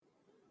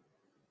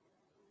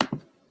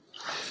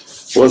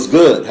What's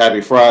good? Happy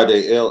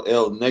Friday,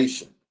 LL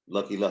Nation.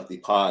 Lucky Lefty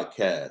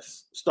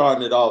Podcast.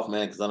 Starting it off,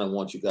 man, because I don't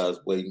want you guys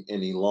waiting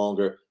any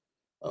longer.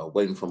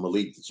 Waiting for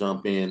Malik to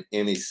jump in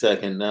any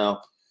second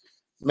now.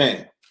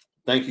 Man,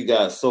 thank you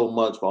guys so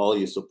much for all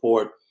your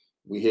support.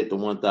 We hit the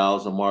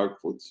 1,000 mark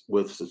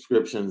with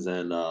subscriptions,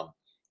 and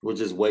we're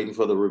just waiting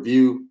for the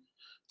review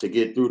to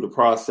get through the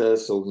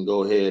process so we can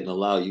go ahead and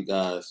allow you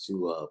guys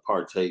to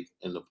partake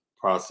in the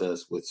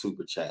process with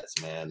super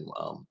chats, man.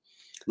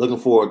 Looking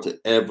forward to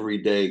every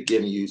day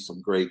giving you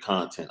some great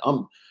content.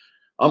 I'm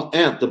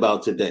amped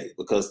about today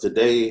because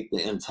today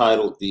we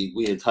entitled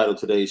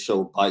today's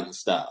show Biting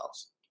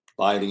Styles.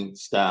 Biting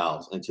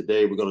Styles. And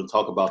today we're going to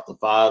talk about the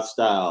 5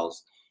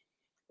 styles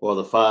or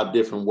the 5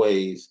 different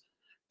ways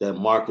that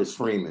Marcus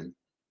Freeman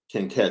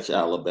can catch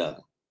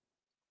Alabama.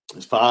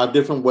 There's 5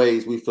 different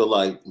ways we feel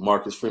like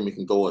Marcus Freeman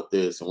can go at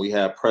this, and we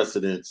have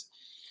precedents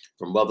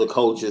from other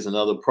coaches and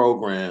other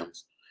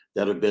programs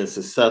that have been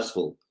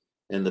successful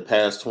in the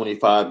past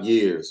 25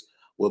 years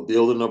with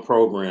building a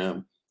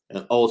program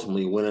and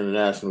ultimately winning a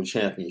national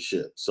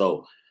championship.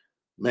 So,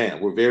 man,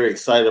 we're very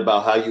excited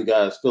about how you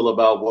guys feel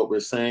about what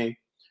we're saying,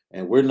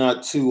 and we're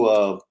not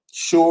too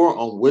sure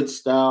on which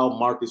style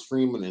Marcus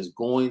Freeman is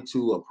going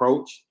to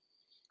approach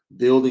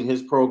building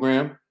his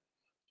program,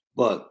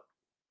 but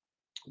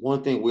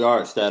one thing we are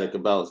ecstatic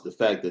about is the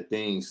fact that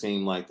things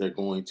seem like they're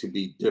going to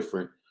be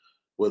different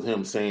with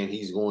him saying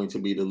he's going to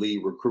be the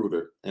lead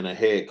recruiter and a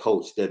head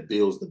coach that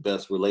builds the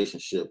best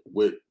relationship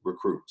with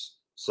recruits.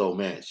 So,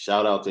 man,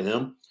 shout out to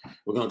him.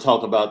 We're going to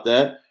talk about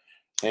that.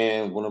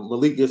 And when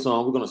Malik gets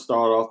on, we're going to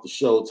start off the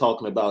show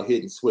talking about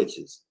hitting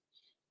switches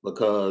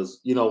because,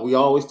 you know, we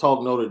always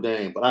talk Notre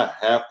Dame, but I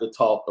have to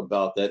talk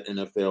about that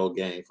NFL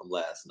game from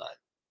last night.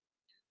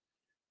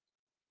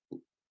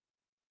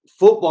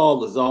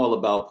 Football is all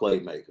about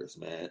playmakers,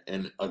 man.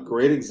 And a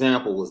great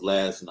example was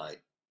last night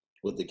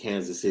with the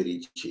Kansas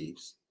City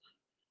Chiefs.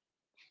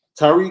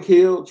 Tyreek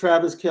Hill,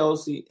 Travis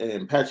Kelce,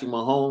 and Patrick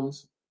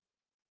Mahomes,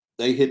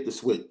 they hit the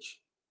switch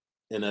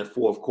in that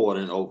fourth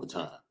quarter in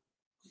overtime,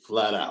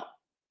 flat out.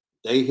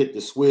 They hit the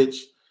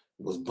switch,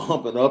 was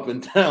bumping up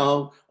and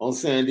down on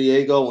San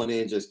Diego, and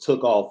then just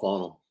took off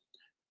on them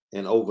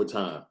in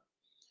overtime.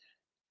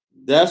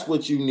 That's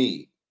what you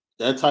need,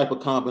 that type of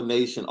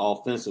combination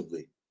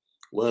offensively,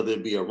 whether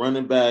it be a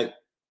running back,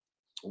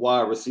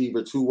 wide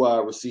receiver, 2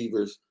 wide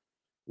receivers,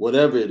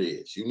 whatever it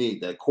is. You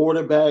need that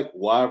quarterback,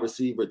 wide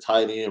receiver,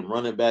 tight end,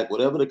 running back,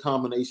 whatever the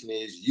combination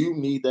is, you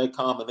need that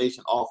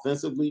combination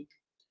offensively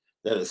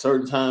that at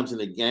certain times in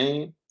the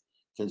game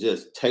can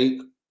just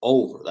take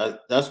over.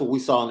 That's what we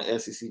saw in the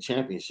SEC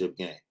championship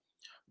game.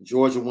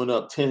 Georgia went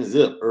up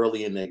 10-0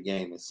 early in that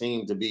game and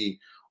seemed to be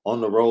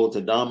on the road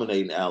to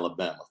dominating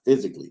Alabama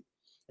physically.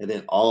 And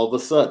then all of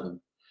a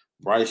sudden,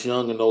 Bryce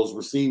Young and those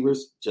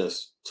receivers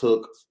just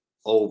took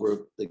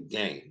over the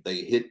game. They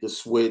hit the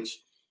switch.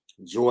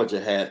 Georgia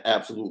had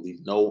absolutely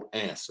no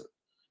answer.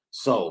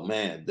 So,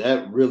 man,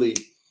 that really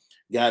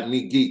got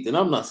me geeked. And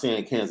I'm not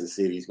saying Kansas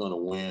City is going to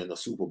win a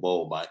Super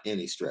Bowl by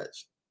any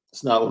stretch.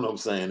 That's not what I'm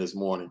saying this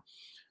morning.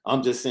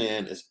 I'm just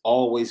saying it's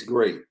always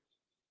great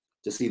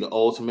to see the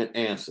ultimate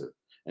answer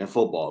in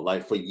football.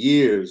 Like for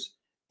years,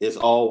 it's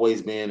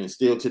always been, and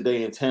still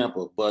today in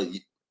Tampa, but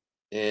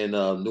in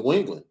New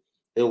England,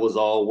 it was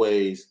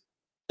always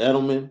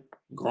Edelman,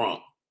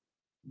 Gronk,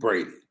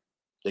 Brady.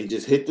 They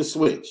just hit the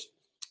switch.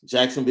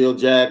 Jacksonville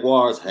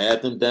Jaguars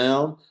had them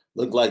down.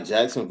 Looked like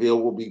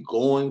Jacksonville will be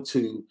going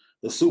to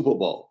the Super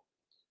Bowl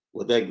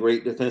with that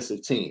great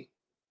defensive team.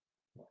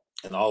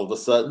 And all of a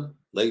sudden,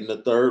 late in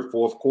the third,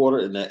 fourth quarter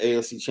in that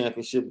AFC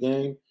Championship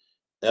game,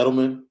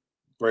 Edelman,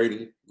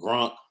 Brady,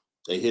 Gronk,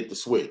 they hit the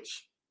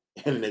switch.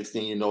 And the next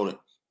thing you know,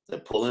 they're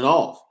pulling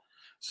off.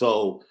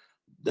 So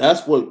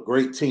that's what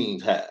great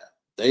teams have.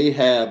 They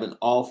have an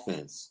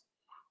offense,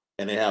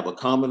 and they have a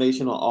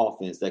combination of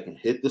offense that can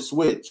hit the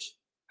switch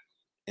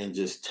and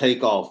just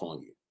take off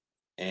on you.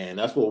 And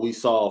that's what we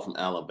saw from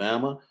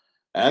Alabama.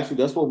 Actually,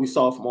 that's what we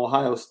saw from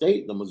Ohio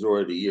State the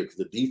majority of the year because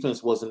the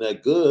defense wasn't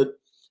that good.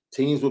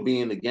 Teams would be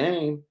in the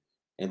game,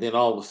 and then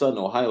all of a sudden,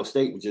 Ohio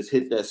State would just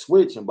hit that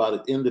switch. And by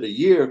the end of the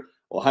year,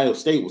 Ohio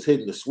State was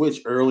hitting the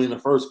switch early in the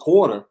first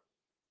quarter,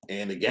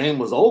 and the game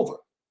was over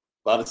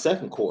by the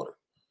second quarter.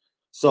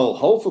 So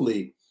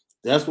hopefully,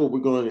 that's what we're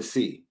going to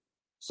see.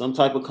 Some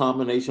type of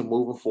combination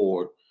moving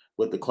forward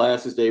with the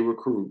classes they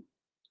recruit.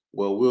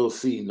 Well, we'll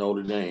see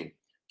Notre Dame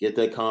get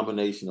that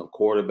combination of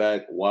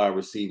quarterback, wide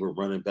receiver,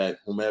 running back,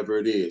 whomever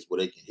it is, where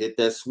they can hit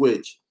that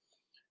switch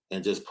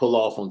and just pull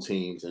off on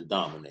teams and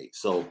dominate.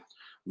 So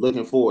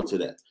looking forward to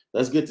that.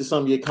 Let's get to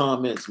some of your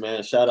comments,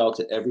 man. Shout out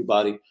to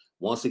everybody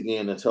once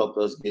again that's helped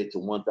us get to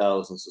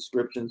 1,000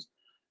 subscriptions,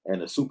 and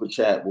the super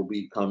chat will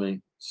be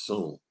coming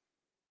soon.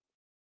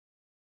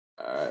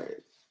 All right.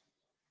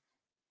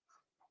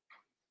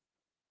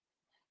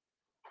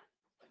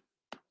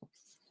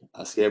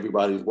 I see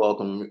everybody's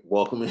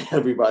welcoming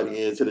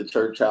everybody into the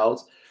church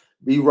house.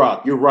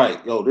 B-Rock, you're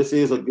right. Yo, this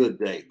is a good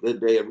day. Good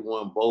day,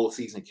 everyone. Bowl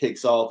season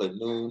kicks off at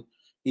noon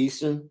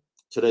Eastern.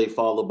 Today,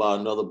 followed by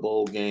another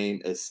bowl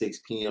game at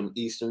 6 p.m.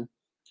 Eastern.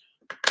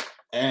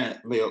 And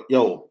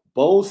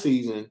bowl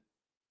season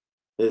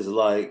is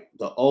like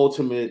the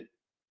ultimate.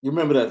 You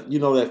remember that? You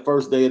know that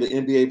first day of the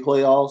NBA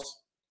playoffs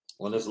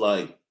when it's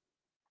like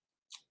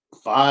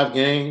 5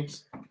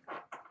 games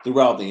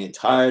throughout the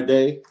entire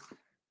day.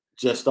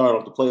 Just start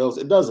off the playoffs.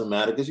 It doesn't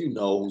matter because you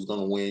know who's going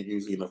to win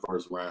usually in the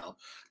first round.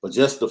 But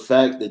just the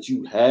fact that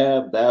you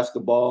have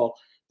basketball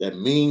that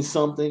means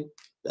something,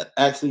 that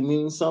actually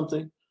means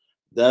something,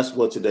 that's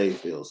what today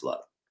feels like,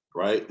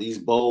 right? These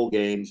bowl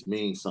games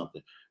mean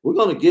something. We're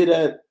going to get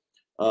at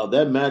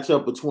that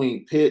matchup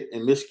between Pitt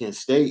and Michigan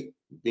State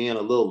being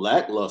a little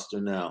lackluster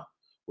now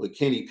with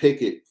Kenny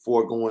Pickett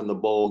foregoing the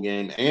bowl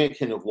game and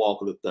Kenneth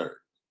Walker III.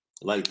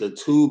 Like the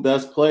two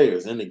best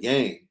players in the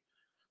game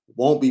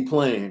won't be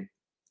playing.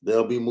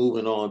 They'll be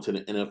moving on to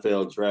the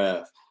NFL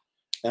draft.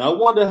 And I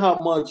wonder how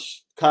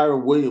much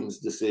Kyron Williams'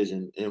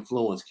 decision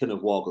influenced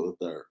Kenneth Walker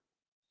III.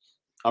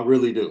 I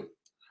really do.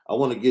 I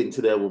want to get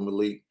into that with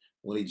Malik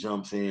when he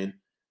jumps in.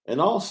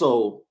 And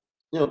also,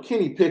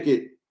 Kenny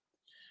Pickett,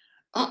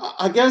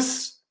 I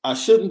guess I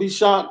shouldn't be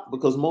shocked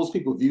because most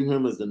people view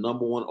him as the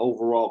number 1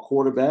 overall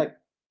quarterback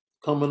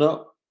coming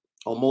up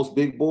on most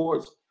big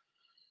boards.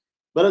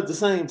 But at the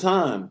same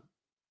time,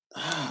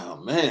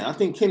 I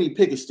think Kenny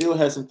Pickett still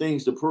has some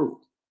things to prove.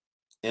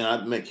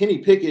 And Kenny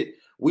Pickett,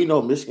 we know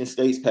Michigan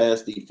State's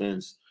pass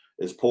defense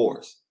is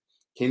porous.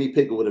 Kenny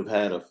Pickett would have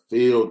had a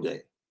field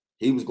day.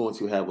 He was going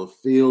to have a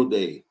field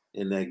day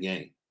in that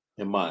game,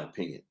 in my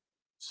opinion.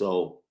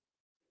 So,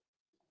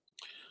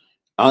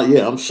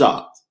 I'm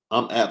shocked.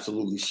 I'm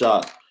absolutely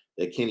shocked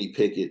that Kenny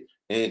Pickett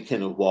and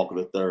Kenneth Walker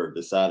III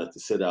decided to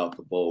sit out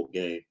the bowl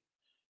game.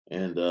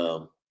 And,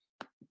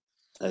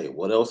 hey,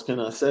 what else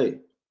can I say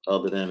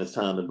other than it's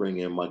time to bring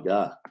in my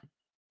guy?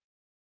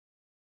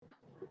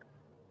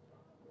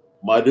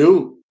 My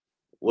dude,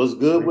 what's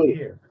good with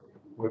it?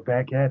 We're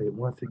back at it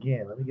once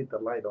again. Let me get the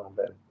light on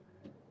better.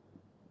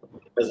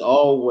 As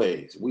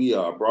always, we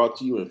are brought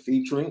to you and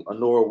featuring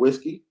Anora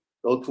Whiskey.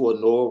 Go to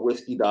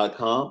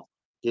AnoraWhiskey.com.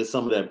 Get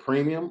some of that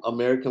premium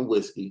American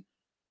whiskey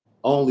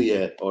only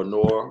at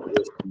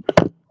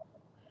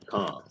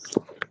AnoraWhiskey.com.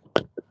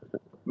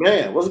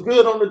 Man, what's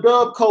good on the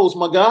Dub Coast,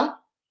 my guy?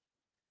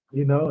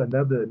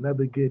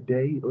 Another good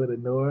day with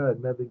Anora,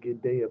 another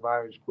good day of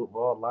Irish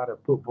football. A lot of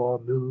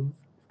football news,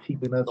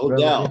 keeping us No doubt.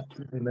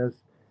 relevant,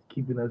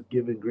 keeping us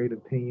giving great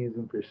opinions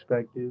and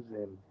perspectives.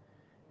 And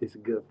it's a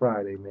good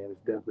Friday, man. It's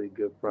definitely a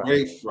good Friday.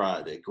 Great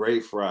Friday.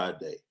 Great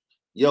Friday.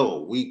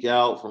 Yo, week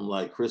out from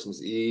like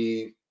Christmas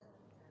Eve.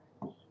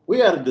 We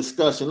had a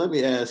discussion. Let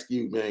me ask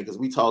you, man, because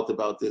we talked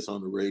about this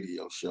on the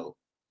radio show.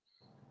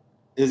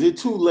 Is it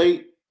too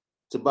late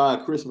to buy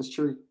a Christmas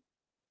tree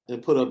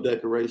and put up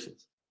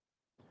decorations?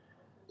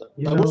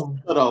 You What's know,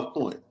 the cutoff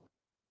point?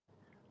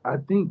 I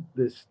think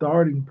the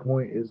starting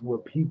point is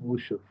what people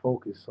should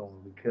focus on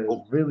because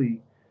Oh,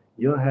 really,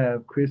 you'll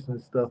have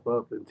Christmas stuff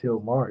up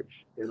until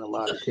March in a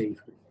lot of cases.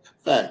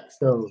 facts.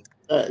 So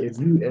if Facts.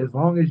 you, as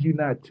long as you're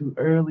not too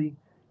early,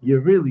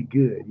 you're really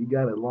good. You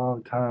got a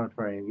long time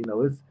frame.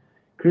 It's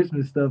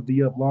Christmas stuff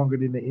be up longer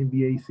than the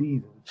NBA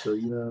season. So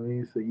you know what I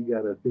mean. So you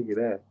got to figure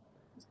that.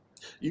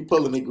 You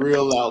pulling the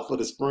grill out for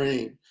the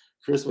spring.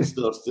 Christmas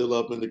stuff still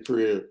up in the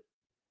crib.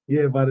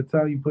 Yeah, by the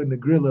time you putting the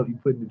grill up, you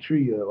putting the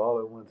tree up all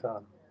at one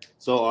time.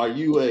 So are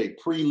you a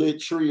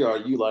pre-lit tree or are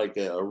you like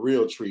a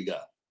real tree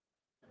guy?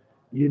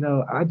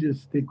 I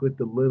just stick with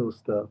the little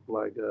stuff.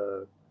 Like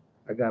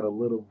I got a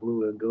little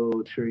blue and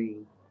gold tree.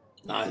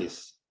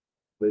 Nice.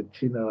 But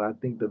I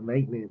think the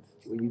maintenance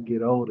when you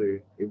get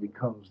older, it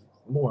becomes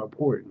more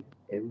important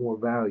and more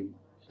value.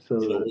 You So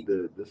know,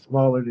 the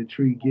smaller the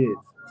tree gets,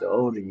 the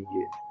older you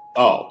get.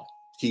 oh,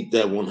 keep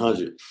that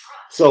 100.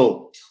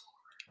 So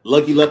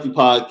Lucky Lefty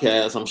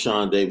Podcast. I'm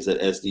Sean Davis at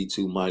SD2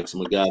 Mics.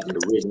 My guy, the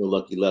original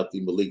Lucky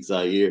Lefty, Malik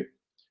Zaire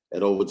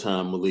at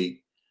Overtime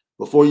Malik.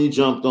 Before you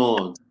jumped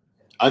on,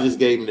 I just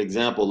gave an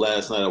example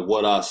last night of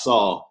what I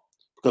saw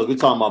because we're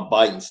talking about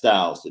biting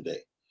styles today.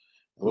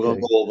 And we're going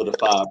to Okay. go over the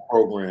 5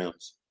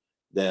 programs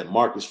that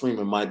Marcus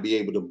Freeman might be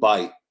able to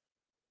bite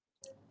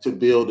to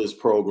build this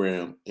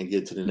program and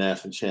get to the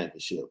national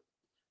championship.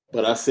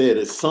 But I said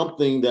it's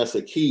something that's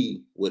a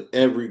key with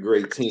every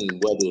great team,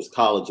 whether it's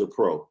college or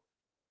pro.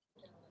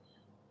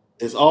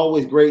 It's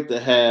always great to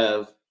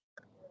have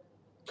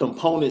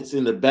components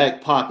in the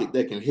back pocket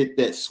that can hit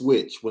that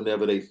switch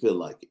whenever they feel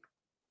like it.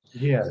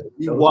 Yeah,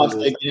 You those are watched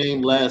the that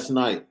game last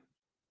night,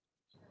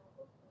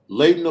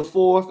 late in the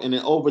fourth and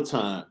in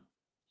overtime.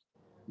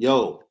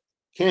 Yo,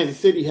 Kansas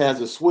City has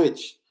a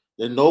switch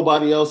that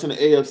nobody else in the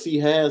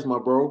AFC has, my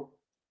bro.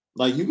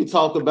 Like you can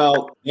talk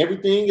about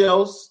everything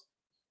else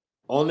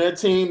on their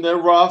team, their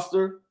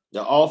roster,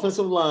 their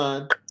offensive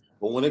line,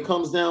 but when it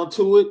comes down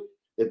to it,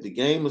 if the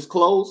game is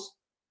close,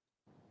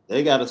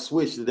 they got a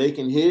switch that they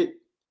can hit,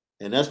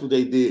 and that's what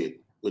they did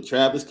with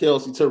Travis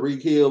Kelce,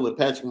 Tyreek Hill, and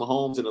Patrick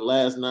Mahomes in the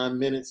last 9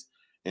 minutes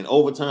and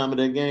overtime of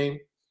that game.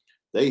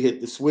 They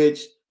hit the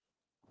switch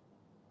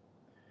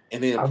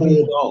and then I pulled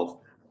mean, off.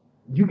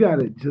 you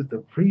gotta just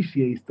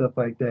appreciate stuff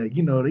like that.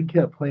 They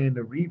kept playing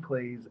the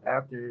replays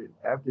after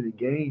the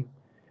game,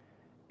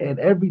 And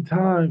every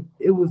time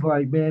it was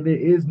like, man, there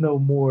is no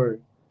more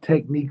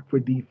technique for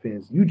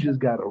defense. You just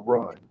gotta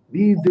run.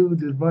 These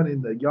dudes is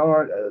running the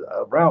yard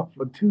a route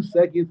for 2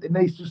 seconds, and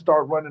they just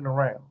start running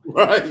around.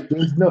 Right.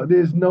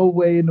 There's no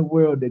way in the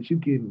world that you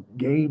can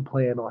game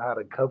plan on how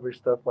to cover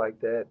stuff like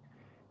that.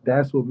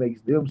 That's what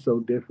makes them so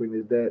different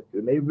is that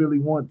when they really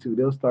want to,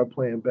 they'll start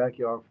playing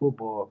backyard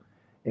football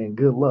and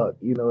good luck.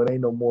 It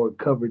ain't no more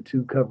cover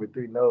two, cover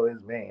three. No,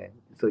 it's man.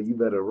 So you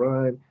better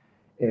run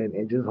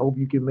and just hope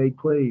you can make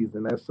plays.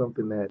 And that's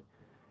something that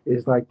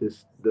is like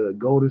the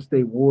Golden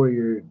State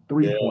Warrior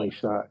three Yeah. point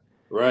shot.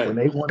 When Right.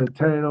 they want to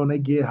turn it on, they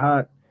get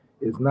hot.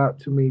 It's not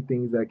too many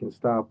things that can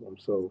stop them.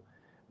 So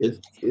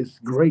it's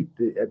great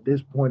that at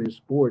this point in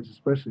sports,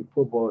 especially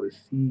football, to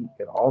see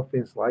an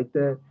offense like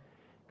that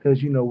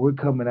because we're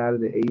coming out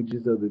of the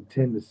ages of the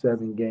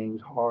 10-7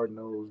 games, hard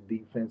nosed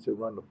defense and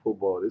run the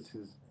football. This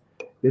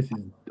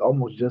is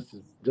almost just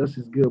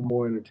as good,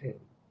 more entertaining.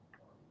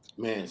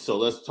 Man, so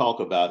let's talk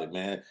about it,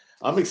 man.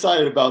 I'm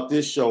excited about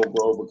this show,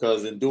 bro,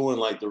 because in doing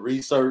like the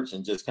research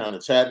and just kind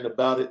of chatting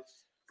about it.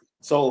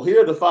 So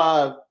here are the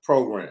 5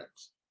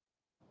 programs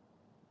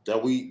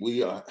that we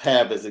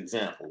have as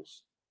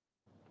examples.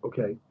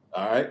 Okay.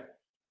 All right.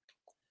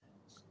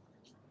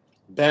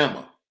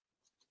 Bama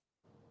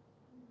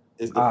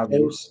is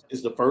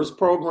the first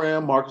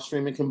program Marcus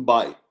Freeman can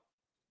bite.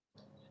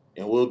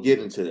 And we'll get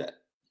into that.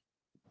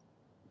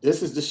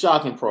 This is the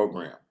shocking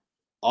program.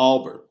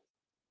 Auburn.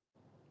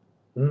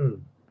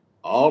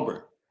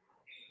 Auburn.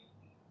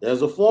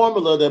 There's a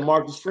formula that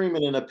Marcus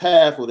Freeman in a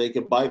path where they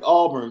can bite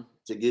Auburn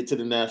to get to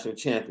the national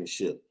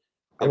championship.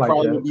 It like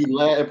probably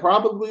that. it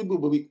probably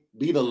would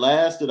be the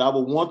last that I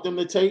would want them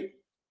to take.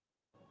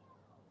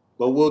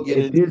 But we'll get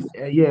into this.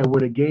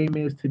 Where the game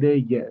is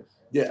today, yes.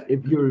 Yeah.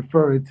 If you're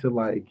referring to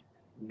like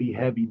be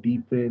heavy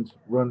defense,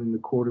 running the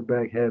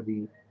quarterback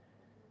heavy,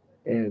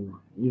 and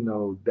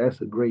that's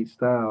a great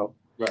style.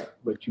 Right.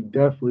 But you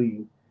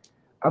definitely,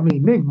 I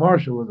mean, Nick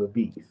Marshall was a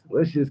beast.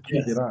 Let's just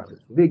keep it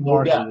honest. Nick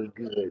Marshall was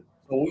good.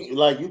 So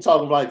like you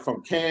talking like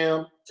from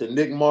Cam to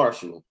Nick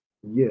Marshall.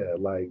 Yeah,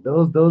 like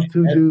those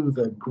two dudes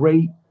are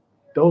great.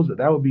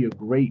 That would be a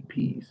great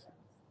piece.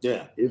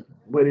 Yeah.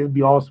 But it would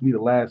be also be the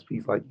last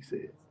piece, like you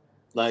said.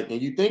 Like, when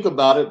you think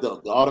about it,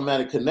 the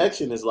automatic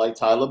connection is like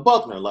Tyler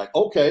Buchner. Like,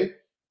 okay,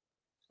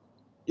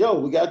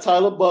 we got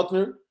Tyler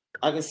Buchner.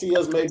 I can see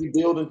us maybe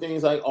building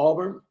things like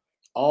Auburn.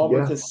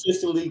 Auburn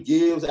consistently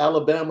gives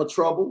Alabama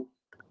trouble,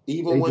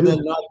 even when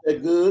they're not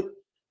that good.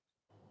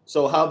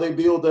 So how they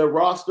build their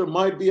roster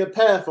might be a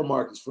path for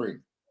Marcus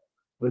Freeman.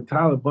 But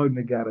Tyler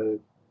Buchner gotta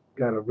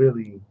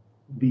really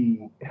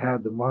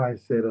have the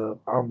mindset of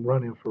I'm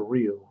running for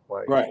real.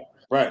 Like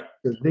right.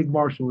 Because Nick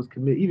Marshall was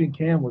committed, even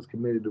Cam was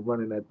committed to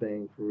running that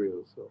thing for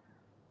real. So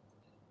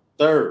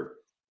third,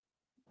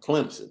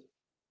 Clemson.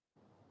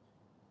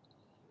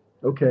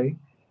 Okay.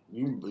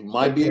 You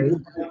might be able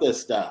to get that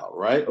style,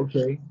 right?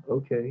 Okay.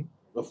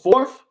 The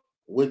fourth,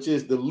 which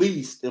is the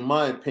least, in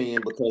my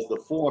opinion, because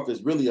the fourth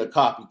is really a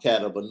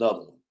copycat of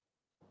another one,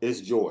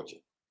 is Georgia.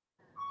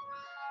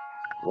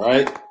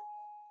 Right?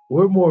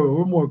 We're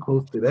more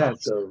close to that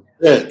though.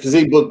 Yeah,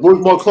 but we're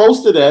more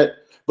close to that.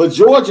 But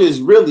Georgia is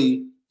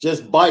really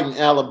just biting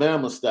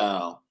Alabama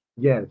style.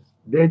 Yes,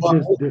 they're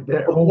just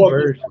their own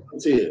version.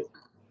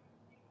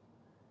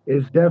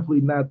 It's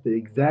definitely not the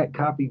exact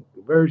copy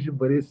version,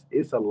 but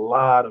it's a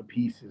lot of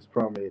pieces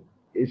from it.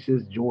 It's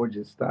just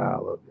Georgia's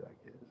style of it,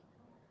 I guess.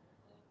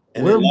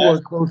 And we're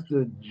more close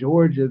to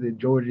Georgia than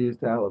Georgia is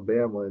to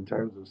Alabama in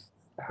terms of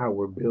how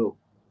we're built.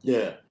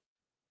 Yeah.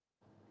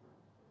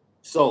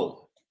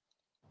 So,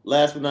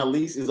 last but not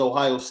least is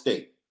Ohio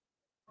State.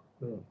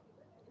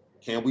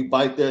 Can we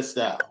bite their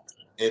style?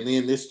 And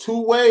then there's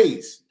two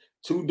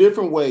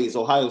different ways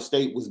Ohio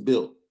State was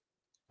built.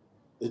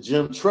 The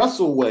Jim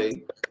Tressel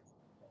way,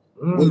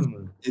 which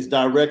is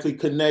directly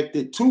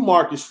connected to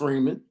Marcus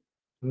Freeman,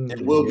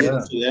 and we'll get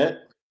into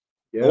that.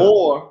 Yeah.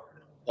 Or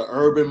the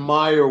Urban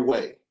Meyer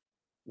way,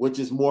 which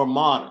is more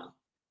modern.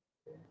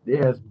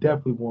 Yeah, it's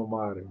definitely more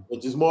modern.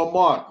 Which is more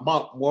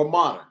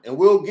modern. And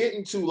we'll get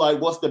into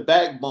like what's the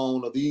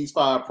backbone of these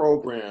 5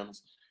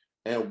 programs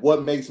and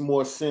what makes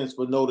more sense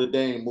for Notre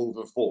Dame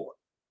moving forward.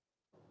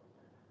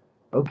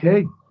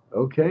 Okay.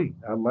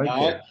 I like that.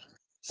 Right.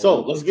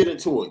 So let's get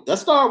into it.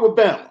 Let's start with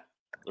Bama,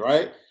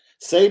 right?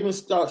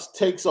 Saban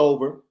takes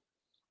over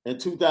in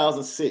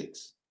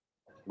 2006,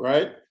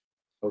 right?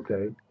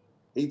 Okay.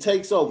 He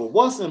takes over.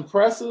 What's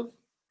impressive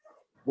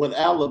with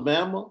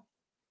Alabama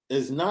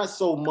is not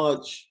so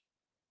much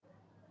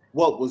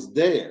what was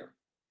there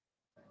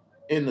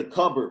in the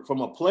cupboard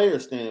from a player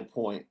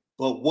standpoint,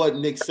 but what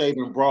Nick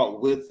Saban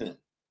brought with him.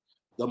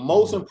 The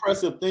most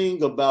impressive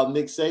thing about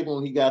Nick Saban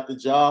when he got the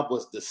job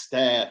was the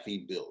staff he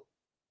built.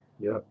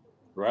 Yep.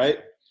 Right?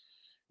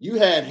 You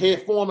had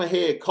former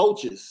head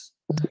coaches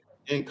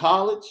in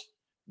college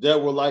that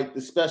were like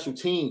the special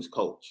teams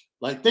coach.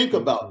 Like, think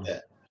about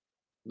that.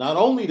 Not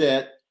only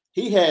that,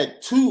 he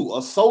had 2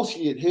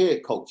 associate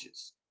head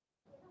coaches.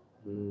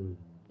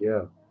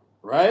 Yeah.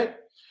 Right?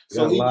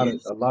 So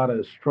a lot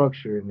of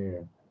structure in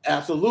there.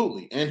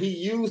 Absolutely. And he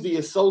used the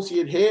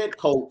associate head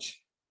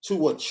coach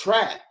to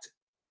attract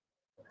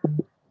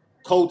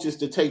coaches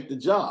to take the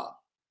job.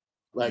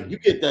 Like you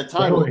get that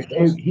title.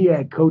 He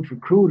had coach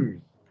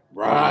recruiters.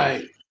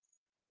 Right.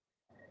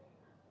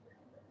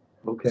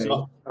 Okay.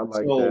 I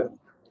like so that.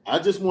 I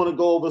just want to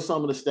go over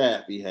some of the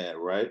staff he had,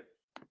 right?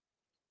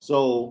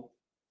 So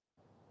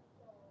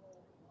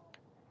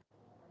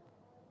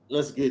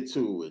let's get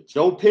to it.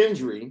 Joe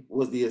Pendry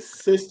was the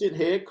assistant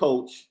head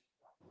coach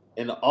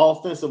and the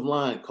offensive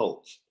line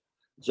coach.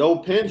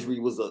 Joe Pendry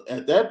was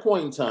at that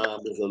point in time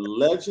was a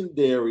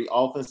legendary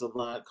offensive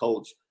line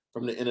coach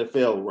from the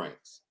NFL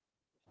ranks.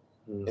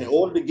 In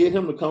order to get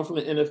him to come from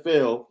the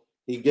NFL,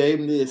 he gave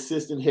him the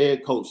assistant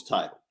head coach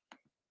title.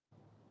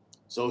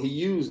 So he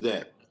used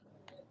that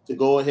to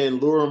go ahead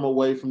and lure him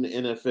away from the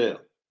NFL.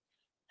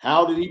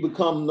 How did he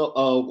become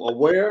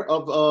aware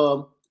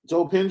of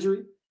Joe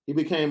Pendry? He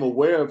became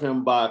aware of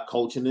him by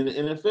coaching in the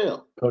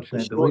NFL.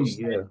 Coaching at the league,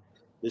 yeah.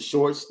 The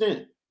short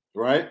stint,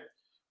 right?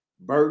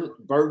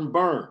 Burton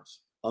Burns,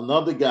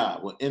 another guy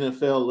with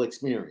NFL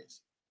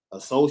experience,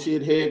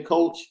 associate head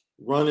coach,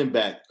 running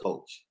back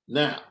coach.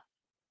 Now,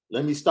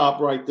 let me stop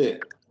right there.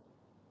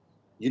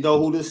 You know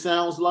who this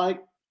sounds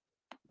like?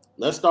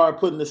 Let's start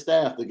putting the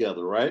staff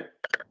together, right?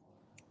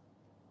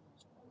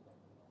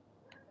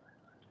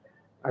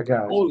 I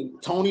got it.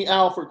 Tony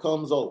Alford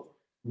comes over.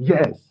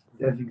 Yes,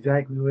 that's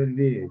exactly what it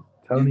is.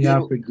 Tony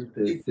Alford gets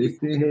the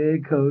assistant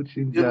head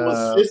coaching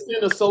job.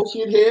 Assistant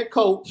associate head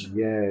coach.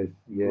 Yes.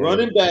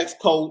 Running backs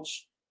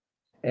coach.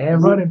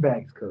 And running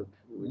backs coach.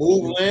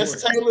 Move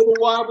Lance Taylor to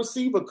wide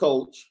receiver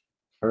coach.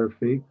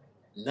 Perfect.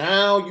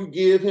 Now you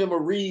give him a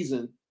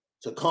reason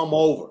to come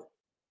over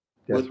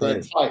with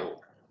that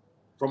title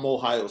from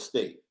Ohio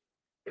State.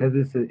 Because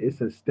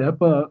it's a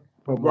step up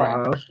from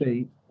Ohio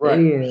State. Right.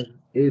 And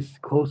it's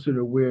closer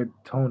to where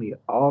Tony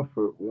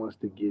Alford wants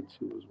to get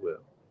to as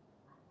well.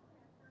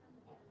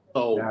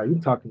 So now you're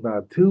talking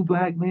about two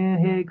black man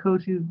head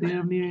coaches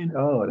damn near.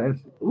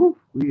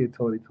 We in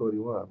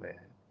 2021, man.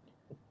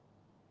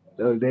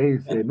 So they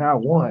said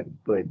not one,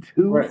 but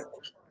two. Right.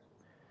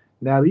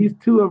 Now these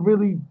two are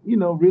really,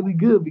 really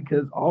good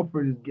because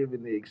Alford is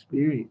given the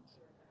experience.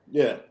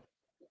 Yeah.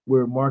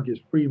 Where Marcus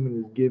Freeman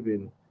is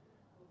given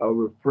a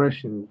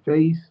refreshing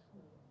face.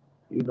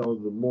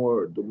 The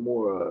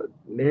more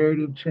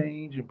narrative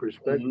change and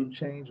perspective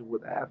change of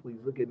what athletes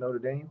look at Notre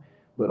Dame.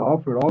 But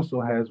Alford also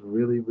has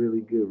really,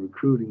 really good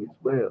recruiting as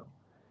well.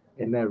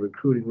 And that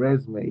recruiting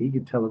resume, he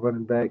can tell a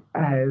running back,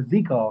 I had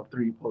Zeke off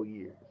 3-4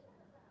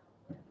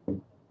 years.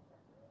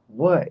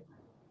 What?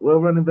 Well,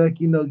 running back,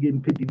 getting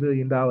 $50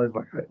 million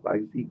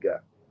like Zeke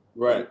got.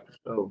 Right.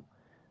 So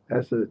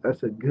that's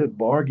a good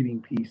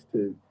bargaining piece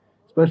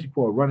especially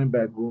for a running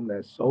back room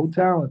that's so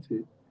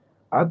talented.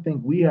 I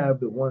think we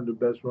have one of the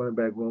best running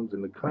back rooms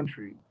in the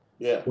country.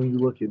 Yeah. When you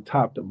look at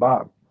top to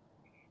bottom,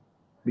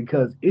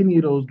 because any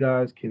of those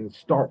guys can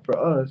start for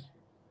us,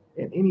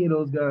 and any of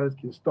those guys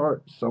can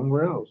start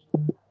somewhere else,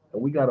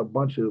 and we got a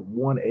bunch of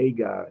 1A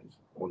guys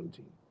on the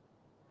team.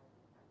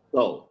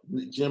 So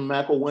Jim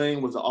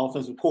McElwain was the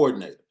offensive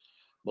coordinator.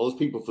 Most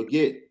people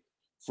forget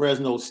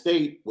Fresno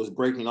State was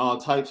breaking all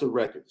types of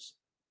records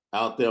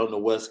out there on the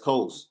West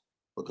Coast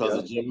because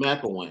of Jim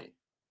McElwain.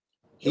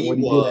 He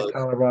was at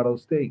Colorado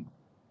State.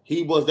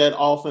 He was that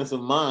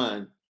offensive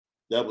mind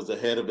that was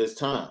ahead of his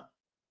time.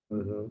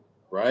 Mm-hmm.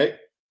 Right?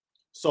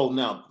 So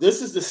now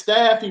this is the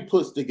staff he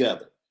puts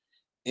together.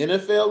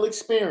 NFL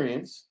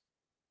experience,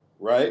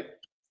 right?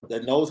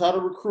 That knows how to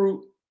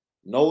recruit,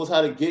 knows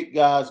how to get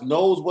guys,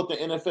 knows what the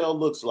NFL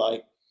looks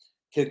like,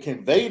 can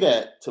convey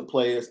that to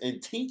players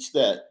and teach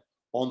that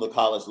on the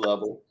college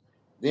level.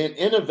 Then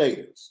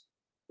innovators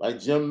like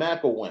Jim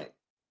McElwain,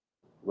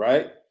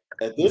 right?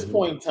 At this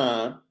point in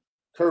time,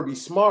 Kirby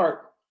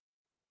Smart,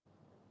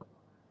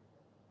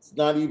 it's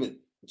not even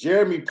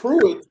Jeremy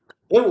Pruitt.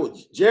 It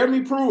was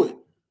Jeremy Pruitt,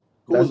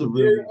 who was a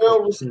very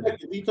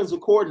well-respected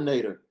defensive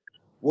coordinator,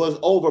 was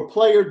over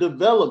player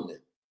development.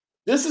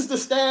 This is the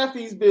staff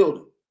he's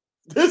building.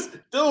 This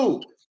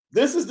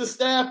is the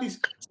staff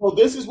so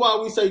this is why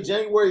we say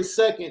January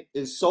 2nd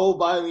is so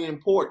vitally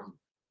important.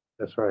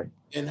 That's right.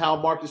 And how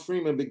Marcus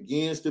Freeman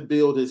begins to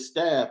build his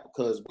staff,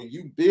 because when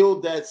you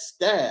build that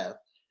staff,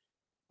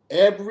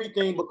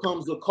 everything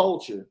becomes a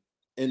culture,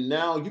 and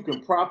now you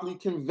can properly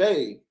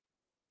convey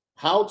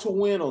how to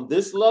win on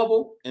this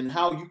level and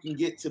how you can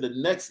get to the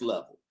next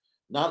level.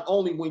 Not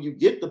only when you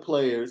get the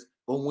players,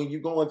 but when you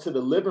go into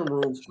the living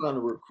rooms trying to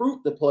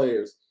recruit the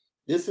players,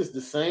 this is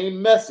the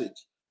same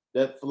message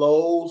that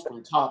flows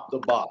from top to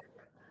bottom.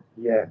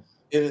 Yes.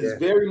 It is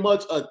very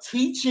much a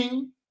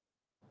teaching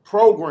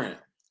program.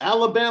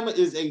 Alabama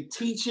is a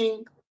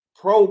teaching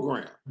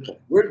program.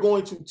 We're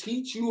going to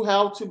teach you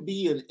how to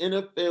be an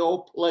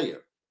NFL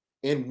player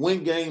and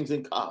win games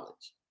in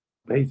college.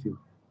 Basically.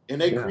 And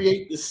they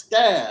create the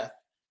staff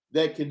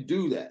that can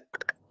do that.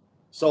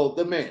 So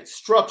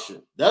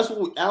structure. That's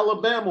what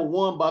Alabama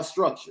won by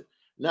structure.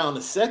 Now in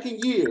the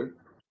second year,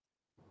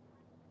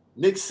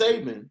 Nick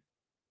Saban,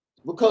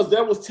 because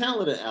there was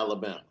talent in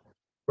Alabama.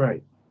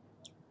 Right.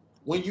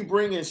 when you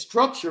bring in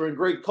structure and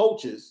great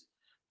coaches,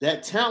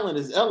 that talent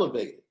is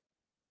elevated.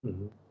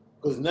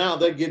 Because now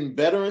they're getting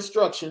better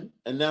instruction,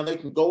 and now they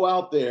can go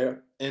out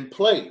there and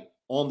play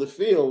on the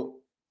field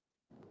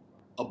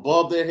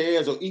above their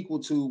heads or equal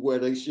to where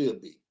they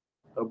should be.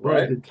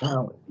 Above the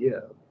talent,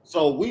 yeah.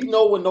 So we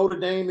know what Notre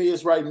Dame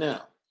is right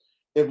now.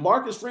 If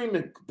Marcus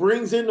Freeman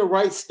brings in the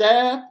right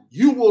staff,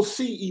 you will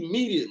see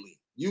immediately,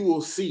 you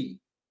will see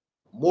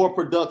more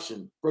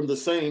production from the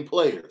same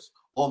players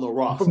on the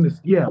roster.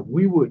 You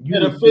would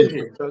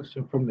see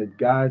production from the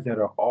guys that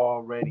are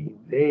already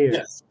there.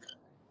 Yes.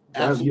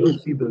 Absolutely. You'll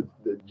see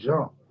the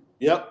jump.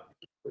 Yep.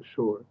 For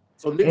sure.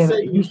 So Nick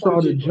Saban, you saw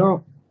the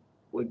jump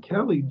with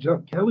Kelly.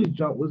 Kelly's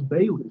jump was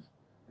Bayless.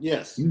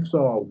 Yes. You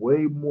saw a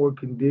way more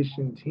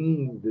conditioned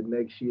team the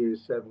next year,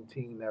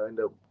 17, that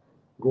end up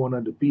going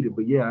undefeated.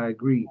 But yeah, I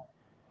agree.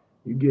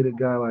 You get a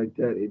guy like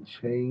that, it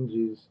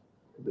changes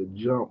the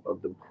jump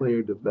of the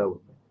player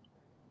development.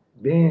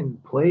 Then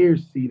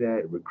players see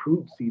that,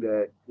 recruits see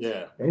that.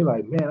 Yeah. They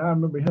like, man, I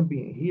remember him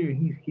being here, and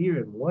he's here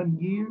in 1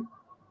 year.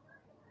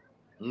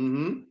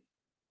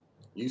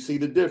 You see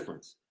the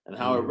difference and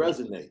how it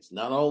resonates,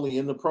 not only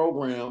in the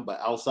program, but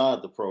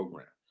outside the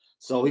program.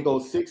 So he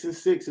goes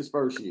 6-6 his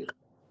first year.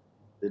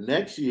 The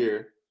next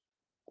year,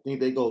 I think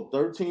they go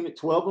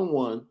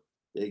 13-12-1.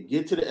 They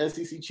get to the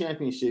SEC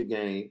championship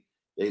game.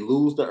 They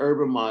lose to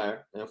Urban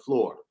Meyer in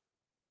Florida.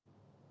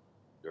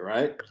 All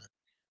right?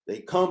 They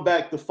come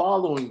back the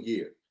following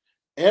year.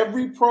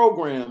 Every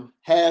program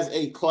has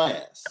a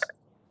class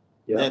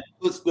that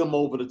puts them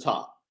over the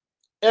top.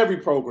 Every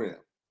program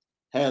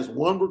has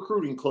one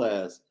recruiting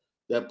class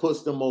that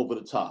puts them over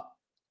the top.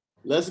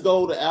 Let's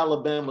go to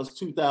Alabama's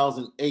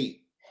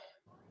 2008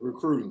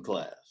 recruiting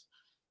class.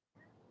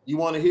 You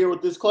want to hear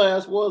what this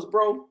class was,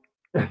 bro?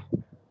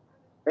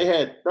 They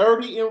had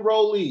 30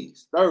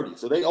 enrollees, 30.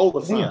 So they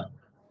oversigned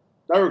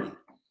 30.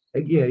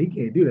 Yeah, you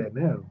can't do that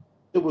now.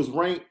 It was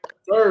ranked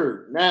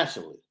 3rd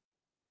nationally.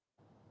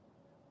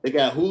 They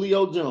got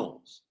Julio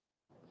Jones,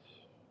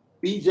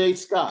 B.J.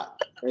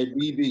 Scott at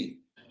DB,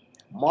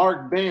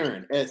 Mark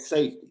Barron at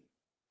safety,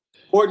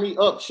 Courtney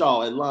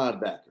Upshaw at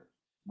linebacker,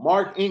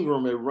 Mark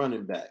Ingram at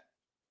running back,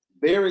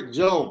 Barrett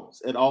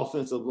Jones at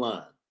offensive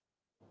line,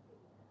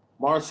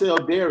 Marcel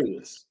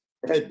Darius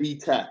at D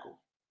tackle,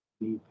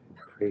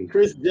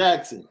 Chris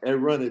Jackson at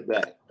running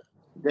back,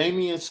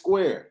 Damian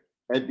Square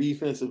at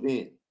defensive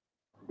end,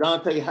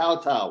 Dante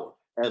Hightower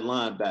at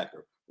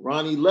linebacker,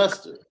 Ronnie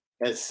Lester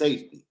at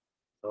safety,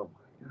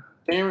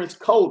 Terrence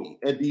Cody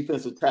at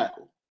defensive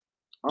tackle,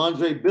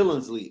 Andre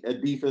Billingsley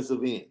at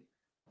defensive end.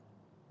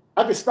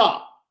 I can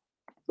stop.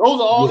 Those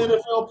are all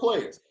NFL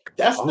players.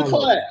 That's the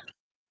class.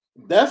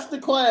 That's the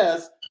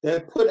class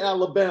that put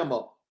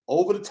Alabama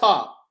over the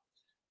top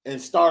and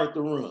started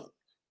the run.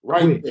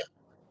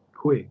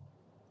 Quick.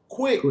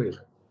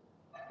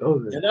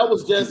 And that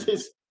was just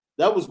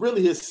that was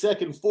really his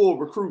second full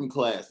recruiting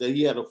class that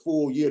he had a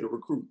full year to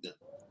recruit them.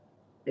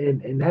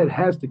 And that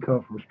has to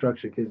come from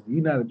structure because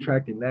you're not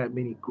attracting that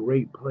many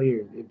great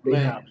players if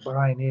they're not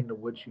buying into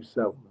what you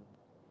sell them.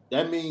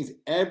 That means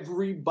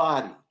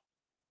everybody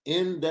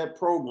in that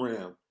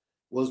program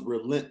was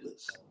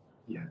relentless.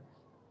 Yeah.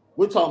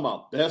 We're talking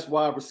about best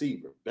wide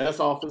receiver, best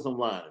offensive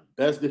line,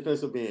 best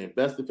defensive end,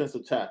 best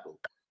defensive tackle.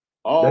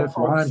 Best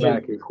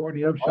linebacker,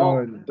 Courtney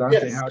Upshaw and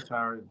Dante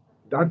Hightower.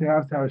 Dante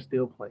Hightower is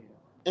still playing.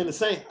 And the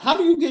same, how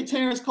do you get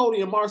Terrence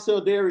Cody and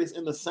Marcel Darius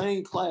in the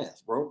same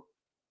class, bro?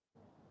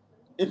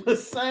 In the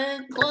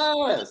same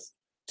class.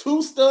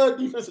 2 stud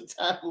defensive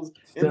tackles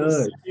in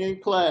the same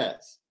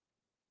class.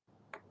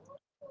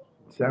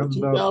 Sounds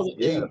about,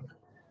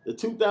 The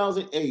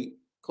 2008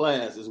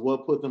 class is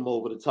what put them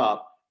over the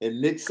top.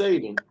 And Nick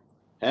Saban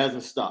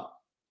hasn't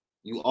stopped.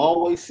 You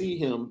always see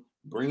him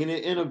bringing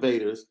in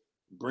innovators,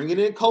 bringing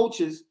in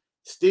coaches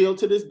still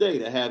to this day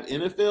that have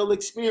NFL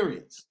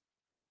experience.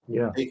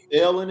 Yeah. They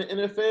fail in the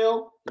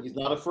NFL, he's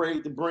not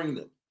afraid to bring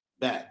them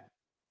back.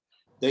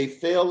 They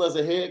fail as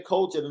a head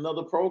coach at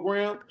another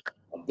program,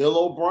 Bill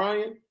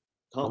O'Brien,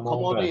 come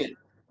on in.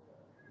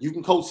 You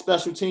can coach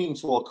special teams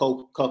for a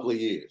couple of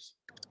years.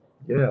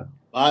 Yeah.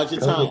 Bide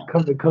your time.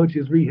 Come to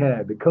coach's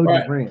rehab, the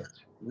coach's ranch.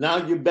 Now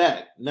you're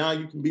back. Now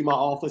you can be my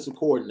offensive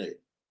coordinator.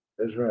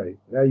 That's right.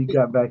 Now you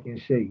got back in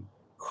shape.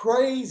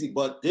 Crazy,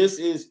 but this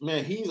is,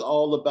 man, he's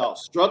all about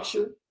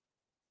structure,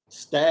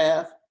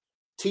 staff,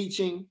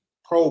 teaching,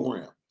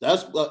 program.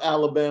 That's what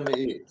Alabama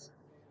is.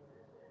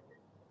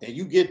 And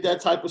you get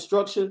that type of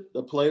structure,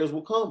 the players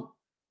will come.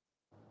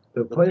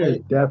 The players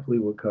definitely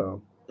will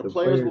come. The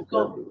players will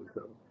come.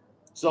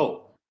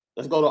 So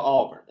let's go to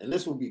Auburn, and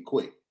this will be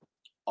quick.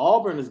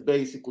 Auburn is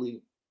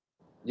basically,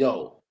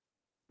 kind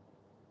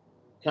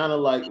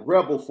of like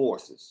rebel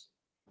forces,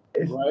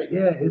 right?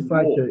 Yeah, it's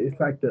like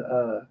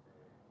the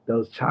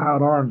those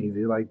child armies.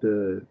 It's like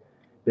the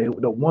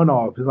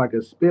one-off. It's like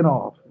a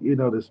spin-off.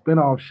 The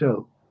spin-off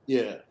show.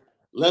 Yeah.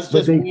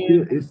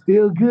 It's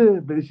still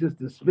good, but it's just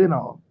the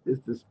spin-off.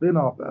 It's the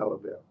spin-off of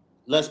Alabama.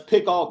 Let's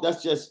pick off.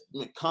 Let's just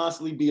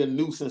constantly be a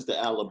nuisance to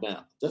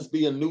Alabama. Let's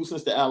be a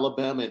nuisance to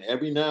Alabama, and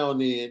every now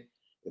and then,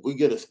 if we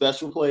get a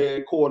special player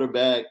at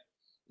quarterback,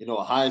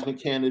 a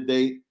Heisman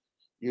candidate,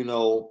 Yeah,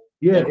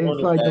 at it's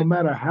running like no back,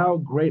 matter how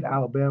great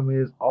Alabama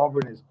is,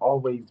 Auburn is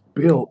always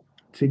built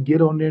to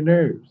get on their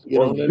nerves get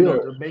or on their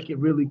built to nerves. make it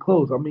really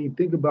close. I mean,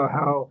 think about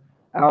how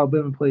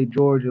Alabama played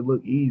Georgia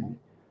look easy.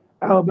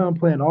 Alabama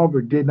playing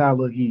Auburn did not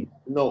look easy.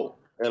 No,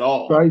 at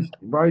all.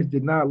 Bryce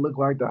did not look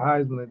like the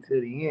Heisman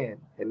until the end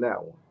in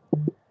that one.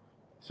 'Cause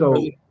So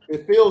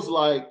it feels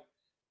like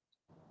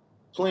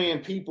playing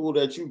people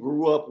that you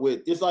grew up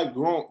with. It's like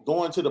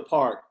going to the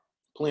park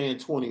playing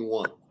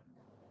 21,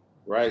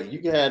 right? You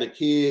can have a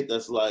kid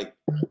that's like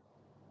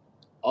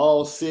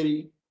all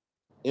city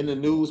in the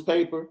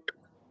newspaper.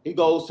 He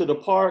goes to the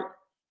park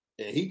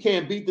and he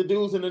can't beat the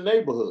dudes in the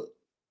neighborhood.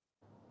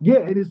 yeah,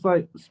 and it's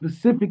like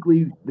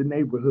specifically the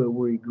neighborhood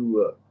where he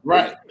grew up.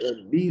 Right.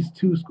 And these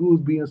two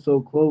schools being so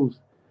close,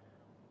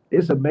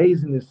 it's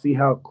amazing to see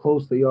how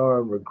close they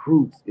are in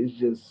recruits. It's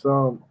just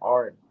some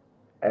aren't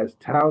as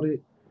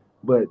touted,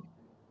 but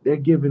they're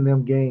giving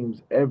them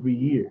games every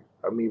year.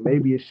 I mean,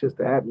 maybe it's just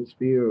the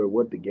atmosphere or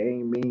what the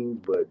game means,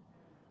 but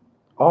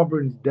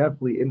Auburn's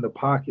definitely in the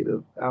pocket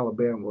of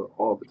Alabama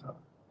all the time.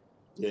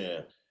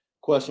 Yeah.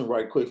 Question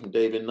right quick from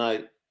David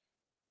Knight.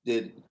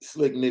 Did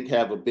Slick Nick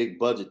have a big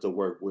budget to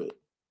work with?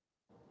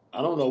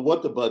 I don't know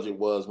what the budget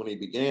was when he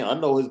began. I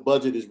know his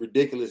budget is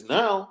ridiculous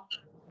now.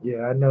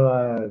 Yeah, I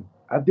know.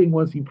 I think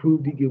once he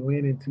proved he could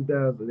win in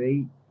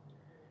 2008,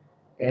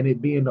 and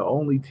it being the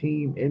only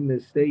team in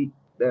the state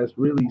that's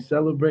really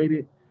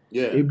celebrated,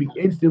 Yeah, it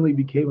instantly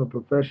became a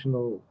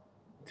professional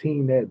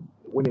team that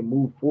when it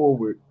moved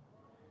forward,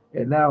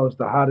 and now it's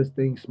the hottest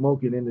thing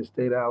smoking in the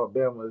state of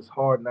Alabama. It's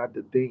hard not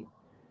to think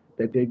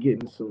that they're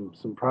getting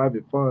some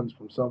private funds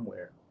from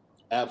somewhere.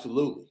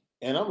 absolutely.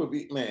 And I'm gonna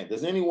be man.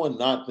 Does anyone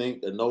not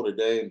think that Notre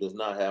Dame does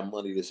not have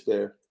money to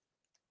spare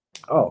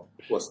Oh,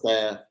 for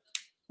staff?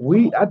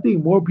 I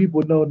think more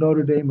people know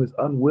Notre Dame is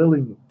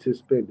unwilling to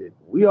spend it.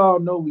 We all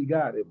know we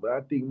got it, but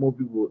I think more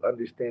people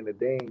understand that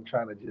they ain't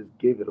trying to just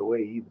give it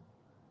away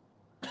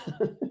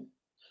either.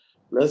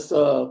 Let's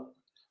so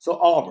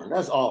Auburn,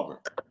 that's Auburn.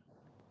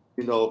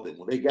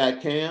 When they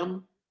got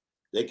Cam,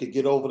 they could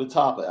get over the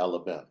top of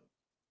Alabama.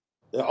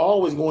 They're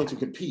always going to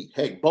compete.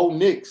 Heck, Bo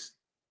Nix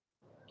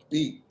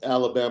beat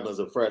Alabama as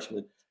a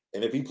freshman.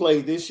 And if he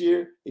played this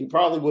year, he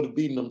probably would have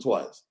beaten them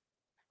twice.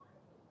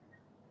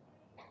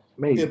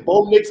 Maybe. If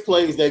Bo Nix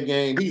plays that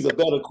game, he's a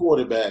better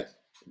quarterback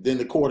than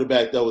the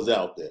quarterback that was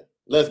out there.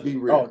 Let's be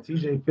real. Oh,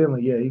 TJ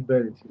Finley, yeah, he's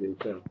better than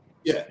TJ Finley.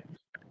 Yeah.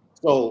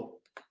 So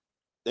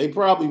they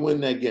probably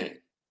win that game.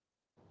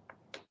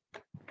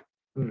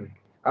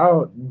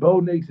 Bo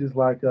Nix is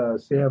like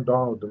Sam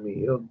Darnold to me.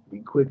 He'll be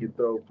quick and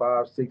throw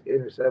 5, 6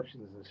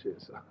 interceptions and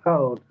shit. So I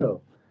don't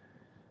know.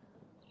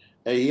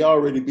 Hey, he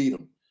already beat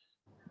him.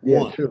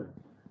 Yeah, true.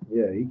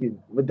 Yeah, he can,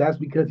 but that's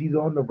because he's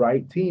on the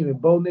right team. If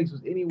Bo Nix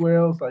was anywhere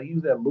else, like he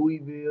was at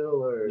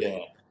Louisville or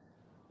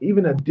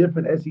even a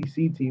different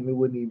SEC team, it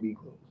wouldn't even be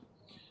close.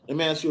 Let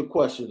me ask you a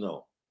question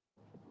though.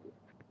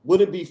 Would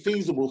it be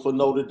feasible for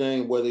Notre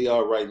Dame where they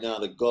are right now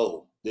to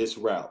go this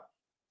route?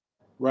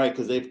 Right,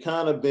 because they've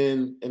kind of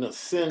been, in a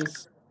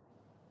sense,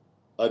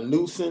 a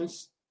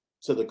nuisance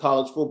to the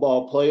college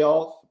football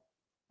playoff,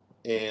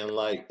 and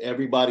like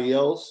everybody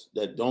else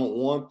that don't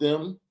want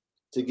them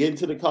to get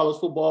into the college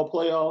football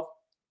playoff.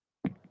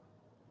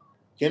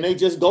 Can they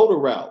just go the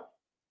route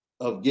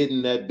of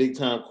getting that big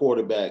time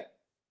quarterback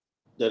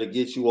that'll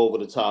get you over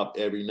the top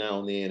every now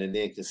and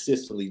then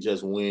consistently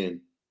just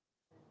win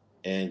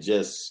and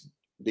just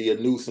be a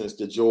nuisance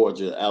to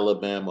Georgia,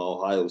 Alabama,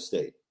 Ohio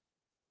State?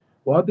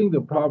 Well, I think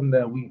the problem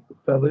that we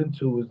fell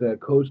into is that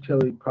Coach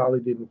Kelly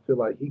probably didn't feel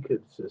like he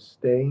could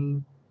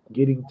sustain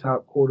getting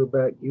top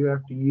quarterback year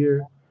after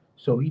year.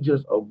 So he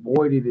just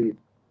avoided it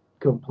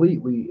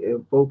completely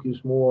and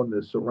focused more on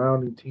the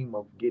surrounding team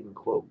of getting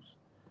close.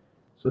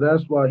 So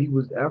that's why he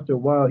was after a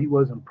while he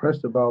wasn't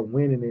pressed about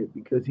winning it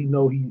because he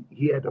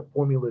had the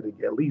formula to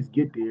at least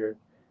get there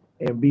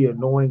and be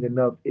annoying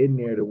enough in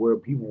there to where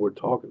people were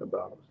talking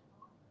about us.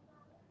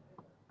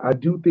 I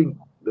do think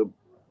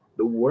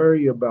the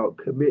worry about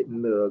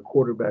committing to a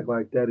quarterback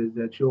like that is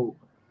that you'll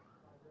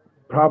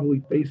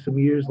probably face some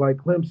years like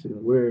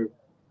Clemson, where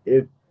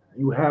if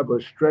you have a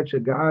stretch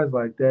of guys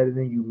like that and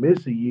then you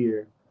miss a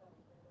year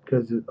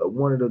because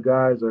one of the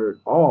guys are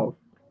off,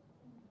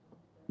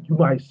 you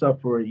might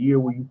suffer a year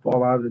where you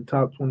fall out of the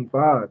top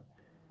 25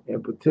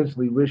 and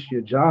potentially risk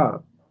your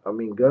job. I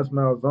mean, Gus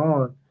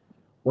Malzahn,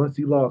 once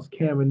he lost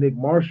Cam and Nick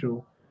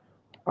Marshall,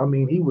 I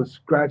mean, he was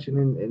scratching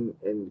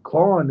and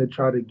clawing to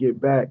try to get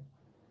back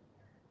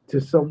to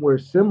somewhere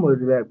similar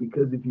to that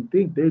because if you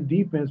think their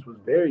defense was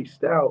very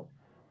stout,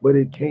 but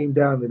it came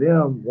down to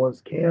them once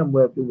Cam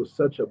left, it was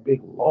such a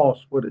big loss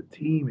for the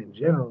team in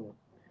general.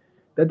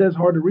 That's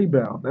hard to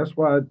rebound. That's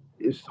why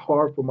it's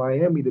hard for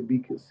Miami to be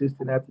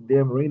consistent after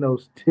Dan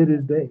Marino's to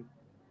this day.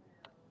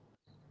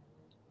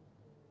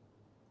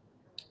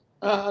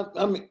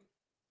 I mean,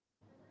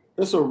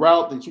 it's a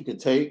route that you can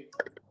take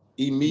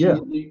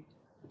immediately.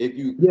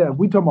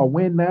 We talking about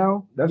win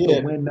now. That's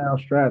a win now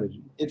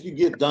strategy. If you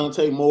get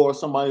Dante Moore or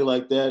somebody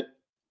like that,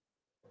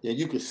 then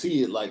you can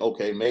see it like,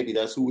 okay, maybe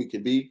that's who we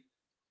could be.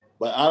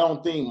 but I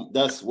don't think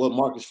that's what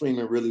Marcus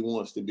Freeman really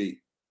wants to be.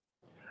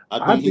 I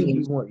I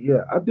think think he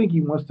I think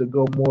he wants to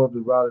go more of the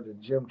route of the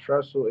Jim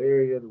Tressel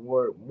area, the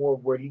more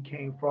of where he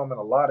came from, and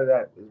a lot of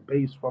that is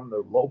based from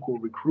the local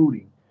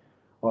recruiting.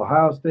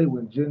 Ohio State,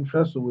 when Jim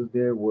Tressel was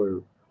there,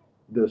 were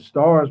the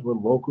stars were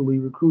locally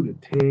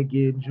recruited. Ted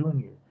Ginn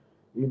Jr.,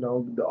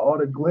 all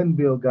the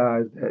Glenville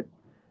guys that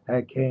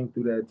had came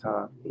through that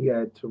time. He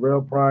had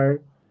Terrell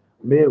Pryor,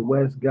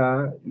 Midwest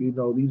guy. These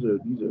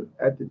are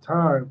at the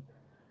time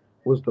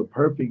was the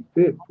perfect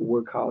fit for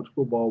where college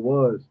football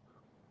was.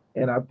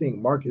 And I think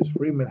Marcus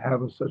Freeman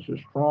having such a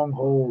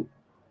stronghold,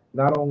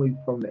 not only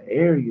from the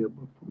area,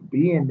 but from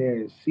being there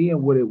and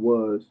seeing what it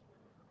was,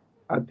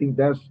 I think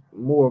that's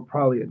more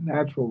probably a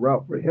natural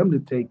route for him to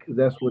take because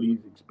that's what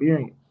he's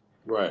experienced.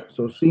 right,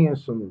 So seeing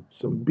some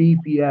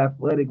beefy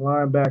athletic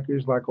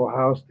linebackers like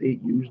Ohio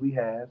State usually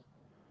has,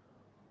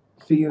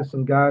 seeing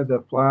some guys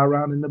that fly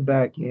around in the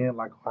back end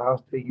like Ohio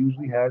State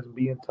usually has, and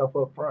being tough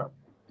up front.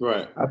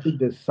 right. I think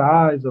the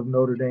size of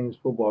Notre Dame's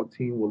football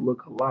team will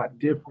look a lot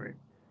different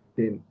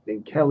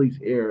than Kelly's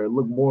era. It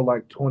looked more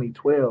like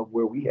 2012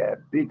 where we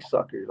had big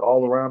suckers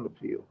all around the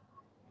field.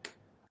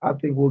 I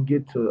think we'll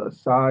get to a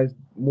size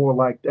more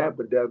like that,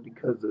 but that's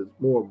because it's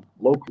more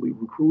locally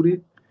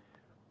recruited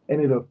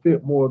and it'll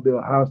fit more of the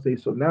Ohio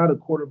State. So now the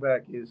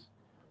quarterback is,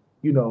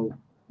 you know,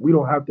 we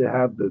don't have to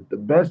have the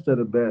best of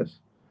the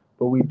best,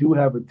 but we do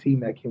have a team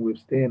that can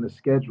withstand a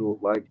schedule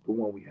like the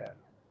one we have.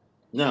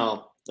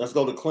 Now let's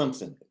go to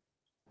Clemson,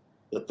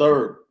 the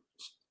third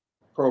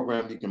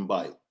program you can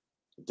bite.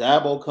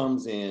 Dabo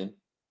comes in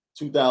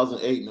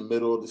 2008 in the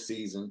middle of the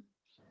season.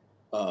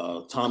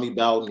 Tommy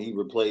Bowden, he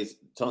replaces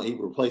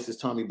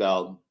Tommy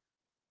Bowden.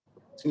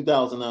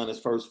 2009, his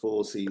first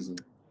full season.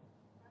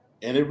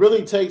 And it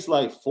really takes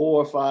like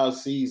 4 or 5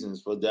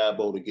 seasons for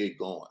Dabo to get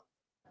going.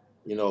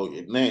 You know,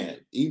 man,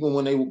 even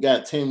when they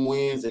got 10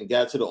 wins and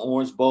got to the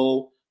Orange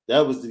Bowl, that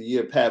was the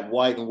year Pat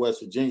White in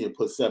West Virginia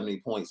put 70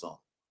 points on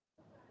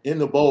in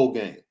the bowl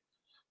game.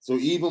 So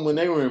even when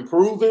they were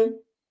improving,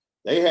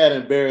 they had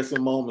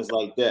embarrassing moments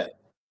like that,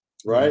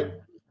 right? Mm-hmm.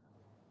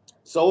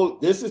 So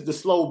this is the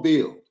slow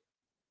build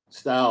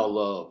style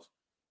of,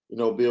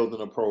 building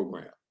a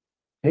program.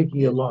 Taking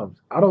your lumps.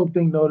 I don't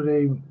think Notre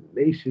Dame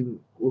Nation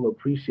will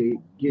appreciate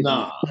getting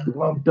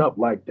lumped up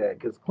like that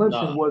because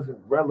Clemson wasn't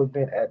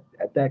relevant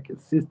at that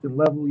consistent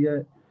level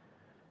yet.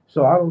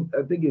 So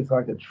I think it's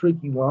like a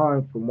tricky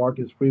line for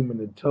Marcus Freeman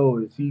to toe.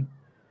 Do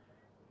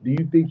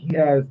you think he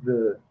has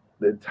the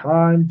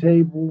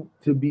timetable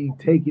to be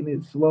taking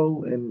it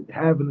slow and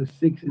having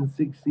a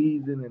 6-6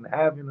 season and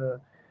having a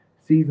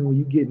season where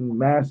you're getting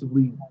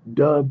massively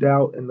dubbed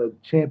out in the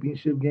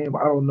championship game?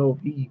 I don't know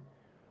if he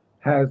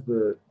has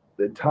the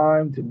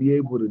time to be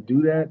able to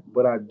do that,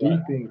 but I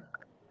do think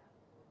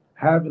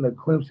having a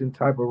Clemson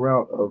type of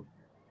route of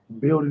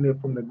building it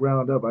from the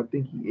ground up, I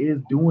think he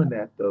is doing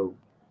that though,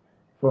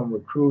 from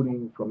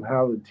recruiting, from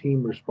how the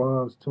team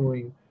responds to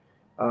him.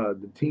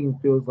 The team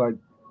feels like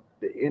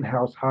the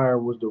in-house hire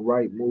was the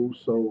right move.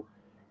 So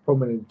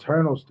from an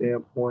internal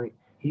standpoint,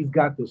 he's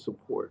got the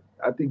support.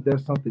 I think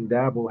that's something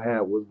Dabo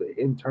had was the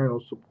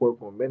internal support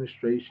from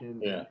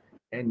administration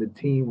and the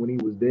team when he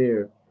was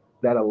there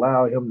that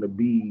allowed him to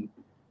be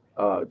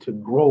to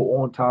grow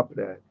on top of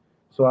that.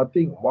 So I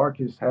think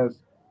Marcus has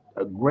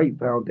a great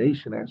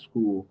foundation at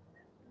school,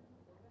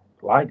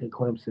 like a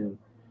Clemson,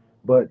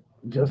 but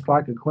just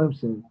like a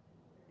Clemson,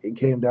 it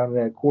came down to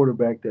that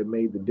quarterback that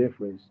made the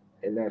difference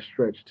in that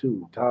stretch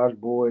too. Taj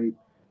Boyd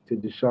to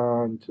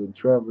Deshaun to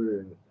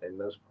Trevor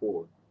and us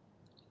four.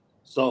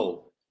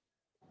 So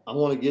I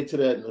want to get to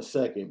that in a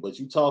second, but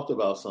you talked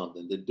about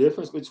something. The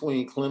difference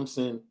between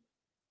Clemson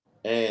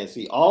and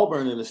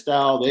Auburn and the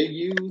style they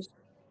use,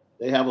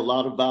 they have a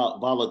lot of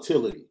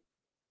volatility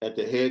at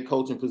the head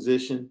coaching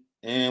position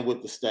and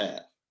with the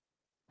staff.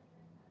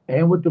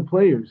 And with the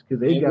players,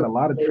 because they got a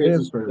lot of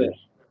transfers.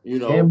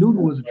 Cam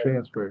Newton was a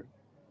transfer.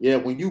 Yeah,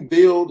 when you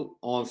build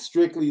on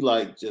strictly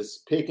like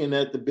just picking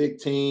at the big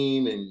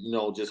team and,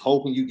 just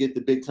hoping you get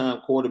the big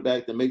time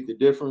quarterback to make the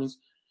difference,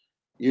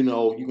 you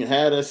can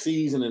have that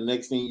season and the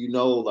next thing you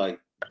know, like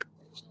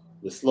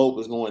the slope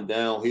is going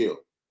downhill.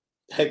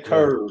 That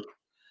curve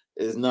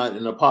is not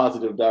in a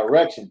positive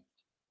direction.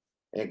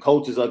 And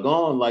coaches are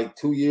gone like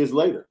 2 years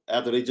later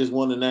after they just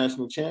won the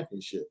national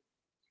championship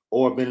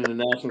or been in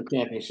the national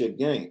championship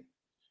game.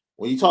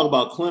 When you talk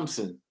about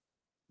Clemson,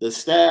 the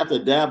staff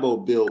that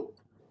Dabo built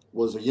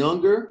was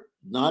younger,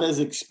 not as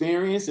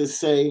experienced as,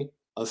 say,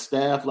 a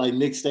staff like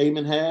Nick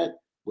Saban had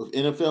with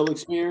NFL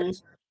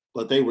experience,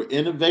 but they were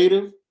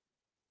innovative,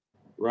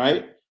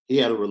 right? He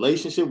had a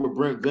relationship with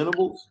Brent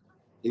Venables.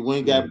 He went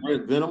and got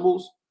Brent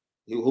Venables,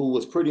 who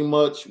was pretty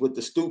much with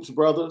the Stoops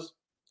brothers,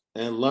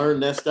 and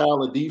learned that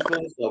style of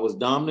defense that was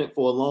dominant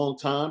for a long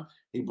time.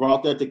 He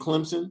brought that to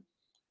Clemson.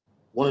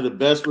 One of the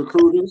best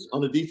recruiters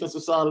on the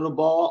defensive side of the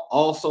ball.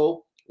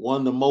 Also,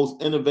 one of the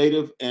most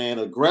innovative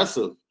and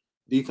aggressive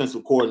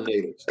defensive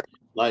coordinators.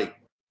 Like,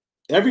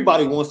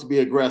 everybody wants to be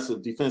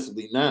aggressive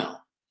defensively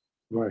now.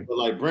 Right. But,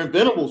 like, Brent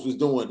Venables was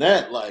doing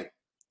that, like,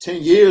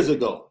 10 years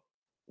ago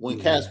When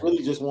cats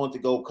really just want to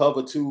go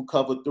cover 2,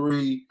 cover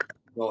 3,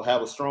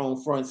 have a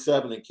strong front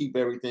 7 and keep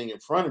everything in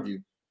front of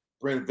you,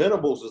 Brent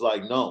Venables was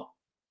like, no.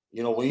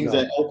 When he was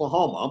at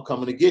Oklahoma, I'm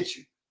coming to get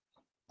you.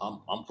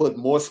 I'm putting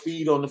more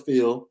speed on the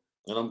field,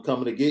 and I'm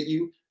coming to get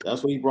you.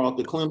 That's what he brought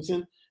to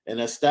Clemson, and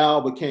that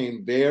style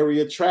became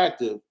very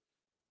attractive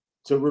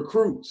to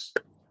recruits.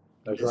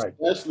 That's right.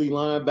 Especially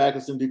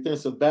linebackers and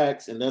defensive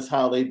backs, and that's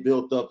how they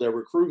built up their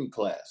recruiting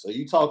class. So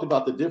you talked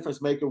about the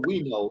difference maker.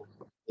 We know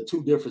the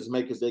 2 difference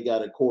makers they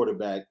got at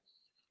quarterback.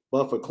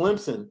 But for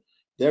Clemson,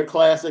 their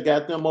class that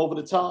got them over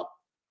the top,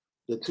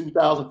 the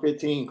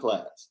 2015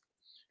 class.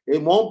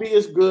 It won't be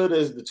as good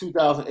as the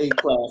 2008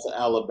 class at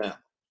Alabama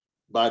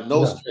by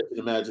no stretch of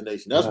the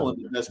imagination. That's one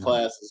of the best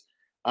classes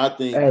I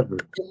think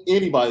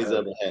anybody's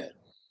ever had.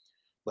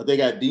 But they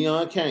got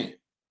Deion Kane,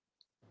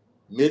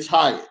 Mitch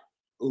Hyatt,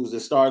 who was the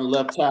starting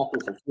left tackle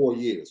for 4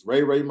 years,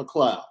 Ray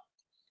McLeod,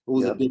 who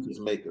was a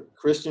difference maker,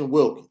 Christian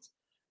Wilkins,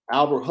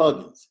 Albert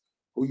Huggins,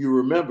 who you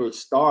remember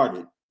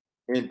started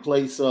in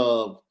place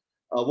of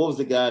what was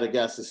the guy that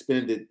got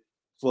suspended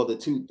for the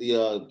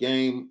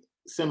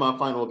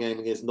semifinal game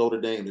against Notre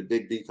Dame, the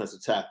big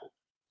defensive tackle.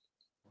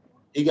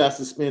 He got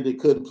suspended,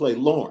 couldn't play.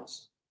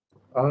 Lawrence.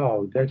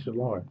 Oh, Dexter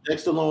Lawrence.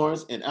 Dexter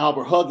Lawrence, and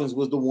Albert Huggins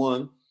was the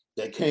one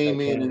that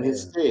came in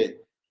his stead.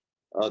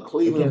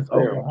 Cleveland against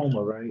Farrell.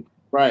 Oklahoma, right?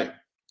 Right.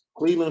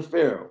 Cleveland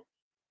Farrell.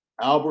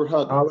 Albert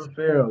Huggins. Albert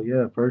Farrell,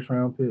 yeah, first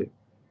round pick.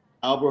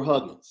 Albert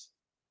Huggins.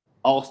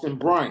 Austin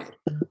Bryant.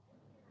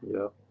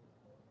 Yeah.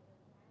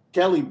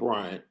 Kelly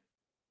Bryant.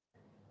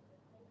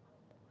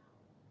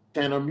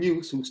 Tanner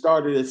Muse, who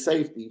started at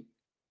safety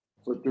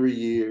for 3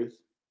 years,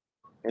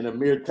 and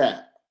Amir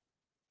Tapp,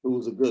 who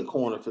was a good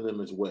corner for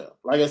them as well.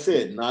 Like I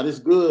said, not as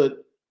good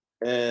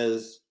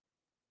as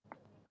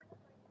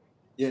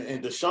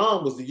and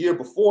Deshaun was the year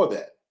before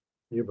that.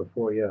 Year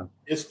before, yeah.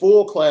 His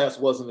full class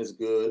wasn't as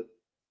good,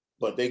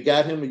 but they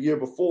got him a year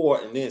before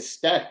and then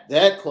stacked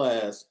that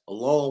class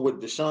along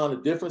with Deshaun,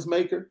 the difference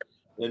maker.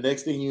 The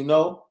next thing you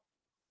know,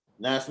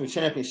 national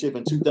championship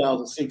in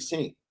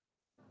 2016.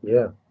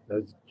 Yeah,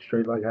 that's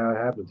straight like how it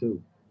happened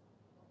too.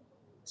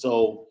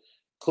 So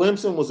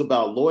Clemson was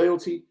about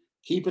loyalty,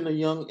 keeping a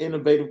young,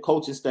 innovative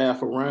coaching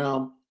staff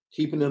around,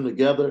 keeping them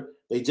together.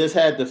 They just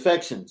had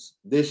defections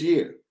this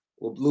year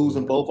with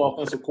losing both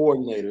offensive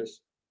coordinators,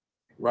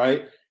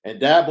 right?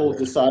 And Dabo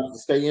decided to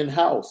stay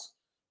in-house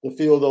to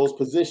fill those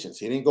positions.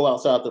 He didn't go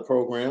outside the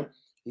program.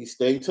 He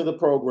stayed to the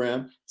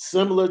program,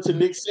 similar to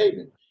Nick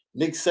Saban.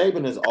 Nick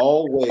Saban has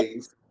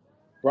always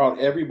brought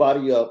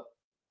everybody up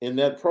in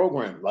that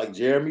program, like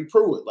Jeremy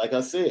Pruitt. Like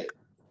I said,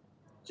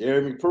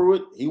 Jeremy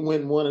Pruitt, he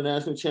went and won a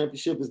national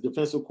championship as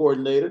defensive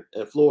coordinator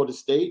at Florida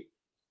State.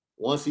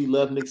 Once he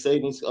left Nick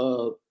Saban's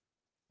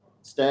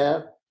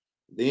staff,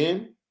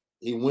 then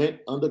he went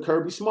under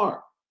Kirby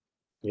Smart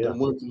and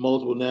went to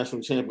multiple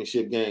national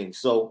championship games.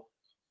 So,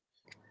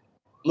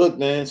 look,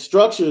 man,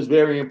 structure is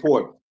very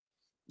important.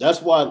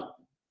 That's why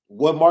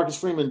what Marcus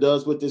Freeman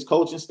does with this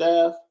coaching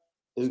staff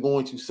is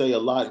going to say a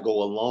lot and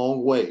go a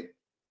long way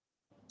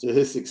to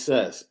his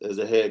success as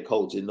a head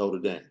coach in Notre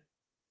Dame.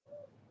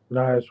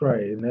 No, that's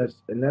right, and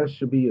that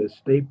should be a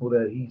staple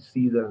that he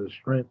sees as a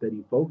strength that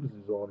he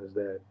focuses on, is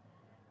that,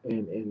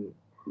 and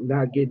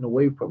not getting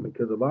away from it,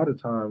 because a lot of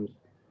times,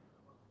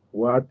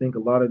 where I think a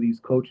lot of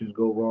these coaches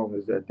go wrong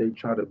is that they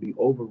try to be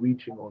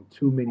overreaching on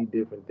too many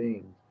different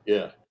things.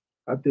 Yeah,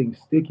 I think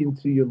sticking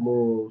to your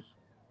laurels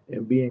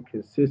and being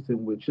consistent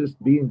with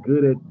just being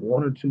good at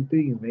one or two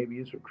things. Maybe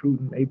it's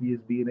recruiting, maybe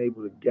it's being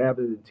able to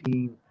gather the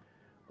team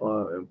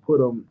and put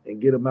them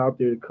and get them out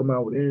there to come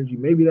out with energy.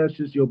 Maybe that's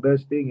just your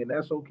best thing, and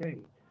that's okay.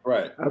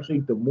 right. I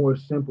think the more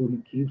simple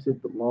he keeps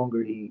it, the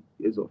longer he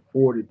is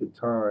afforded the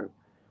time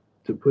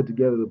to put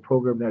together the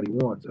program that he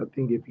wants. I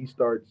think if he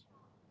starts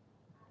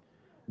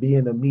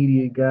being a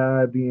media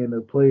guy, being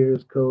a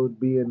players coach,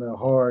 being a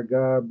hard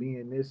guy,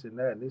 being this and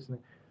that, and this and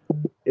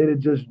that, it'll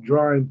just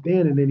draw him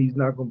thin, and then he's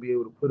not going to be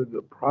able to put a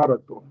good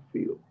product on the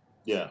field.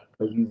 Yeah,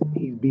 because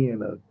he's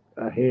being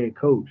a head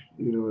coach.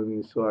 You know what I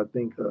mean? So I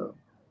think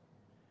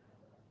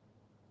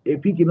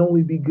if he can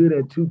only be good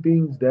at two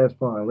things, that's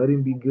fine. Let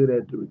him be good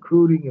at the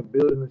recruiting and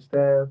building the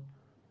staff,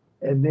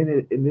 and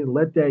then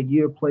let that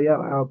year play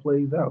out how it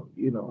plays out.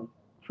 You know,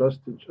 trust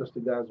the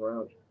guys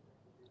around you.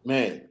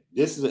 Man,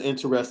 this is an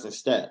interesting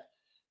stat.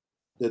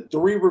 The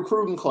 3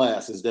 recruiting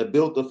classes that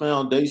built the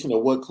foundation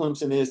of what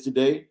Clemson is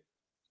today,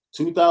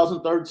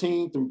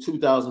 2013 through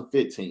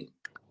 2015.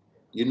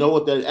 You know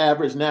what that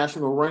average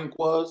national rank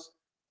was?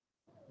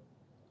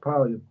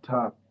 Probably the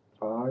top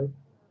 5.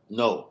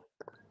 No,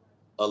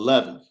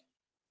 11th.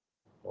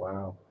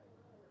 Wow.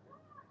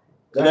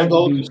 That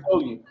goes to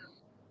show you.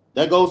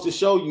 That goes to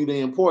show you the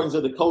importance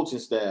of the coaching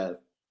staff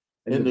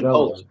and the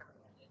coach.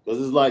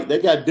 Because it's like they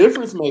got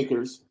difference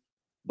makers,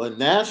 but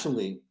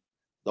nationally,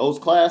 those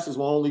classes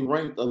were only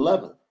ranked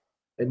 11th.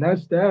 And that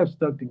staff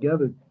stuck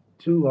together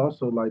too.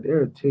 Also, like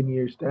they're a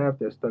 10-year staff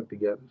that stuck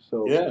together.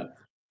 So yeah,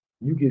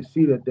 you can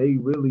see that they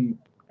really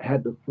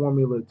had the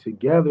formula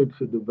together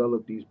to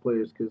develop these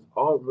players. Because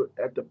all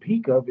at the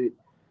peak of it,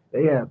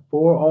 They had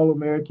 4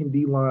 All-American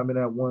D linemen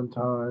at one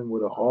time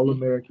with an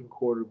All-American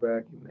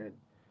quarterback, and then,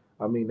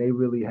 I mean, they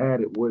really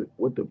had it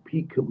what the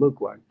peak could look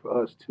like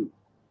for us too.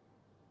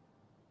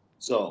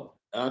 So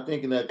I'm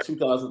thinking that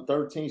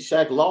 2013,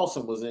 Shaq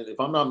Lawson was in. If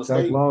I'm not Shaq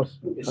mistaken,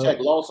 Lawson, Shaq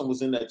Lawson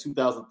was in that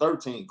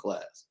 2013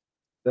 class.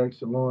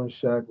 Dexter Lawrence,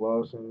 Shaq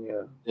Lawson,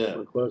 yeah, Yeah.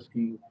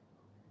 McCluskey.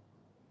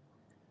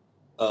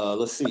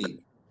 Let's see.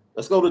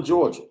 Let's go to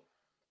Georgia.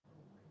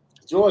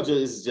 Georgia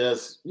is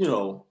just,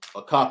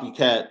 a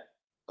copycat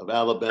of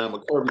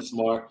Alabama. Kirby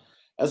Smart.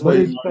 That's where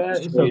But he it's learned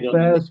fast. his It's a trade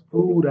underneath. fast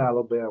food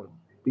Alabama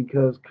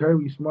because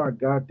Kirby Smart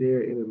got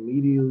there and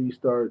immediately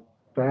start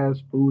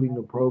fast fooding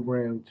the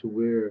program to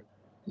where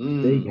they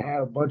Mm,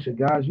 had a bunch of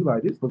guys. You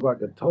like this look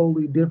like a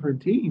totally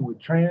different team with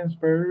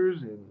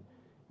transfers and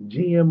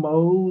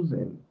GMOs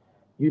and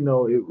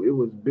it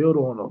was built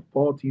on a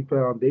faulty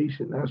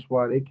foundation. That's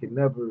why they can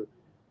never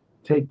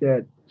take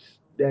that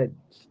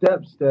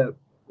step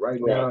right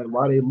right, now, and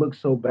why they look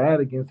so bad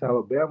against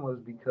Alabama is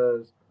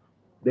because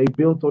they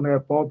built on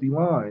that faulty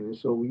line. And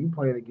so when you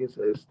playing against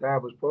an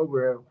established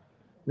program,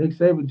 Nick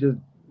Saban just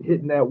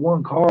hitting that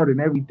one card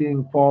and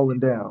everything falling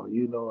down,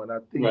 and I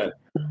think right,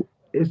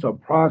 it's a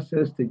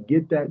process to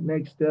get that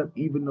next step,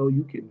 even though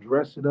you can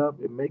dress it up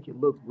and make it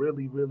look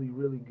really, really,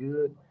 really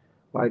good.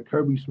 Like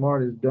Kirby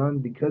Smart has done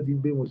because he's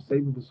been with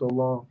Saban for so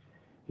long.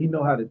 He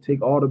know how to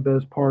take all the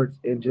best parts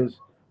and just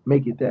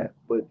make it that.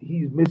 But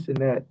he's missing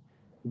that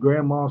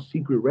grandma's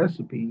secret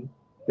recipe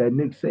that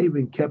Nick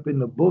Saban kept in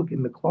the book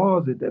in the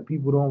closet that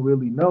people don't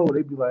really know.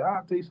 They be like,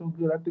 I'll taste so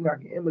good, I think I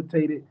can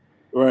imitate it.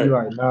 He right.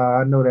 like, nah,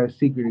 I know that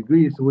secret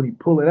ingredient. So when he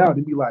pull it out,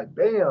 he be like,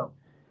 bam,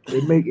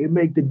 it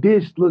make the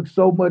dish look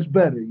so much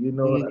better. And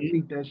I Hmm.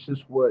 think that's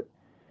just what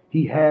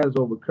he has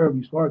over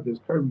Kirby Smart because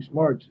Kirby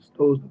Smart just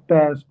knows the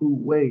fast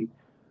food way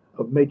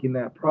of making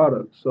that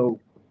product. So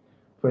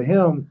for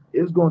him,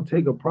 it's going to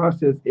take a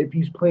process if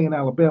he's playing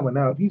Alabama.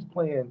 Now, if he's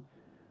playing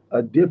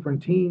a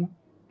different team,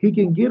 he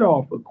can get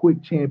off a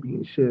quick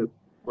championship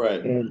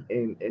Right.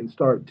 and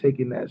start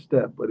taking that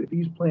step. But if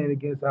he's playing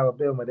against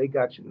Alabama, they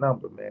got your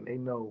number, man. They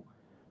know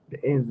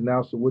the ins and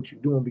outs of what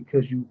you're doing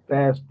because you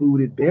fast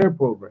fooded their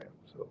program.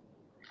 So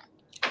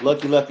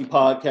Lucky Lefty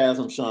Podcast.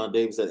 I'm Sean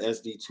Davis at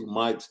SD2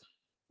 Mics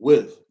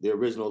with the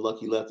original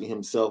Lucky Lefty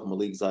himself,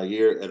 Malik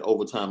Zaire at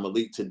Overtime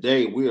Malik.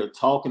 Today, we are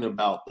talking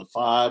about the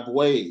 5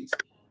 ways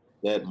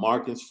that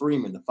Marcus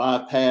Freeman, the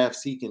 5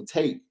 paths he can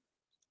take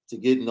to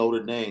get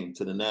Notre Dame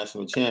to the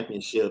national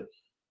championship.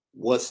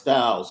 What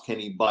styles can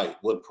he bite?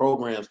 What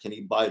programs can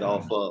he bite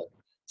off of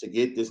to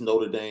get this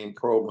Notre Dame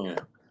program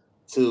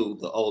to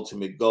the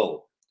ultimate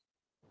goal?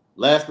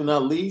 Last but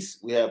not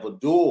least, we have a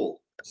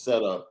dual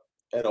setup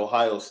at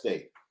Ohio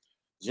State.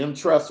 Jim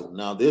Tressel.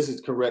 Now, this is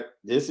correct.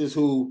 This is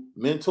who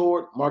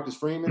mentored Marcus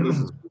Freeman. This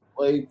is who he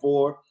played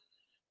for.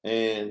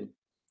 And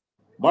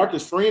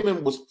Marcus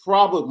Freeman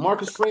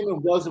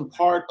wasn't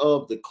part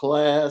of the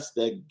class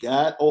that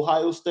got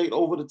Ohio State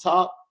over the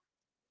top,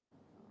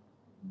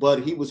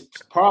 but he was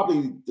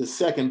probably the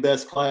second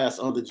best class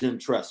under Jim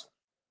Tressel.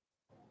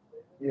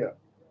 yeah,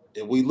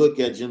 If we look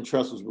at Jim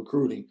Tressel's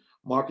recruiting,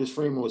 Marcus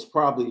Freeman was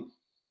probably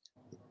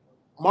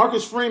part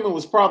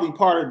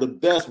of the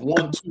best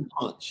 1-2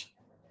 punch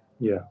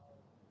yeah,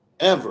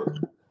 ever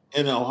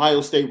in the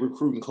Ohio State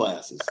recruiting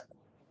classes,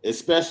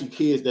 especially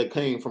kids that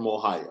came from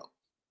Ohio.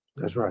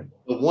 that's right.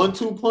 The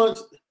 1-2 punch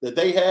that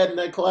they had in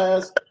that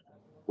class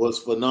was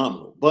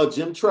phenomenal. But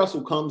Jim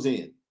Tressel comes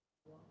in,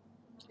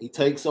 he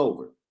takes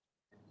over.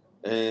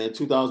 And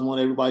 2001,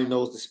 everybody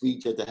knows the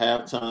speech at the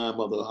halftime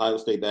of the Ohio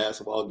State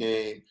basketball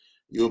game.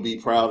 You'll be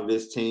proud of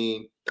this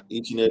team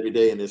each and every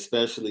day, and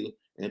especially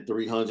in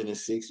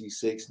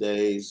 366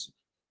 days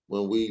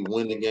when we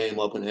win the game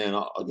up in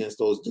against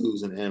those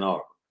dudes in Ann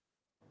Arbor.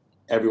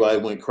 Everybody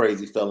went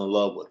crazy, fell in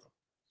love with them.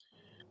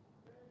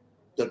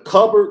 The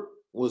cupboard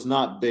was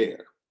not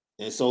bare.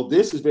 And so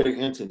this is very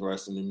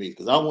interesting to me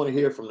because I want to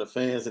hear from the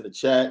fans in the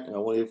chat and I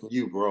want to hear from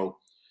you, bro.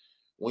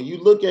 When you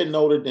look at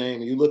Notre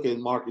Dame and you look at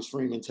Marcus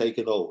Freeman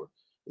taking over,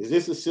 is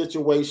this a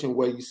situation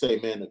where you say,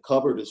 man, the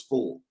cupboard is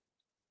full?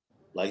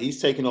 Like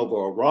he's taking over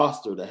a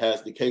roster that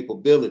has the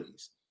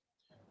capabilities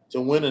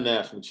to win a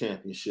national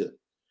championship.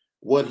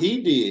 What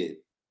he did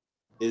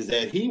is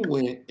that he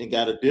went and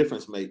got a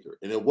difference maker.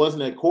 And it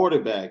wasn't at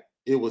quarterback,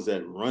 it was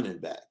at running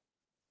back.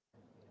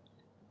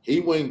 He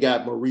went and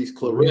got Maurice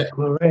Maurice Clarett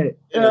Claret.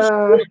 in a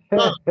short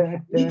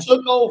time. He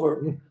took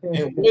over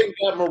and went and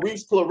got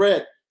Maurice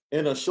Clarett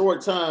in a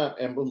short time.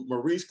 And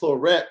Maurice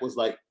Clarett was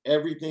like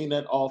everything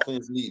that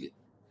offense needed.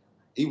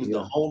 He was the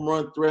Yeah, home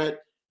run threat.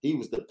 He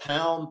was the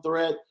pound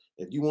threat.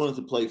 If you wanted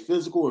to play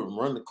physical and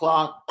run the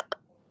clock,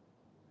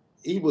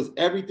 he was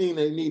everything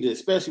they needed,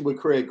 especially with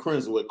Craig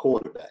Krenzel at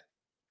quarterback.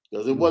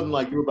 Because it wasn't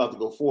like you were about to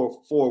go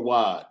four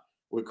wide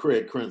with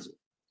Craig Krenzel.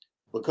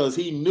 Because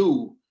he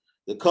knew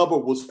the cupboard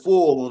was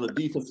full on the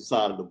defensive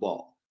side of the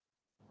ball.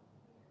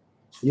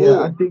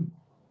 yeah. Full.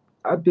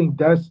 I think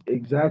that's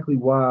exactly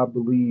why I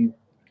believe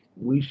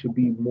we should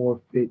be more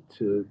fit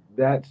to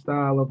that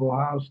style of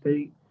Ohio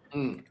State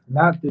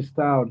Not the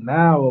style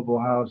now of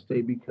Ohio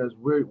State because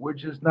we're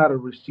just not a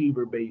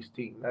receiver based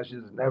team. That's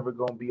just never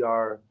gonna be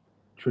our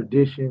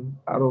tradition.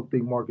 I don't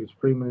think Marcus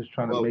Freeman is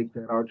trying to Well, make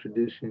that our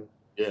tradition.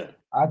 yeah,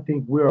 I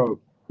think we're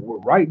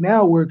right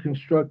now we're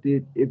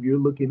constructed. If you're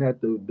looking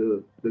at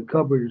the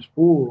cupboard is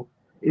full,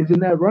 is in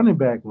that running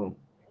back room.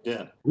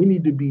 yeah, We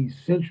need to be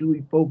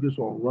centrally focused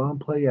on run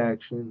play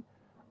action.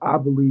 I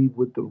believe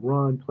with the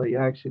run play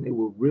action, it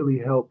will really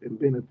help and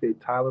benefit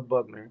Tyler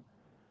Buckner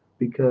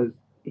because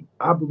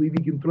I believe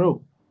he can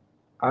throw.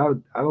 I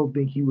don't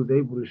think he was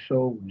able to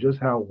show just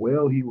how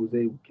well he was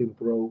able can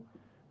throw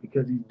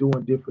because he's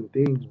doing different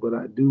things. But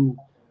I do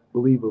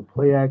believe a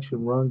play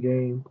action run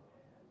game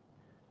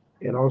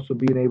and also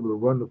being able to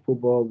run the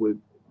football with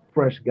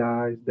fresh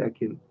guys that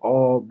can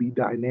all be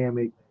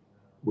dynamic.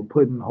 We're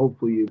putting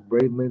hopefully if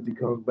Braden Lindsey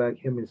comes back,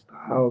 him and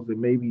Styles and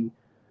maybe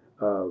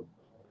uh,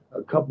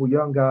 a couple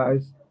young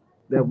guys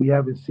that we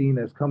haven't seen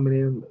that's coming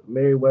in,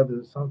 Merriweather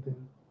or something.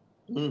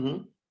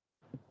 mm-hmm.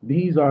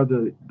 These are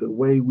the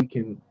way we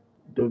can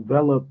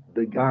develop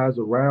the guys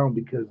around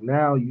because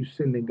now you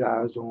sending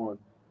guys on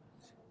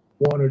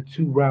one or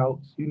two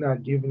routes. You're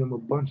not giving them a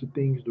bunch of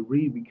things to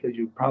read because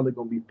you're probably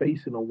going to be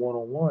facing a one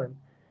on one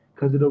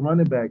because of the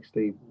running back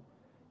stable.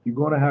 You're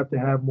going to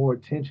have more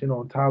attention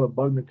on Tyler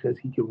Buckner because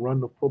he can run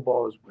the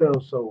football as well.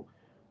 So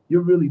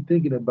you're really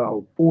thinking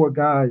about four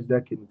guys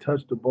that can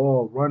touch the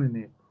ball running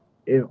it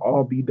and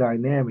all be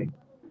dynamic.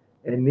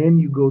 And then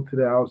you go to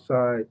the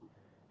outside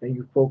and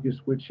you focus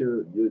with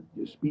your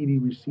speedy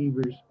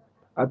receivers.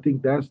 I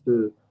think that's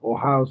the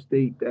Ohio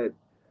State that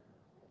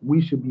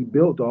we should be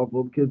built off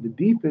of because the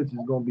defense is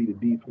going to be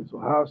the defense.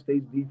 Ohio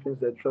State's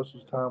defense at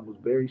Trustle's time was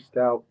very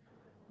stout,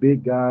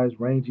 big guys,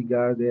 rangy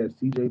guys. They had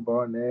C.J.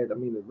 Barnett. I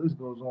mean, the list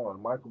goes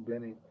on. Michael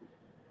Bennett.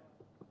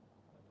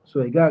 So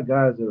they got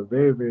guys that are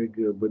very, very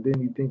good. But then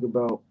you think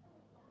about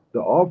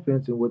the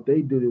offense and what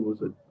they did. It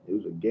was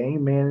a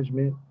game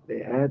management. They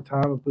had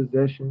time of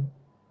possession.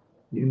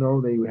 You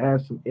know, they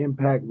had some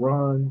impact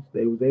runs.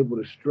 They was able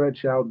to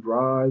stretch out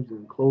drives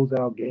and close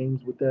out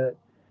games with that.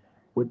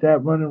 With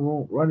that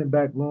running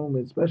back room,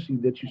 especially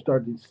that you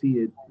started to see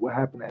it what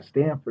happened at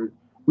Stanford.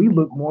 We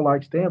look more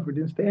like Stanford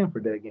than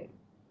Stanford that game.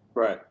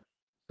 Right.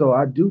 So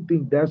I do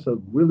think that's a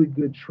really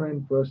good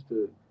trend for us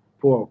to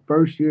for a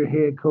first year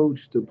head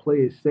coach to play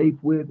it safe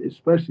with,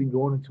 especially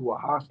going into a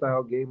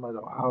hostile game like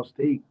Ohio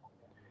State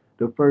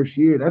the first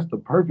year. That's the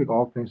perfect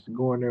offense to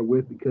go in there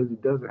with because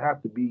it doesn't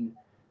have to be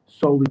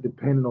solely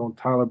dependent on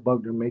Tyler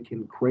Buckner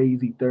making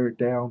crazy third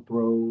down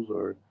throws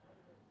or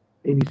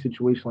any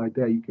situation like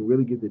that. You can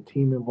really get the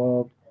team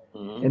involved,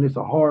 Mm-hmm. and it's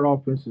a hard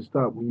offense to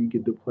stop when you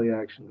get the play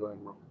action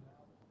going wrong.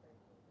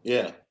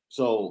 Yeah.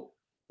 So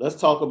let's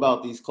talk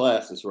about these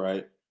classes,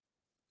 right?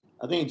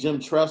 I think Jim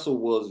Tressel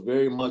was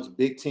very much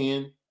Big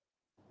Ten,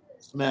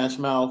 smash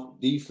mouth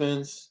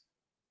defense.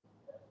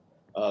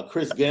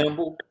 Chris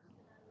Gamble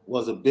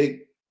was a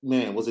big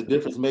man, was a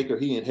difference maker.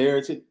 He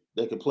inherited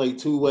that could play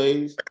two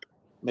ways,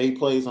 made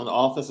plays on the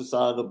offensive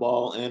side of the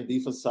ball and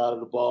defensive side of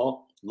the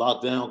ball,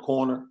 locked down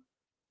corner,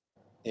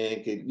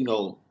 and could,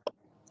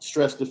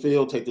 stretch the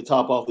field, take the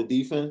top off the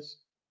defense.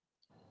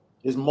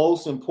 His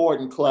most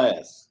important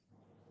class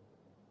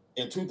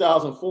in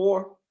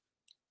 2004,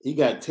 he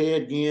got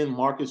Ted Ginn,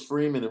 Marcus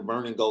Freeman, and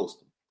Vernon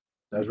Golston.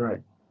 That's right.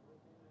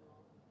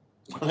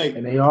 Like,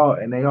 and they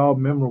all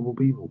memorable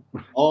people.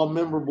 all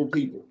memorable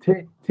people.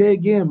 Ted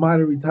Ginn might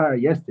have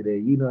retired yesterday.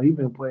 You know, he's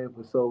been playing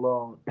for so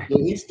long. But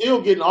he's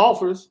still getting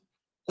offers.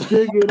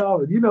 Still get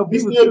off. You know,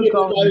 He's people still still getting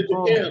calling him invited to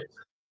phone. camp.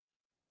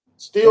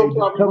 Still Hey,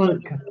 probably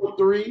running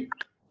 4-3.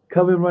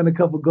 Come and run a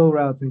couple go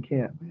routes in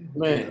camp.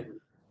 Man.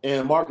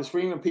 And Marcus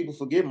Freeman, people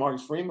forget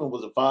Marcus Freeman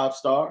was a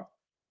 5-star.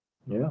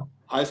 Yeah.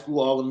 High school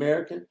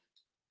All-American.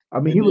 I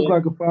mean, he look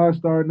like a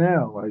 5-star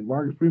now. Like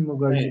Marcus Freeman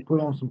look like he can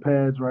put on some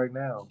pads right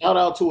now. Shout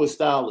out to his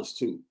stylist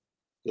too,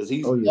 because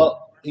he's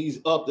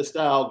up the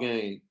style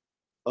game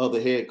of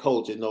the head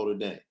coach at Notre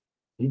Dame.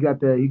 He got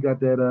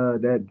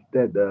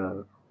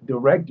that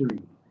directory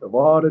of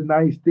all the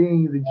nice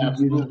things that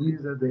you get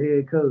use as a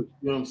head coach.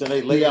 You know what I'm saying?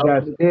 They lay out.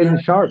 Got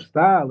Shannon Sharp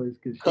stylist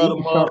because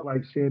Shannon Sharp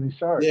like Shannon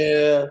Sharp.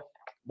 Yeah,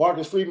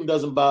 Marcus Freeman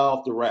doesn't buy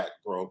off the rack,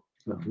 bro.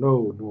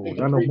 No,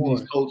 not no more.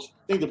 I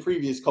think the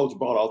previous coach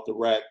bought off the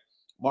rack.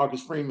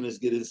 Marcus Freeman is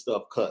getting his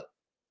stuff cut.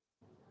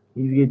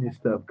 He's getting his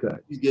stuff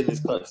cut. He's getting his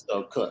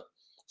stuff cut.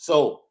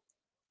 So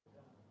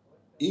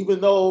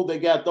even though they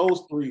got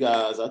those three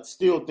guys, I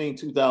still think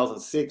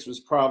 2006 was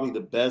probably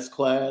the best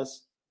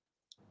class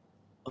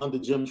under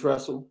Jim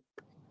Tressel.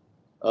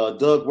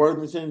 Doug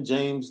Worthington,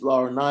 James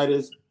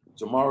Laurinaitis,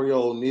 Jamario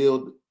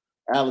O'Neal,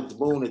 Alex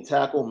Boone at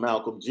tackle,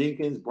 Malcolm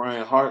Jenkins,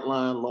 Brian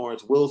Hartline,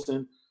 Lawrence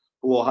Wilson,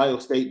 who Ohio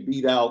State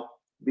beat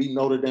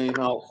Notre Dame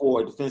out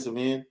for a defensive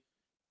end.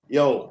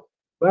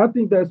 But I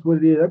think that's what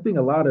it is. I think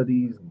a lot of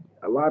these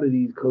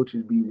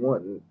coaches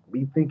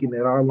be thinking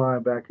that our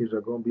linebackers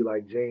are going to be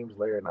like James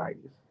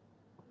Laurinaitis.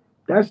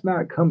 That's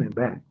not coming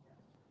back.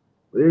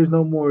 There's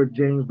no more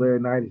James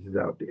Laurinaitis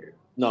out there.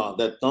 No,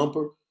 that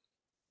thumper.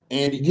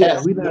 Andy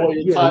Katz.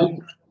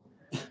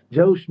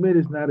 Joe Schmidt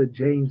is not a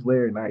James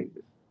Laurinaitis.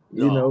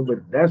 No. But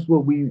I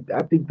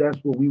think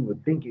that's what we were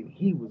thinking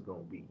he was gonna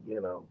be.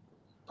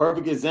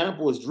 Perfect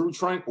example is Drew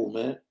Tranquil,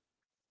 man.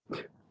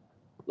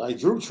 Like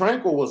Drew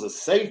Tranquil was a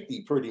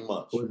safety pretty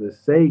much. Was a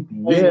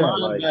safety, Played yeah,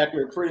 like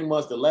linebacker pretty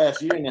much the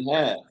last year and a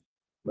half.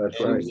 that's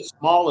And he right. was the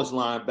smallest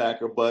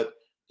linebacker, but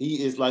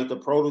he is like the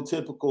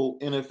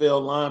prototypical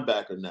NFL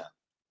linebacker now,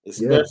 Yeah.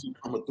 especially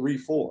from a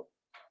 3-4 And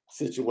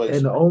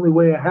situation. the only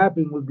way it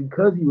happened was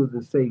because he was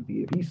a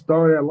safety. If he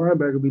started at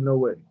linebacker, there'd be no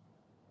way.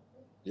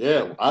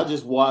 Yeah, I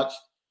just watched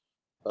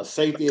a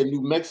safety in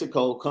New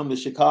Mexico come to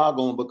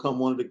Chicago and become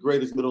one of the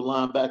greatest middle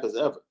linebackers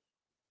ever.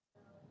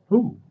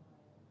 Who?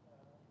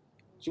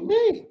 What you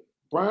mean?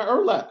 Brian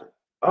Urlacher.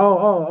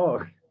 Oh.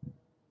 What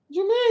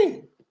you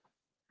mean?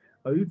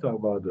 Oh, you talking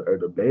about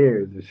the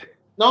Bears and shit.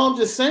 No, I'm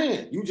just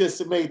saying. You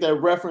just made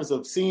that reference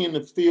of seeing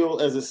the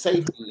field as a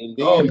safety and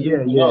Oh then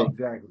moving yeah, up,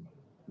 exactly.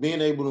 being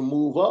able to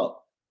move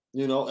up.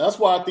 That's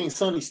why I think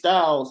Sonny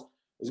Styles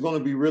is going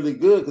to be really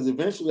good because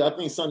eventually I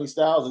think Sonny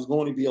Styles is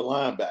going to be a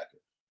linebacker,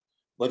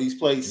 but he's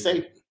played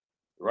safety,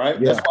 right?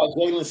 Yeah. That's why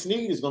Jalen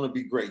Sneed is going to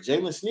be great.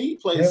 Jalen Sneed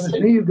plays Jalen safety.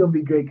 Sneed is gonna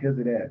be great because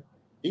of that.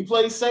 He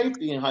played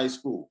safety in high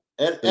school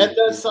at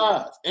that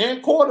size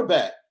and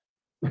quarterback.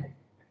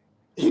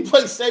 He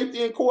played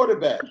safety and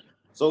quarterback.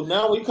 So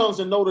now when he comes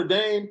to Notre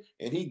Dame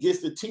and he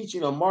gets the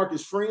teaching of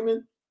Marcus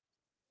Freeman,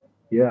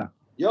 Yeah.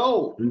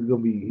 yo, He's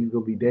gonna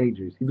be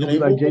dangerous. He's and gonna they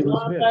be like move the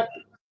Jalen Smith. linebacker.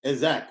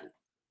 Exactly.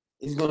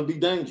 He's going to be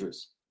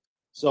dangerous.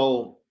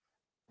 So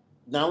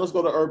now let's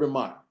go to Urban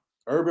Meyer.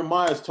 Urban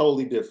Meyer is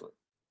totally different.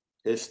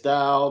 His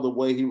style, the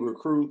way he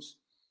recruits,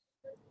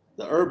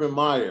 the Urban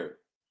Meyer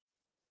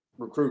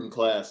recruiting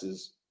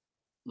classes,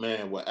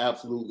 man, were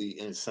absolutely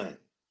insane.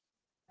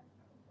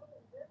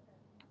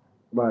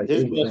 Like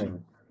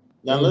insane.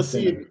 Now let's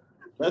see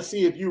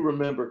if you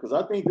remember, because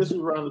I think this was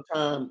around the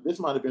time. This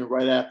might have been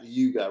right after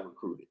you got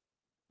recruited.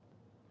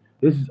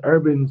 This is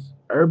Urban's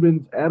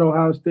at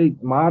Ohio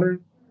State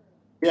modern.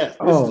 Yes.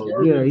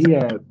 Yeah, he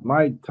had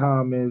Mike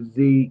Thomas,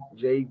 Zeke,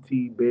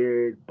 J.T.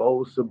 Baird,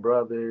 Bosa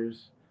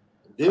brothers.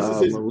 This is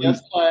his Maurice.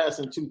 best class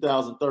in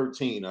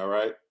 2013. All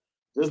right.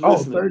 Just Oh,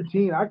 listen.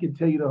 13. I can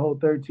tell you the whole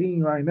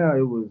 13 right now.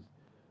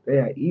 They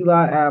had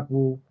Eli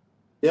Apple.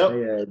 Yep.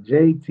 They had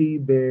J.T.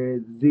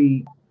 Baird,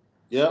 Zeke.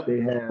 Yep. They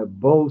had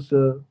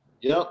Bosa.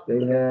 Yep.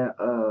 They had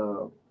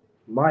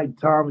Mike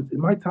Thomas. Is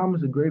Mike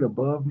Thomas a grade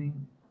above me?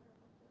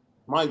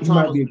 Mike He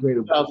Thomas might be a grade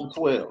above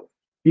 2012.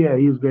 Yeah,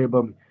 he was great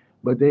above me.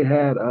 But they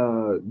had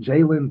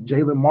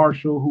Jalen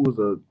Marshall, who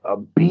was a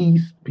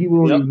beast.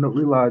 People don't even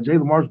realize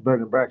Jalen Marshall better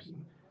than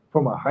Braxton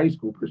from a high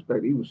school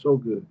perspective. He was so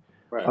good.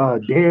 Right.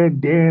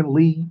 Darren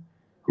Lee,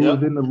 who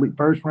was in the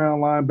first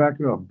round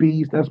linebacker, a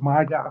beast. That's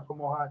my guy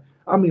from Ohio.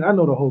 I mean, I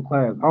know the whole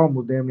class. I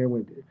almost damn near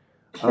went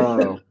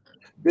there.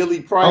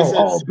 Billy Price.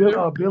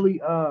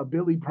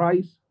 Billy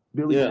Price.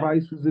 Billy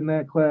Price was in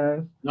that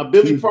class. Now,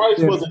 Billy Price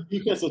was a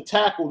defensive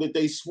tackle that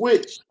they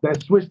switched.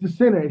 That switched to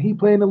center, and he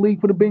playing the league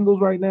for the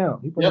Bengals right now.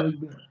 He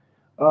playing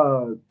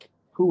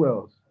who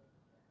else?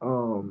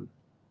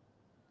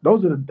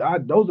 Those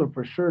are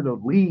for sure the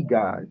league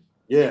guys.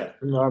 Yeah.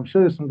 I'm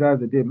sure there's some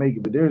guys that did make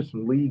it, but there's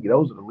some league.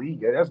 Those are the league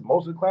guys. That's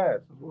most of the class.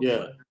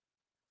 Yeah.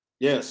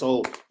 Yeah.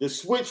 So the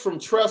switch from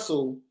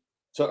Tressel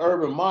to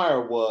Urban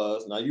Meyer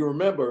was, now you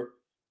remember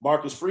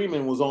Marcus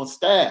Freeman was on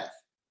staff.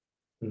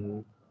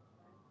 Mm-hmm.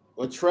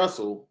 With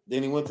Tressel,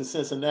 then he went to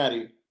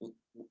Cincinnati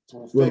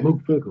with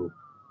Luke Fickell.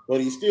 But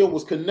he still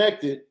was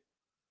connected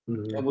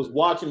and was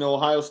watching the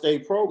Ohio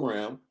State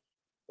program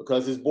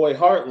because his boy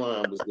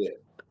Hartline was there.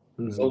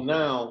 Mm-hmm. So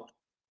now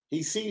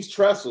he sees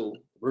Tressel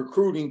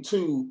recruiting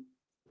to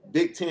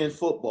Big Ten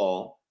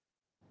football,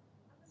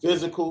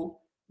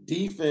 physical,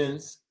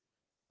 defense,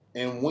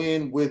 and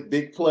win with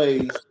big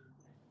plays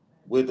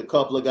with a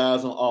couple of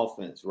guys on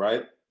offense,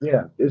 right?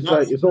 Yeah,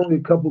 it's only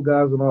a couple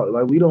guys on all.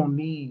 Like we don't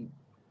need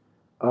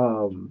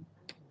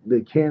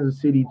the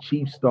Kansas City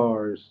Chiefs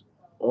stars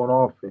on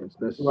offense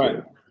necessarily.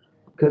 Right.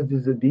 Because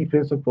there's a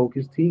defensive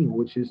focused team,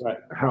 which is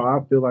how I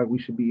feel like we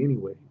should be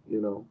anyway.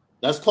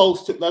 That's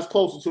closer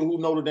to who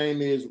Notre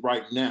Dame is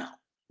right now.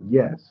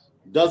 Yes.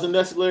 Doesn't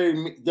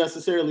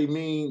necessarily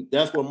mean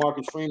that's where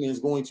Marcus Freeman is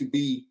going to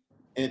be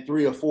in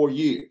 3 or 4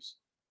 years.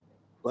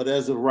 But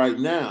as of right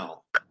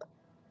now,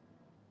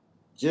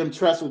 Jim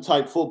Tressel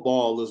type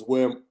football is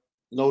where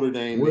Notre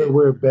Dame is.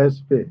 We're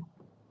best fit.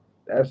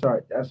 That's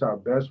our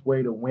best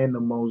way to win the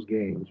most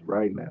games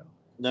right now.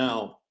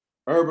 Now,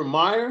 Urban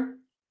Meyer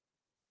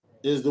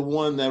is the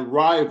one that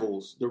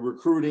rivals the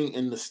recruiting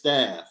and the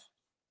staff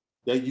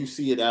that you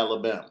see at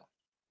Alabama.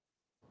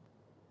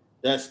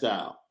 That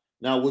style.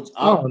 Now,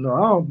 I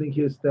don't think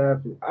his staff.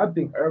 I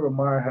think Urban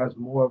Meyer has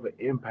more of an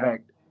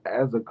impact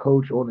as a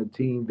coach on the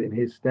team than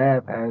his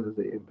staff has as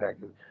an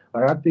impact.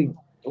 Like I think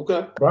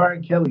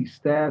Brian Kelly's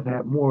staff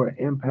had more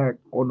impact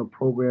on the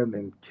program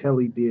than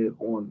Kelly did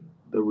on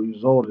the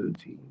result of the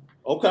team.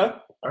 Okay.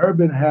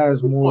 Urban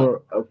has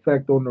more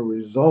effect on the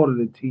result of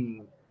the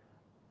team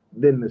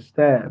than the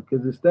staff,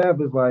 because the staff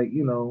is like,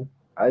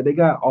 they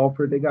got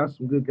offered, they got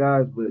some good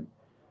guys, but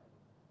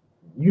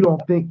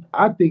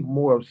I think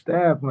more of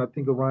staff when I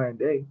think of Ryan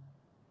Day.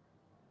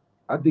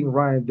 I think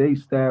Ryan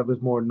Day's staff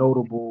is more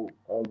notable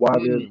on why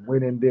they're Mm,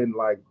 winning than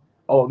like,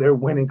 oh, they're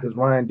winning because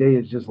Ryan Day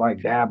is just like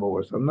Dabo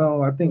or something.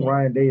 No, I think right.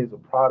 Ryan Day is a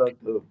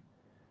product of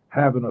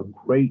having a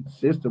great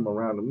system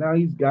around him. Now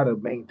he's got to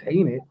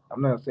maintain it.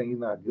 I'm not saying he's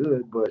not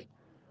good, but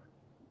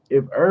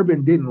if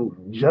Urban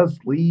didn't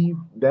just leave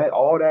that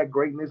all that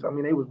greatness, I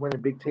mean, they was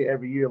winning Big Ten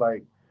every year,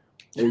 like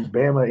it's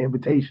Bama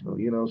Invitational,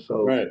 you know.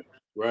 So Right.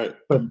 Right.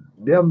 for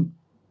them,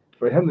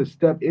 for him to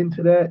step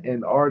into that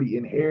and already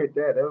inherit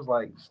that, that was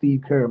like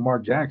Steve Kerr and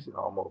Mark Jackson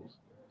almost.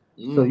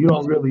 So you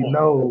don't That's a good really point.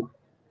 know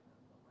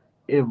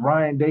if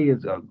Ryan Day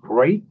is a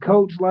great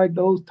coach like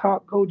those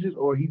top coaches,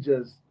 or he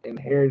just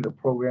inherited a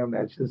program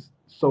that's just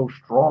so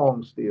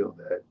strong still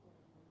that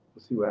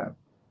we'll see what happens.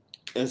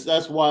 And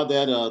that's why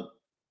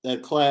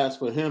that class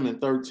for him in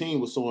 13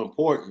 was so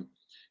important.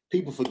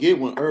 People forget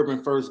when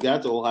Urban first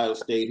got to Ohio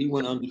State, he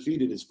went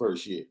undefeated his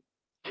first year.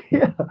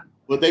 Yeah,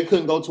 But they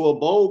couldn't go to a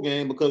bowl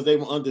game because they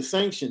were under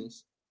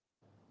sanctions,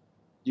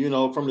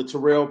 from the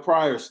Terrell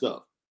Pryor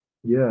stuff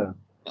yeah.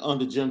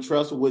 under Jim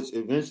Tressel, which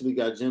eventually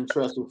got Jim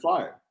Tressel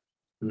fired.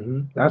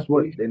 That's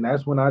what, and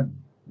that's when I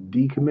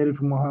decommitted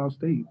from Ohio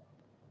State.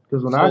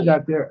 Because when I So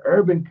got there,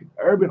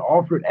 Urban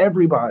offered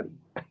everybody.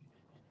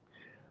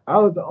 I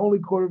was the only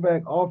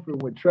quarterback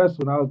offered with Tress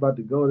when I was about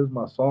to go. This is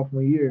my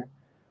sophomore year.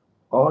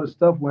 All the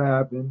stuff would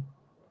happen.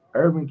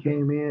 Urban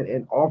came in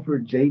and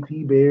offered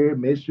JT Barrett,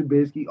 Mitch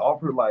Trubisky,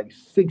 offered like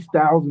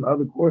 6,000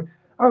 other quarterbacks.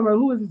 I was like,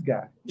 who is this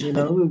guy?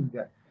 Who is this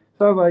guy?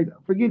 So I was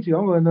like, forget you,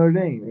 I'm going to Notre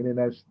Dame. And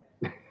then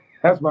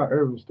that's my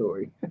Urban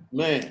story.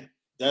 man,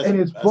 that's And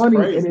that's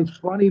crazy. it's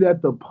funny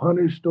that the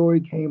punter story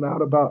came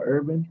out about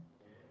Urban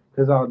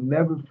because I'll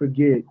never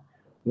forget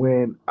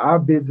when I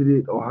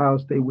visited Ohio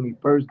State when he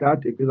first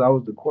got there because I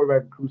was the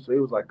quarterback crew. So it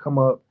was like, come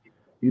up,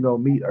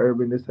 meet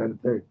Urban, this and the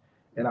third.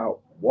 And I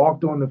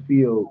walked on the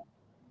field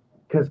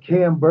because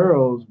Cam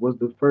Burrows was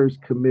the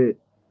first commit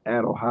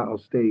at Ohio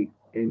State,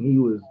 and he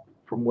was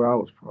from where I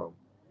was from,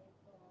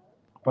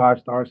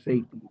 5-star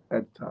safety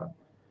at the time.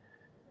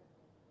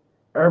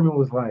 Urban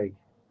was like,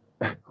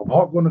 I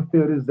walk on the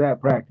field, this is that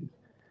practice.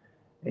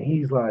 And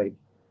he's like,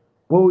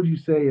 what would you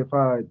say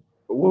what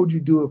would you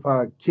do if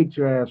I kicked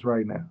your ass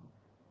right now?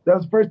 That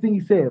was the first thing he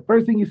said.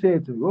 First thing he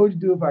said to me, what would you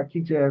do if I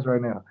kicked your ass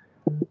right now?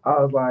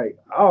 I was like,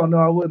 I don't know,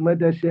 I wouldn't let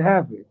that shit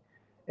happen.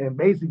 And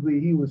basically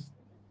he was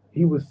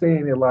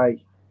saying it like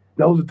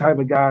those are the type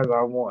of guys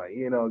I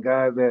want,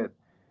 guys that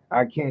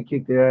I can't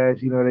kick their ass,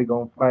 they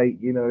gonna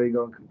fight, they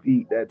gonna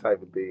compete, that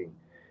type of thing.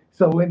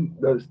 So when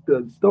the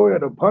story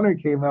of the punter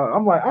came out,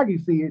 I'm like, I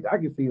can see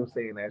him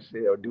saying that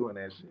shit or doing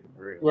that shit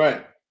for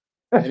Right.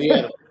 And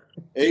real.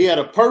 he had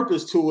a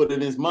purpose to it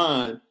in his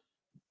mind.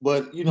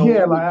 But when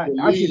Yeah, you like look at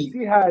the I can league,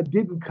 see how it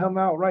didn't come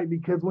out right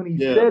because when he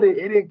yeah, said it,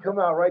 it didn't come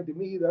out right to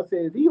me either. I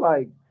said,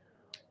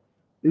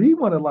 did he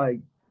want to like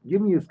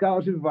give me a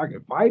scholarship if I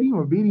could fight him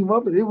or beat him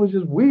up? And it was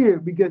just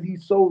weird because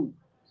he's so,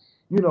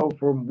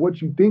 from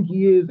what you think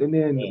he is, and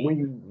then yeah, when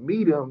you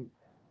meet him,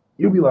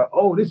 you'll be like,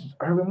 oh, this is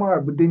Urban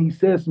Meyer. But then he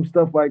says some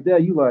stuff like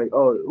that. You like,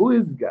 oh, who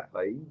is this guy?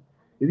 Like,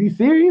 is he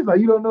serious? Like,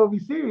 you don't know if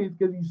he's serious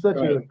because he's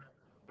such right. a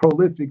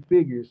prolific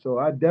figure. So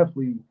I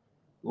definitely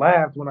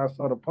laughed when I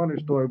saw the punter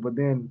story, but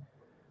then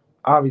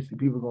obviously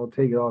people are gonna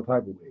take it all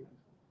type of ways.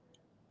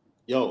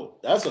 Yo,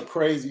 that's a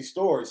crazy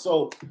story.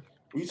 So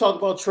when you talk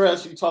about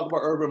Tress, you talk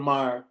about Urban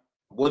Meyer,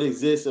 what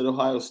exists at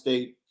Ohio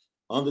State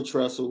under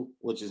Tressel,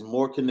 which is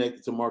more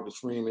connected to Marcus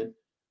Freeman,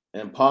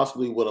 and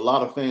possibly what a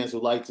lot of fans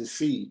would like to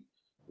see,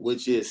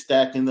 which is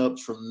stacking up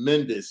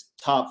tremendous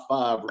top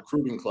 5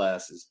 recruiting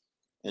classes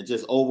and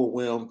just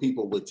overwhelm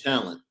people with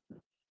talent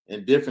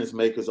and difference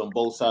makers on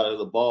both sides of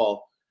the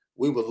ball.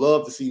 We would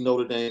love to see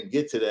Notre Dame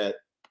get to that.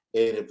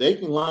 And if they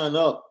can line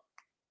up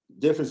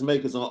difference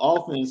makers on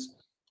offense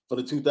for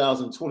the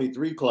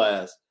 2023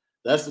 class,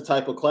 that's the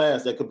type of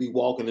class that could be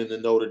walking into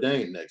Notre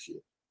Dame next year.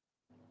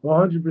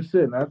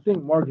 100%. I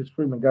think Marcus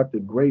Freeman got the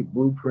great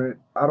blueprint.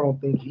 I don't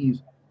think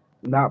he's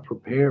not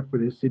prepared for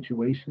this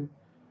situation.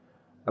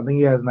 I think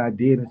he has an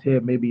idea in his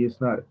head. Maybe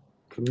it's not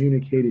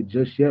communicated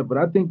just yet, but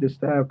I think the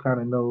staff kind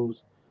of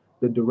knows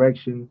the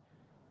direction.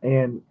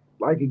 And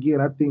like again,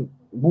 I think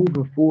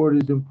moving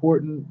forward is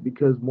important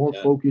because more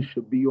Yeah. focus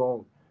should be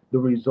on the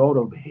result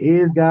of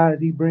his guys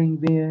he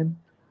brings in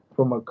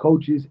from a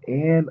coach's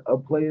and a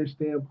player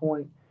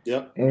standpoint.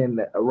 Yep.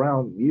 And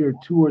around year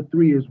 2 or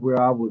 3 is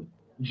where I would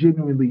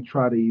genuinely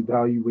try to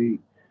evaluate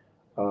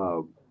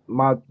uh,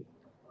 my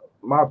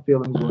my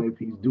feelings on if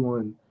he's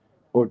doing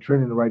or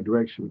trending in the right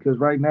direction. Because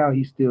right now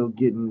he's still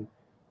getting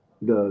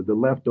the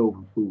leftover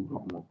food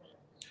almost.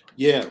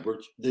 Yeah.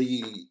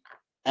 The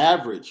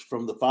average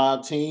from the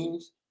 5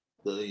 teams,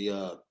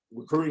 the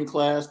recruiting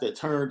class that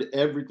turned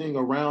everything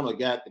around or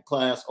got the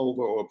class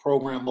over or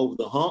program over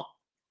the hump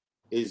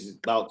is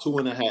about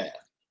 2.5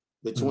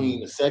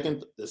 between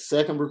Mm-hmm. the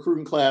second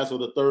recruiting class or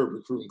the third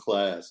recruiting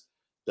class.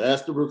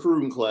 That's the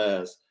recruiting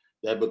class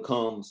that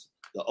becomes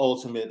the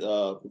ultimate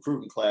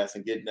recruiting class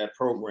and getting that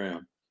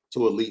program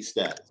to elite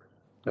status.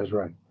 That's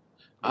right.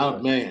 That's I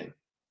right. man,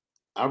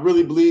 I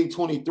really believe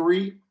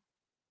 23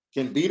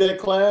 can be that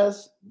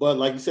class, but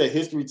like you said,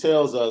 history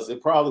tells us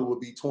it probably would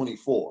be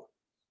 24.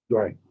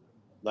 Right.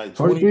 Like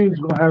 23 is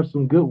gonna have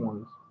some good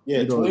ones. Yeah,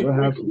 You know, 23 they'll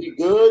have would some. be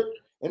good.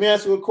 Let me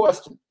ask you a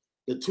question.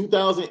 The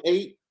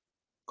 2008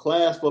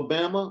 class for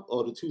Bama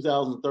or the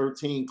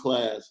 2013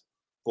 class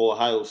for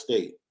Ohio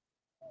State?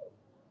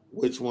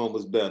 Which one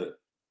was better?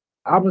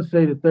 I'm gonna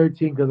say the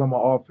 13 because I'm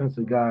an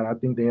offensive guy. And I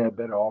think they had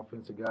better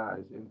offensive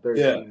guys in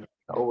Yeah. 13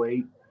 than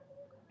 08.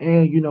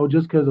 And you know,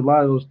 just because a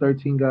lot of those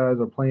 13 guys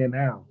are playing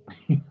now.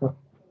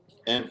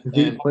 And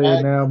Zeke playing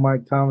back, now,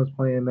 Mike Thomas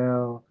playing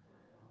now,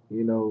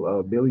 you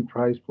know, Billy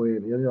Price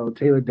playing, you know,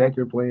 Taylor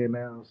Decker playing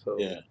now. So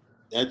yeah,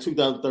 that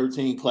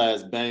 2013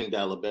 class banged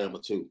Alabama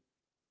too.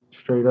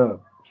 straight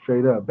up,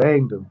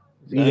 banged him.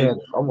 He Banged had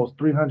almost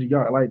 300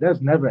 yards. Like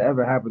that's never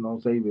ever happened on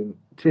Saban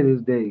to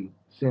this day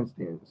since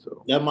then.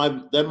 So that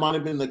might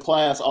have been the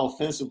class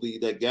offensively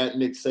that got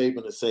Nick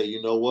Saban to say,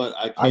 you know what,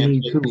 I I can't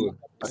need play to.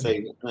 the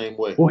same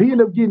way. Well, he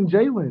ended up getting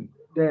Jalen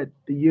that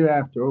the year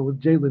after, or was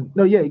Jalen?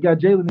 No, yeah, he got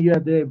Jalen the year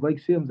after. They had Blake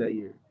Sims that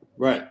year.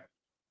 Right.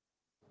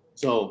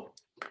 So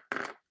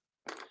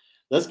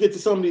let's get to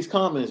some of these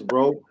comments,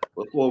 bro,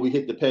 before we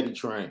hit the petty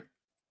train.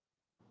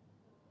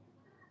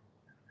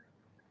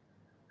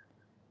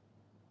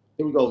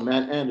 Here we go,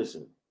 Matt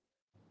Anderson.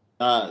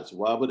 Guys,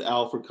 why would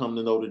Alfred come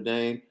to Notre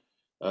Dame?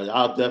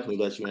 I'll definitely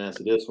let you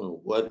answer this one.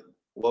 What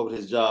would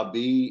his job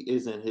be?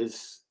 Isn't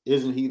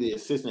he the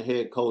assistant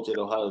head coach at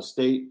Ohio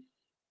State?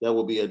 That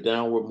would be a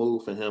downward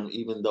move for him,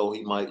 even though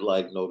he might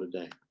like Notre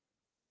Dame.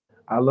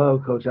 I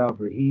love Coach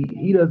Alfred.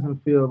 He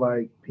doesn't feel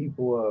like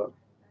people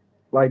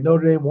like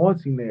Notre Dame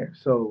wants him there.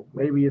 So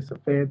maybe it's a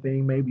fan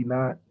thing, maybe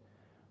not.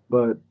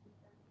 But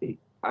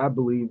I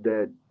believe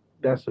that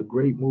that's a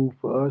great move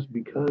for us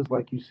because,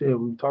 like you said,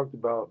 we talked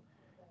about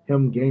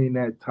him gaining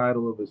that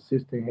title of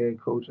assistant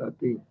head coach. I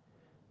think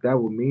that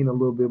would mean a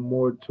little bit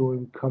more to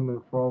him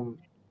coming from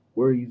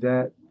where he's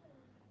at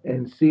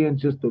and seeing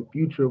just the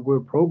future of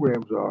where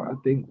programs are. I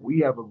think we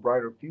have a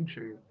brighter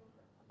future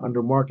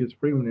under Marcus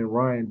Freeman and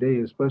Ryan Day,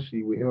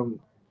 especially with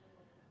him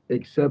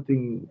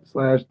accepting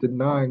 /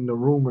 denying the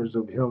rumors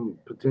of him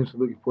potentially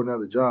looking for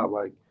another job.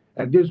 Like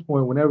at this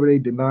point, whenever they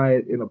deny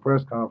it in a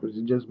press conference,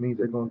 it just means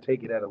they're going to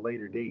take it at a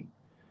later date,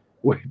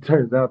 what it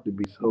turns out to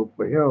be. So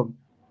for him,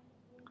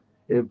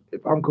 if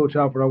I'm Coach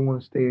Alfred, I want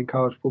to stay in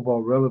college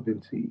football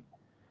relevancy.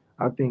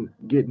 I think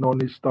getting on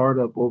this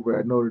startup over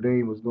at Notre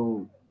Dame is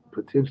going to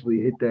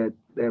potentially hit that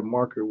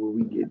marker where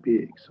we get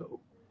big. So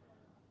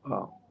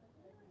uh,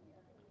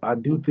 I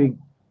do think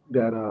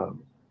that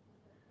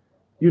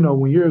you know,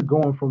 when you're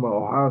going from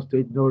Ohio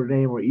State to Notre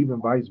Dame or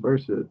even vice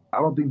versa, I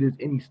don't think there's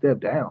any step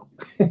down.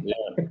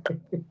 Yeah.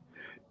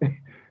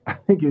 I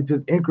think it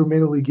just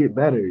incrementally get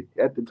better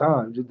at the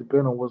time, just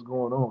depending on what's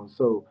going on.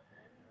 So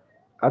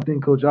I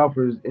think Coach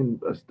Alford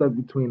is stuck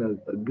between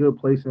a good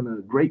place and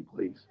a great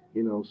place,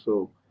 you know.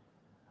 So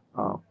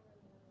um,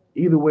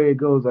 either way it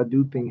goes, I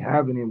do think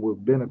having him will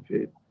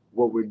benefit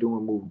what we're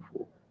doing moving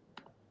forward.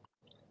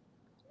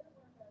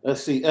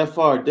 Let's see.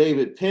 FR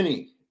David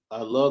Penny.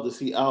 I love to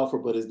see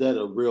Alfred, but is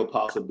that a real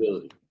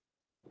possibility?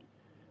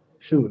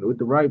 Shoot, with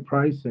the right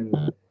price and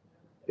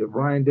if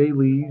Ryan Day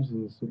leaves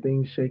and some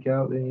things shake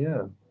out, then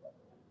yeah.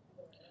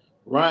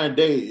 Ryan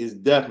Day is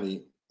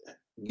definitely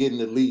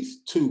getting at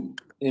least 2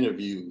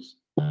 interviews.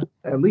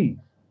 At least.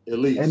 At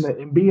least.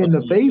 And being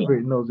the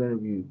favorite in those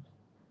interviews.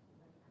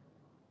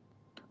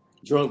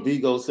 Drunk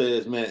Vigo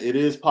says, "Man, it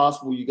is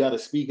possible. You got to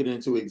speak it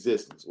into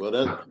existence."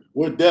 Well,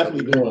 we're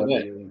definitely doing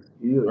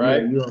that,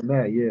 right? You on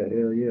that? Yeah,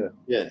 hell yeah.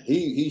 Yeah,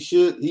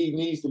 he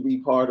needs to be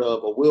part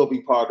of, or will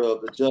be part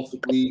of, the Justice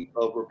League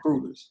of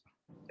Recruiters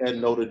at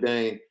Notre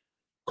Dame,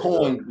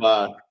 coined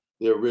by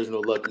the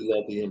original Lucky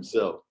Lefty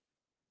himself.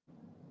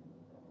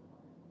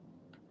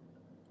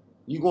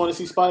 You going to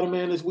see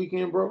Spider-Man this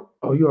weekend, bro?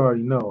 Oh, you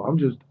already know.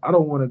 I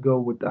don't want to go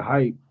with the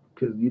hype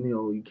because you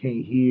know you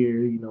can't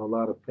hear, you know, a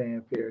lot of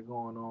fanfare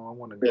going on. I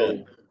want to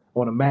go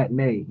on a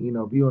matinee. You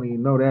know, if you don't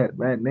even know that,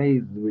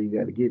 matinees is where you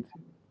got to get to.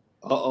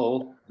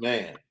 Uh-oh,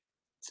 man.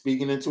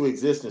 Speaking into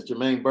existence,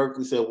 Jermaine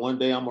Berkeley said, "One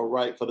day I'm gonna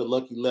write for the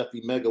Lucky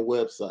Lefty mega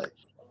website."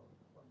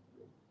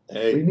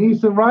 Hey, we need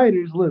some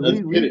writers. Look,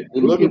 let's get it.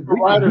 We're looking for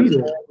writers.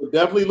 We're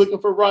definitely looking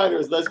for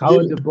writers. Let's call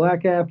get it the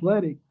Black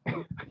Athletic.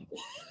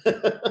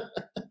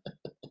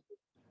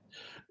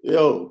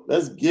 Yo,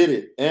 let's get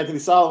it. Anthony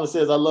Solomon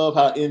says, "I love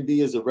how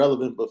ND is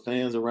irrelevant, but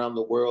fans around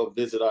the world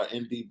visit our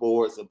ND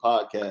boards and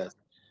podcasts.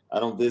 I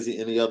don't visit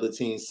any other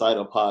team's site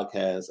or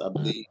podcast. I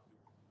believe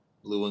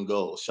blue and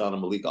gold." Shauna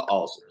Malika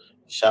also.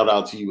 Shout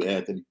out to you,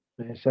 Anthony.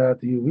 Man, shout out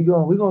to you.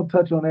 We're gonna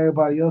touch on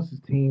everybody else's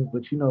teams,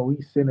 but you know, we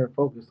center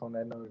focus on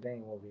that Notre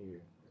Dame over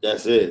here.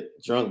 That's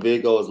it. Drunk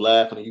Vigo is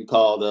laughing, and you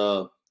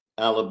called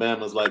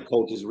Alabama's like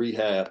coach's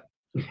rehab.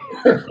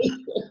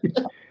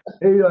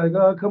 Hey, like,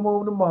 oh, come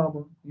on to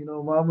mama. You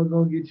know, mama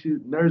gonna get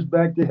you nurse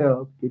back to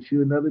health, get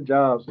you another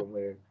job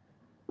somewhere.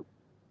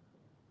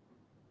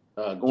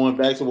 Going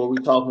back to what we're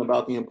talking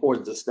about, the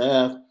importance of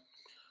staff.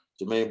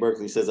 Jermaine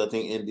Berkeley says, "I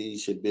think ND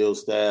should build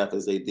staff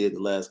as they did the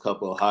last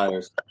couple of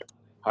hires.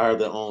 Hire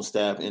their own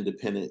staff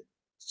independent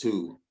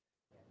too."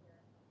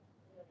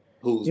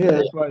 who's the Yeah,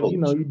 head it's like, coach.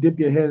 you dip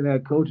your head in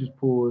that coaches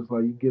pool. It's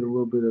like you get a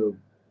little bit of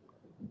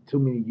too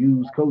many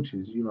used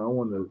coaches. I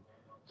want to.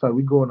 It's like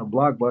we go into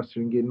Blockbuster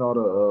and getting all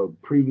the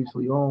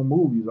previously owned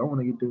movies. I want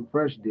to get them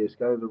fresh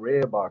discs out of the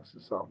red box or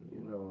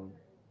something.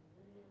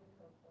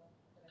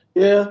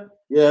 Yeah,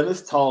 yeah.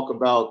 Let's talk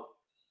about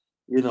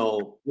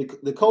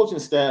the coaching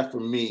staff. For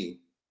me,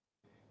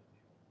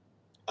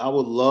 I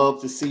would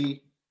love to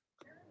see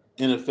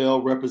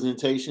NFL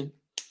representation.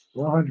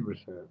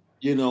 100%.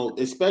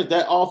 Especially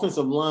that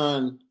offensive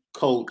line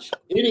coach.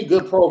 Any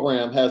good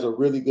program has a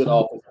really good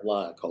offensive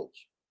line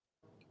coach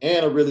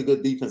and a really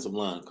good defensive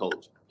line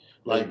coach.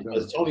 Like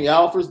because Exactly. Tony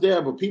Alford's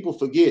there, but people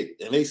forget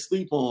and they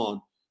sleep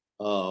on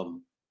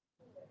um,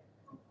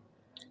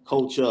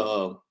 Coach.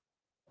 Oh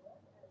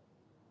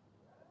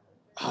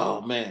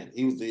man,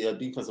 he was the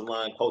defensive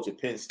line coach at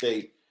Penn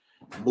State.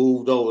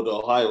 Moved over to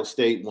Ohio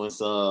State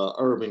once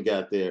Urban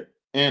got there.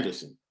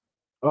 Anderson.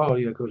 Oh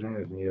yeah, Coach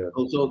Anderson. Yeah.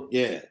 So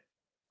yeah,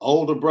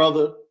 older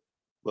brother,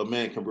 but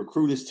man can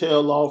recruit his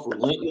tail off,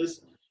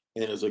 relentless,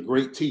 and is a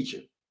great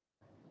teacher.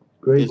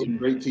 Great Is a teacher.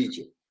 great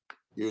teacher,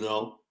 you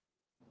know,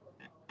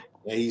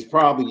 and he's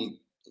probably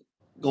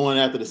going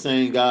after the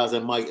same guys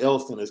that Mike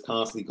Elston is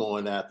constantly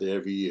going after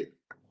every year.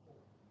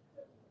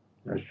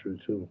 That's true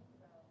too.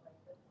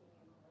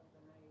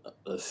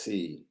 Let's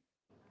see.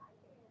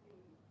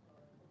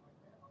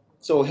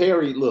 So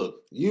Harry,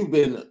 look, you've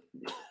been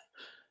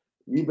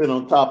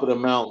on top of the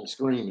mountain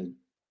screaming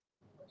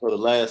for the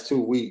last 2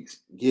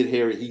 weeks. Get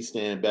Harry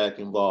Heastand back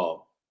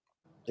involved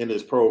in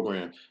this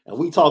program. And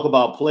we talk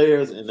about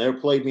players and their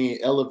play being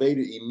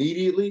elevated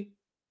immediately.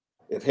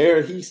 If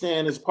Harry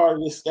Heastand is part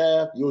of this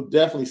staff, you'll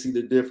definitely see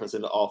the difference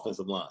in the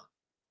offensive line.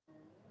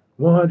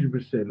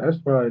 100%. That's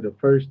probably the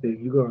first thing.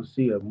 You're gonna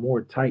see a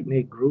more tight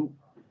knit group.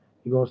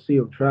 You're gonna see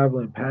them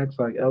traveling packs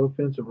like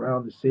elephants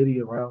around the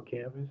city, around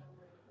campus.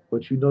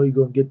 But you're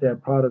gonna get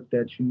that product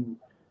that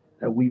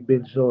we've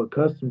been so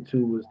accustomed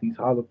to was these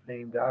Hall of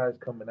Fame guys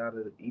coming out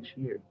of each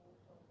year.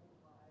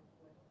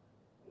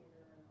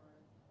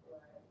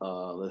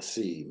 Let's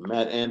see.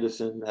 Matt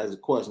Anderson has a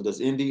question.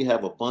 Does Indy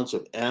have a bunch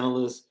of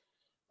analysts?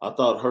 I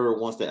thought Heard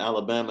wants that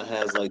Alabama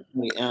has like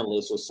 20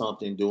 analysts or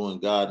something doing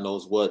God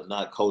knows what,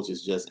 not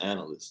coaches, just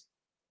analysts.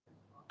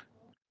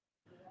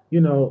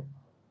 You know,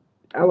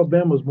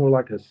 Alabama's more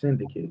like a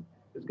syndicate.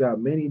 It's got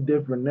many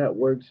different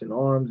networks and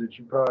arms that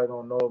you probably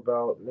don't know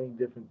about, many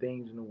different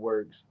things in the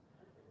works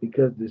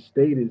because the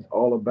state is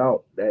all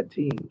about that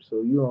team.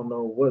 So you don't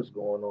know what's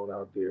going on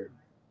out there.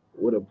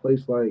 With a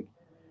place like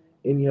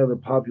any other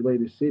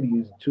populated city,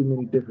 is too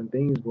many different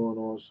things going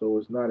on, so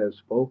it's not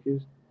as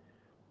focused.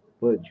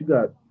 But you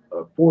got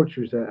a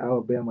fortress at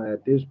Alabama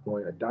at this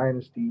point, a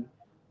dynasty,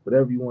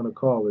 whatever you want to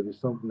call it. It's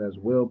something that's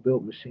well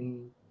built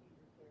machine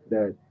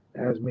that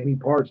has many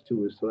parts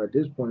to it. So at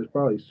this point, it's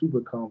probably super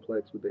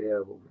complex what they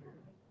have over there.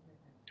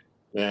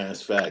 Yeah,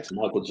 that's facts.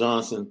 Michael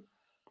Johnson,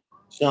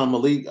 Sean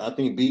Malik. I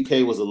think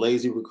BK was a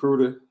lazy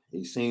recruiter.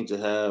 He seemed to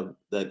have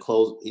that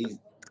closing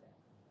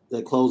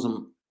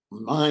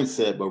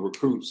mindset, but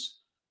recruits.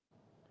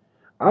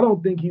 I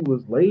don't think he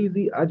was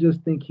lazy. I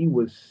just think he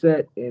was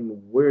set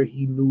in where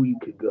he knew he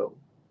could go.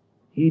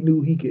 He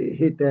knew he could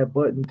hit that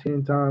button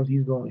 10 times,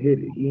 he's going to hit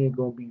it. He ain't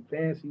going to be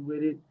fancy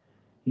with it.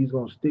 He's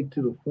going to stick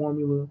to the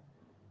formula.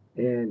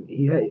 And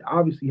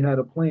obviously had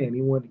a plan.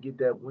 He wanted to get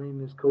that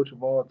winningest coach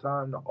of all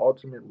time, the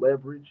ultimate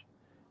leverage,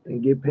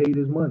 and get paid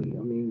his money.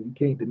 I mean, you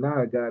can't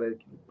deny a guy that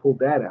can pull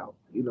that out.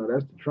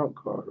 That's the trump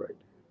card right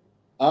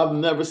I've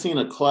never seen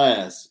a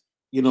class,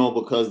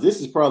 because this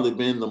has probably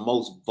been the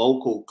most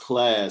vocal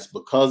class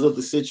because of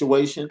the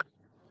situation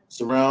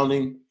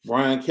surrounding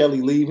Brian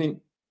Kelly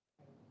leaving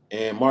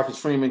and Marcus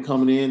Freeman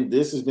coming in.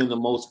 This has been the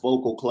most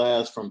vocal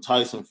class from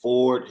Tyson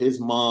Ford, his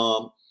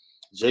mom,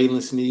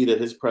 Jalen Sneed at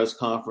his press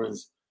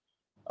conference,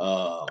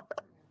 uh,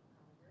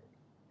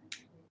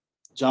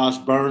 Josh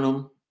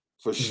Burnham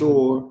for there. Hmm.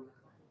 sure,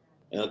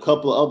 and a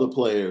couple of other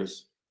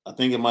players. I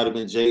think it might have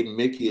been Jaden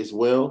Mickey as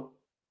well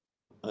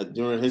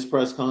during his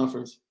press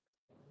conference.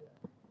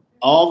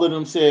 All of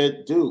them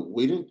said, "Dude,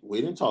 we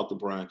didn't talk to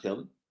Brian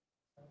Kelly."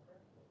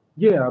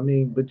 Yeah, I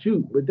mean, but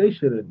they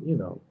should have,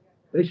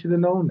 they should have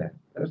known that.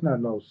 That's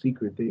not no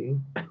secret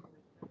thing.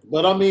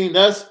 But I mean,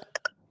 that's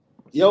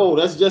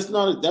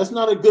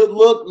not a good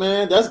look,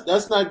 man.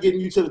 That's not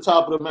getting you to the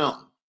top of the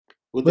mountain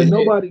with the But head.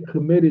 nobody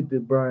committed to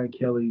Brian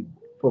Kelly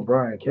for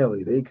Brian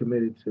Kelly. They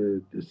committed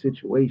to the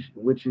situation,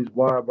 which is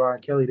why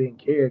Brian Kelly didn't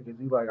care because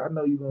he's like, I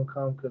know you're gonna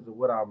come because of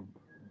what I'm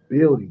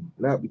building,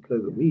 not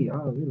because of me.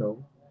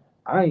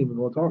 I ain't even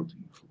gonna talk to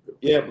you.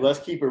 Yeah, but let's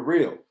keep it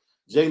real.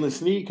 Jalen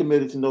Sneed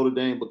committed to Notre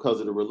Dame because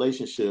of the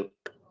relationship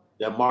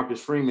that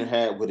Marcus Freeman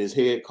had with his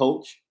head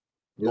coach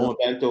Yep. going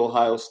back to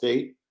Ohio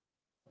State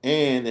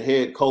and the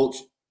head coach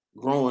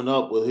growing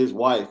up with his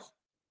wife,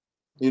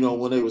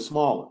 when they were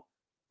smaller. I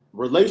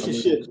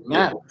Relationships mean, yeah.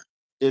 matter,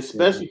 Hmm.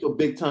 especially for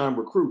big time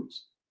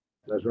recruits.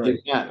 That's They right.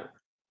 matter.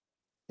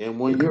 And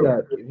when If you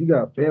you're got if you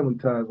got family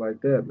ties like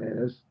that, man,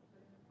 that's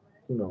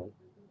you know,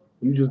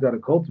 you just gotta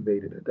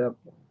cultivate it at that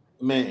point.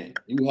 man,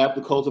 you have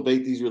to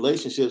cultivate these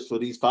relationships for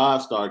these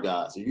 5-star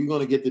guys. If you're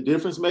going to get the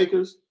difference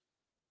makers,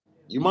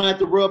 you might have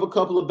to rub a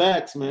couple of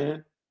backs,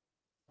 man.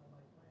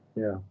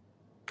 Yeah.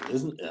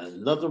 There's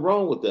nothing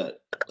wrong with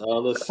that.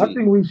 Let's I see.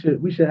 think we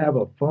should have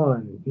a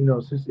fund,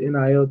 since the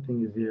NIL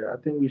thing is here. I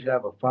think we should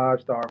have a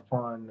 5-star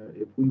fund.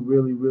 If we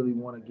really, really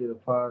want to get a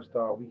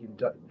 5-star, we can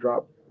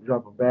drop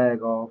a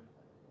bag off,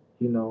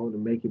 to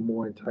make it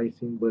more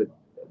enticing. But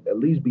at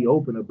least be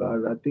open about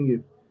it. I think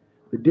if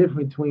the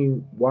difference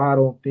between why I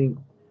don't think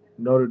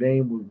Notre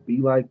Dame would be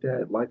like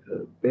that, like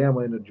a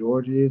Bama and a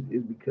Georgia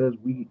is because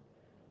we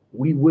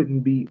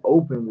wouldn't be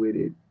open with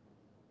it,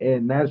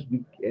 and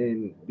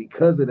and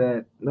because of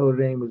that, Notre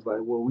Dame is like,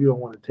 well, we don't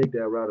want to take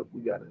that route if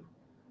we got to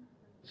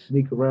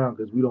sneak around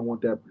because we don't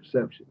want that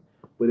perception.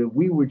 But if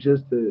we were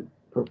just to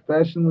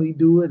professionally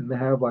do it and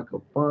have like a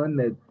fund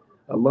that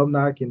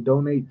alumni can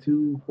donate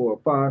to for a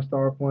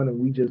 5-star fund, and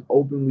we just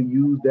openly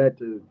use that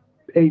to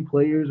pay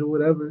players or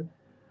whatever,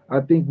 I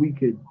think we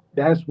could.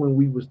 That's when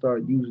we would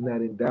start using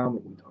that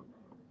endowment we talk about.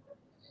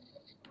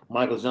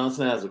 Michael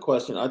Johnson has a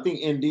question. I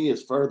think ND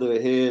is further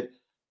ahead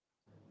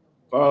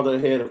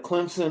of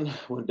Clemson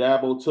when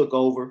Dabo took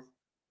over.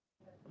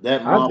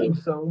 That I model. think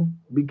so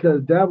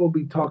because Dabo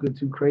be talking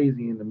too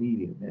crazy in the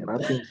media, man. I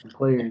think some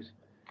players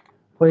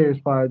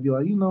probably be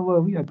like, you know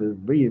what, we have to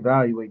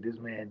reevaluate this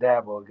man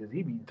Dabo because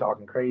he be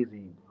talking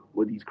crazy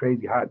with these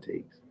crazy hot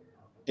takes.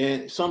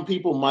 And some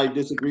people might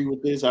disagree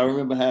with this. I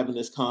remember having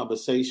this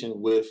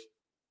conversation with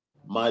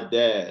my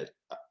dad.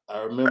 I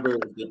remember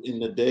in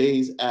the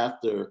days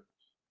after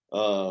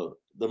the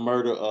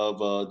murder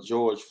of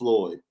George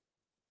Floyd.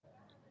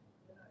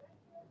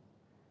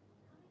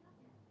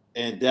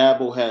 And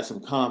Dabo had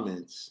some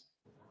comments.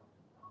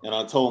 And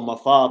I told my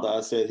father,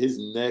 I said, his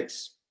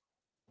next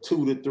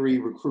 2 to 3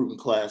 recruiting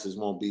classes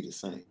won't be the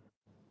same.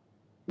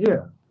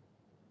 Yeah.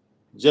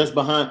 Just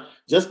behind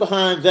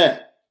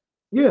that.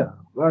 Yeah.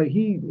 Like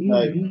he be.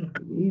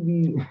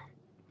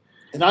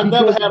 And I've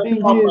never had a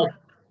problem.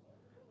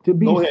 To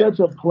be such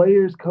a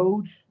player's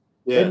coach,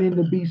 yeah. and then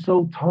to be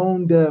so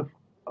tone deaf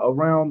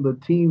around the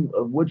team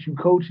of what you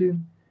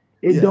coaching,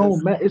 it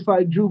don't matter. It's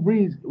like Drew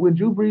Brees. When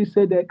Drew Brees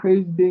said that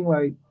crazy thing,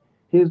 like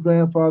his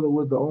grandfather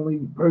was the only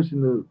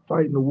person to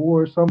fight in the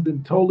war, or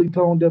something totally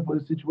tone deaf for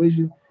the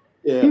situation.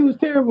 Yeah. He was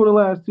terrible the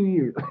last 2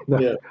 years.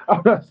 Yeah.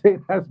 I'm not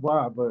saying that's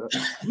why, but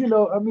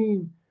I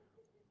mean,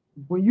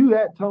 when you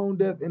that tone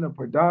deaf in a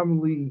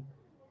predominantly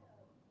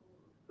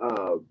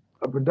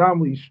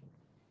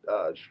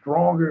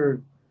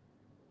stronger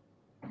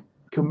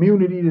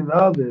community than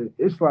other,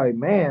 it's like,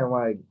 man,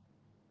 like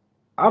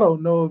I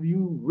don't know if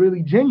you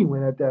really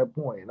genuine at that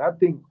point. And I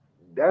think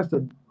that's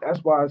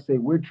why I say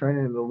we're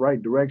trending in the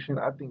right direction.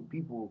 I think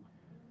people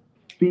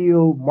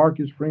feel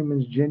Marcus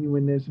Freeman's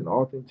genuineness and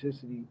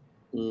authenticity.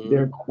 Mm-hmm.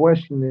 They're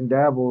questioning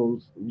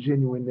Dabo's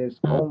genuineness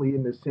only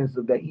in the sense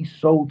of that he's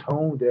so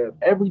tone deaf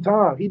every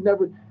time. He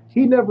never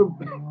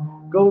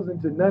goes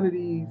into none of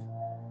these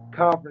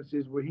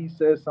conferences where he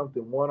says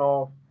something one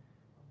off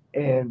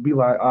and be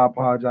like, I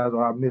apologize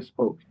or I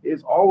misspoke.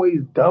 It's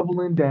always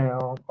doubling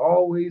down,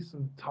 always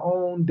some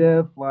tone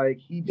deaf, like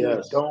he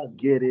just don't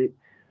get it.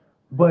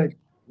 But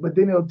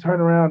then he'll turn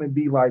around and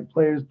be like,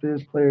 players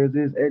this,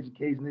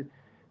 education this.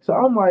 So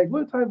I'm like,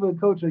 what type of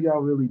coach are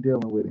y'all really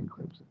dealing with in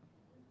Clemson?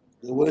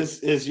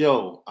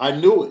 I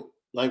knew it.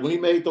 Like when he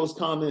made those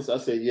comments, I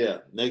said, yeah,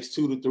 next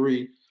 2 to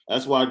 3.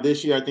 That's why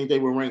this year I think they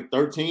were ranked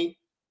 13th.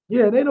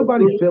 Yeah, ain't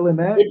nobody feeling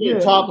that. They've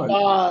been top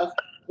 5.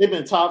 They've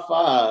been top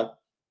 5,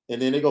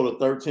 and then they go to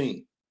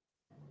 13,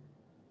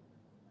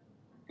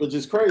 which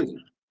is crazy.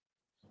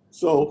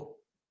 So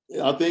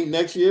I think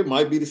next year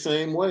might be the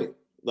same way.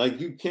 Like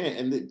you can't,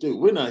 and dude,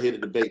 we're not here to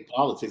debate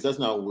politics. That's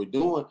not what we're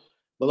doing.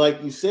 But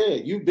like you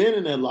said, you've been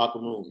in that locker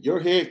room. Your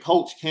head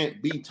coach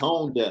can't be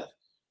tone deaf.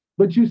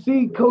 But you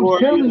see,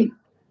 Coach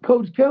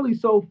Kelly's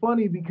so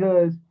funny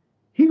because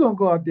he gonna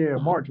go out there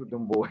and march with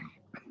them boys.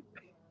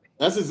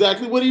 That's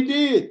exactly what he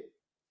did.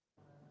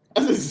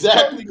 That's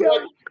exactly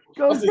what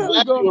Kelly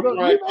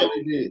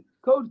did.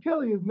 Coach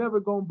Kelly is never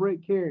gonna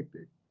break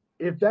character.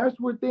 If that's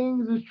where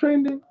things is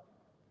trending,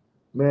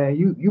 man,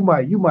 you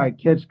might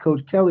catch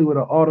Coach Kelly with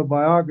an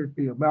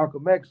autobiography of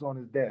Malcolm X on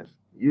his desk.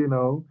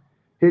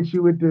 Hit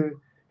you with the,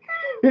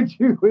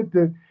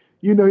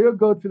 he'll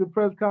go to the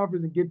press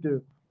conference and get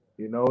the,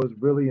 it's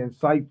really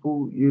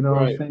insightful.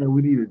 What I'm saying?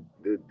 We need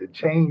to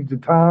change the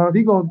times.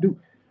 He gonna do,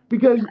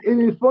 because it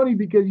is funny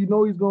because he's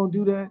gonna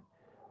do that,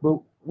 but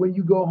when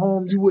you go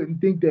home, you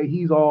wouldn't think that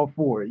he's all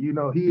for it. He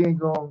ain't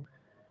gonna.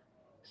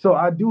 So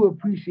I do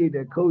appreciate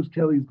that Coach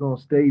Kelly's gonna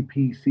stay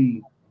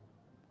PC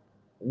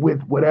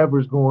with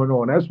whatever's going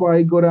on. That's why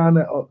he go down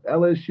to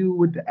LSU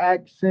with the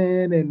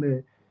accent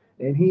and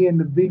he in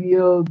the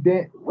videos.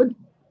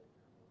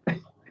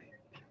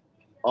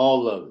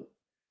 All of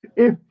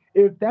it.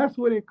 If that's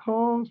what it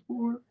calls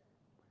for,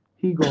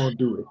 he gonna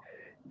do it.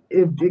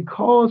 If it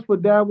calls for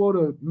Dabo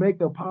to make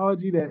an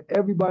apology that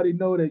everybody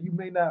know that you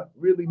may not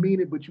really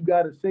mean it, but you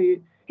gotta say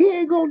it, he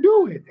ain't gonna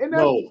do it. And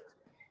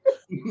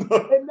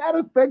and that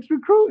affects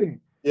recruiting.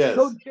 Yes.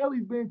 Coach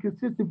Kelly's been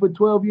consistent for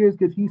 12 years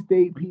because he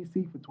stayed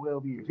PC for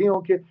 12 years. He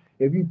don't care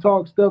if you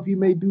talk stuff. He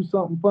may do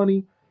something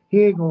funny.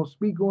 He ain't gonna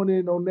speak on it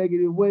in no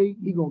negative way.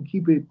 He gonna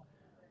keep it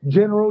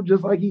general,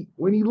 just like he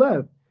when he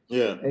left.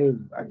 Yeah. Hey,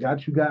 I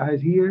got you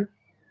guys here.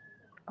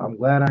 I'm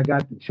glad I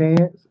got the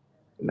chance.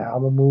 Now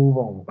I'm gonna move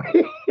on.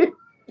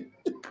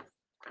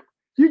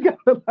 You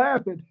gotta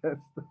laugh at that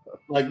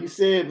Like you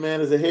said,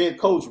 man, as a head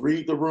coach,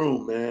 read the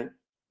room, man.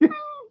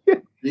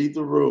 stuff. Read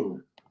the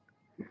room.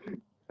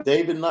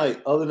 David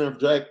Knight, other than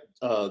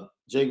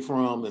Jake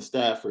Fromm and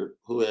Stafford,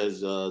 who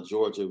has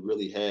Georgia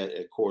really had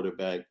at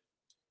quarterback,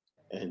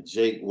 and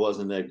Jake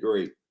wasn't that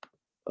great.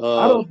 I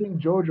Uh, don't think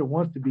Georgia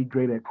wants to be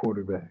great at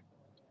quarterback.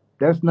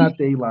 That's not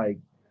they like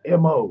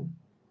MO.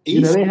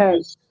 You know,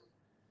 Eason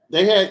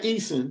they had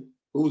Eason,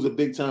 who was a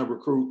big time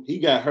recruit. He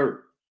got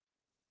hurt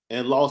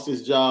and lost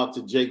his job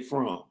to Jake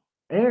Fromm.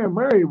 Aaron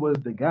Murray was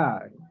the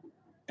guy.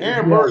 If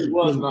Aaron you had Murray to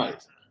was think,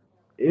 nice.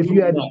 if He you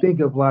was had to nice. think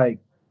of like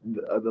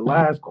the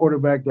last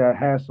quarterback that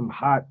has some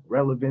hot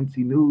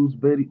relevancy news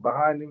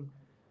behind him,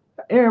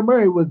 Aaron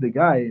Murray was the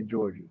guy in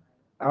Georgia,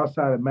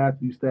 outside of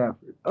Matthew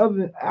Stafford. Other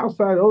than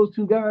outside of those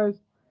two guys,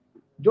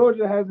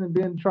 Georgia hasn't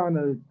been trying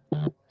to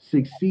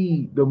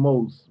succeed the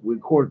most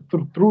with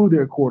through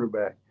their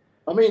quarterback.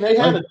 I mean, they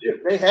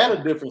Like, had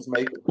a difference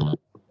maker.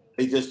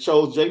 They just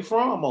chose Jake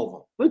Fromm over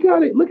him.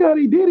 look how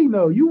they did him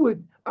though. You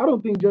would I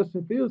don't think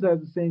Justin Fields has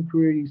the same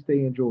career he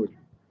stay in Georgia.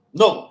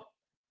 No,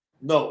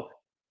 no,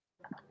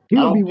 He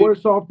I would be don't think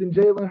worse off than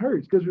Jalen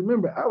Hurts because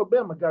remember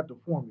Alabama got the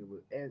formula,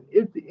 and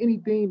if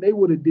anything they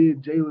would have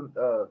did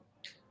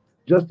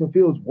Justin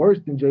Fields worse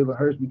than Jalen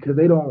Hurts because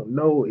they don't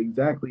know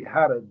exactly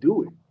how to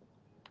do it.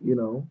 You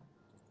know,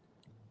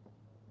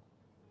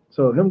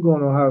 so him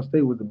going to Ohio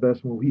State was the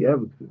best move he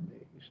ever could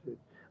make. Shit.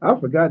 I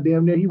forgot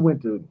damn near he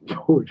went to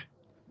Georgia.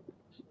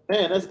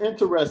 man, that's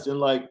interesting.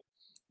 Like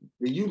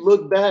when you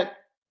look back,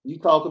 you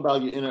talk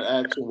about your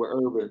interaction with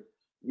Urban.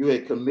 You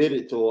had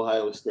committed to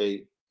Ohio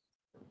State,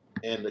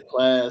 and the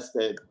class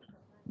that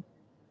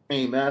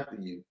came after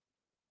you,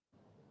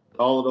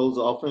 all of those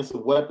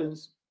offensive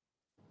weapons.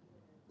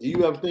 Do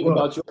you ever think Well,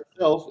 about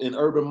yourself in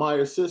Urban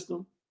Meyer's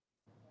system?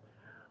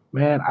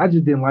 man, I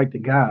just didn't like the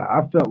guy.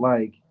 I felt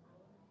like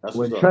That's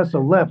what's when up.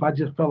 Tressel left, I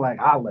just felt like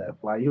I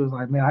left. Like he was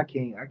like, man, I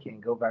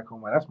can't go back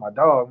home. Like, that's my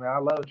dog, man. I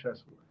love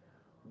Tressel.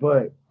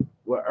 But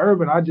with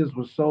Urban, I just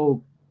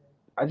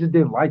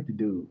didn't like the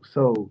dude.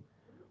 So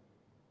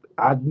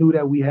I knew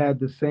that we had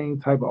the same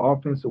type of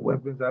offensive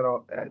weapons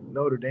at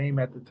Notre Dame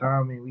at the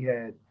time. I mean, we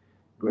had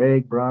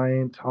Greg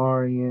Bryant,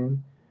 Tarian,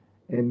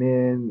 and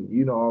then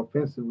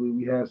offensively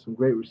we had some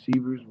great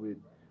receivers. With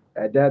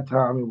at that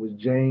time it was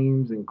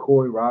James and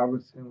Corey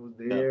Robinson was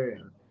Yeah. there,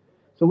 and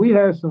so we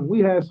had some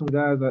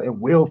guys and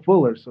Will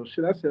Fuller. So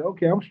shit, I said,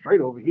 okay, I'm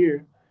straight over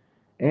here.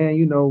 And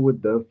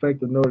with the effect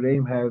that Notre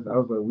Dame has, I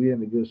was like, we're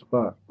in a good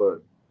spot.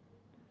 But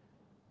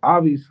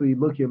obviously,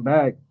 looking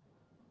back,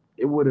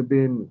 it would have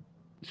been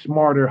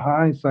smarter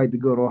hindsight to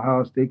go to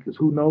Ohio State because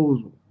who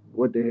knows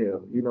what the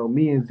hell.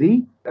 Me and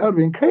Zeke, that would have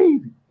been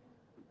crazy.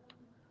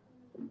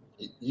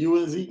 You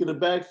and Zeke in the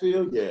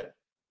backfield, yeah.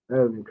 That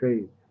would have been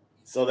crazy.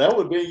 So that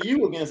would be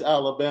you against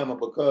Alabama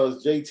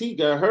because JT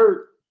got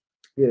hurt.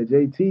 Yeah,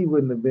 JT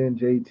wouldn't have been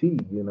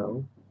JT.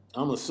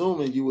 I'm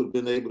assuming you would have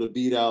been able to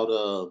beat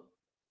out.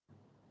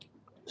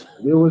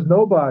 There was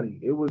nobody.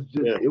 It was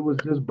just Yeah, it was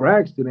just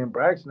Braxton, and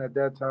Braxton at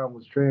that time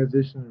was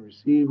transitioning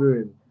receiver,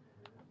 and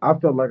I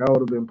felt like I would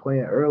have been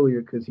playing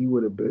earlier because he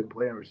would have been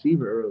playing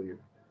receiver earlier.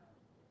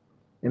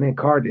 And then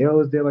Cardell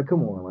was there, like,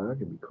 come on, man, I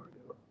can be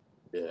Cardell.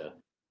 yeah.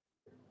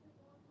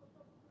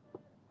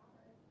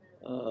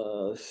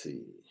 Let's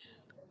see.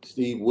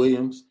 Steve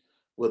Williams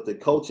with the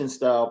coaching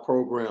style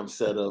program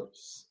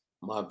setups.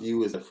 My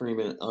view is that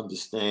Freeman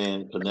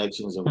understand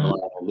connections and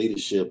reliable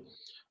leadership.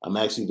 I'm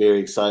actually very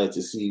excited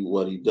to see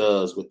what he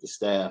does with the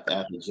staff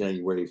after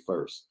January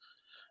 1st.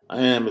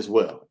 I am as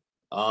well.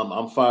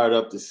 I'm fired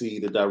up to see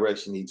the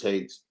direction he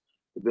takes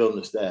to building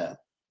the staff.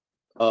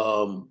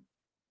 Um,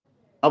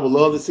 I would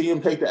love to see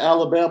him take the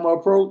Alabama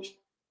approach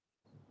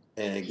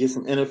and get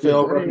some Yeah,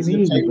 NFL that ain't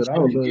easy, but representation I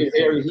would and love to get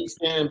see Harry it.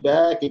 Heastand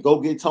back and go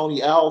get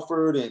Tony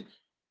Alford and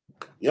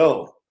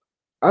yo,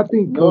 I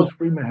think no, Coach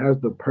Freeman has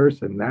the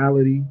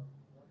personality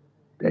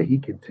that he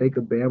can take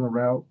a Bama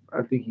route.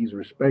 I think he's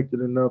respected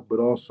enough, but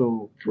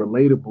also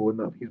relatable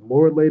enough. He's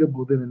more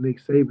relatable than a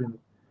Nick Saban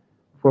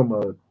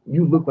from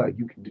you look like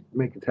you can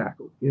make a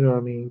tackle. You know what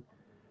I mean?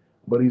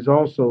 But he's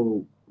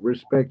also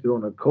respected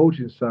on the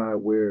coaching side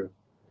where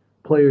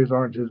players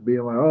aren't just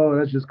being like, oh,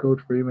 that's just Coach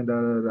Freeman. Da,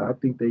 da, da. I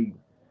think they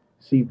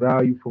see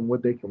value from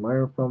what they can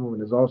learn from him,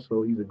 and is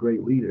also he's a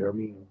great leader. I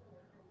mean,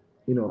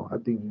 I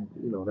think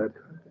that kind of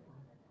thing.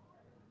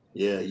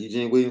 yeah.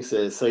 Eugene Williams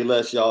says, "Say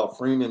less, y'all.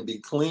 Freeman be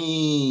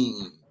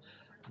clean.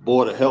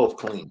 Board of Health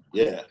clean.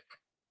 Yeah,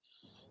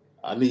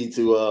 I need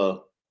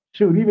to.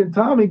 Shoot, even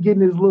Tommy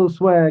getting his little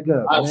swag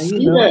up, I man.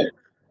 see that.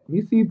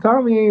 You see,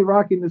 Tommy ain't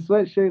rocking the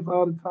sweatshirts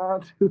all the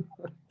time too.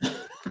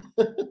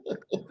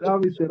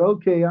 Tommy said,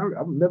 "Okay,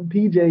 them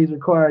PJs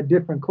require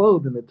different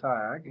clothing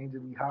attire. I can't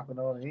just be hopping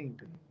on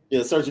anything."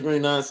 Yeah, Searching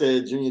Green 9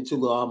 said Junior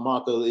Tula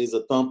Amaka is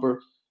a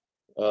thumper.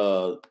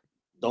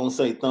 Don't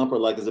say thumper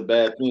like it's a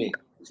bad thing.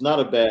 It's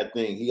not a bad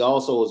thing. He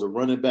also is a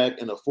running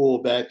back and a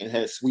fullback and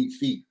has sweet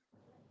feet.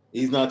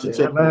 He's not your Yeah,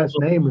 that typical. last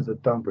name is a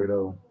thumper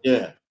though.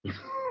 Yeah,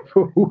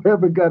 For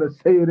whoever got to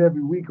say it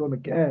every week on the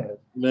cast.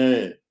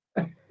 man.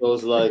 So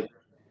it's like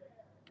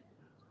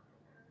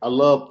I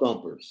love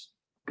thumpers.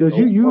 Because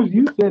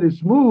you said it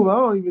smooth. I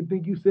don't even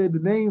think you said the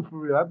name for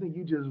real. I think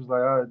you just was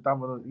like, all right,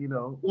 thumper, you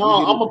know.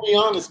 No, I'm gonna be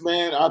honest,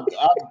 man.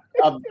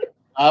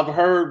 I've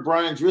heard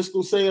Brian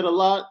Driscoll say it a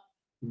lot.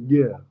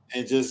 Yeah.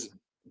 And just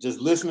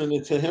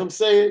listening to him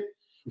say it,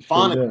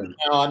 finally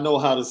now I know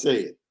how to say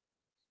it.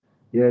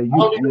 Yeah, I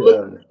don't even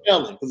look at the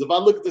spelling, because if I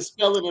look at the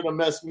spelling, it'll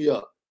mess me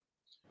up.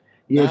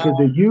 Yeah, because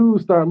the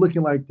U's start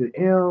looking like the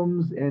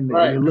M's, and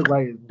it look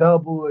like it's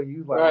double, and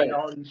you like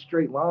all these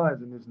straight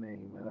lines in this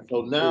name. Man.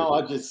 So now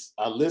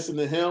I listen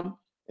to him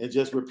and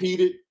just repeat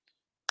it,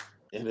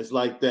 and it's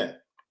like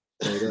that.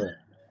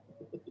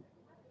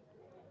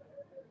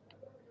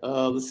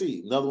 Let's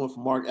see. Another one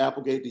from Mark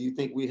Applegate. Do you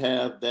think we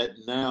have that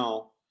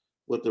now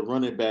with the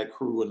running back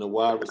crew and the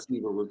wide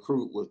receiver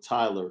recruit with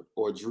Tyler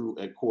or Drew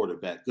at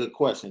quarterback? Good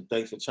question.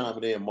 Thanks for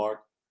chiming in,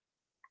 Mark.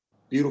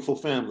 Beautiful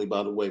family,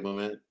 by the way, my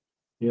man.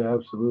 Yeah,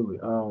 absolutely.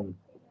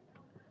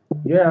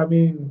 Yeah, I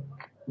mean,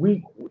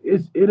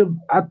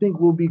 I think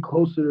we'll be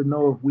closer to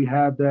know if we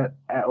have that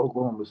at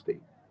Oklahoma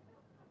State.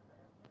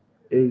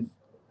 Is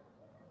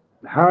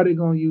how are they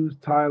gonna use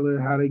Tyler,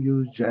 how they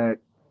use Jack,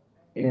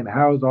 and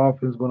how is the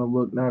offense gonna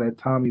look now that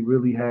Tommy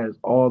really has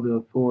all the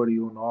authority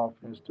on the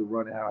offense to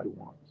run it how he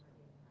wants.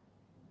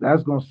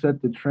 That's gonna set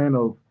the trend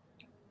of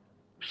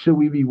should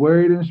we be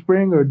worried in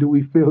spring or do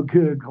we feel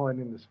good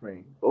going into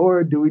spring?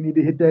 Or do we need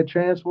to hit that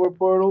transfer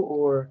portal,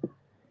 or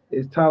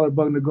is Tyler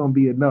Buckner going to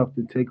be enough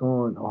to take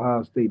on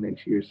Ohio State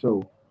next year?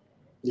 So,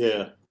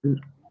 yeah,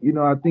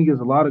 I think there's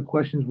a lot of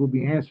questions will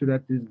be answered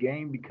at this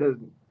game because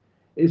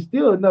it's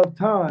still enough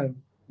time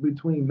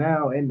between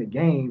now and the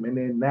game, and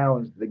then now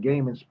is the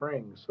game in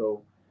spring.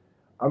 So,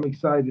 I'm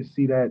excited to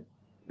see that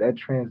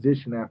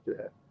transition after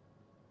that.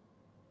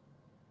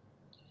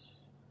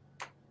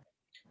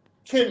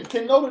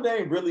 Can Notre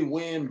Dame really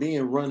win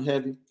being run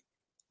heavy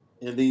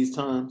in these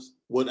times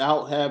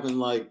without having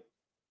like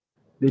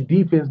the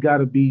defense got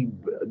to be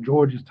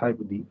Georgia's type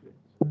of defense?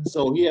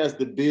 So he has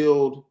to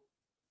build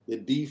the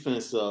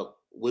defense up,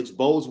 which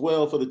bodes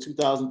well for the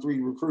 2003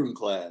 recruiting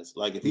class.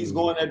 Like if he's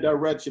going that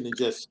direction and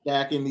just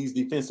stacking these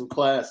defensive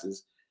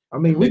classes. I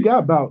mean, we got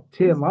about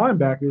 10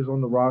 linebackers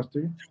on the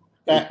roster.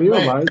 I feel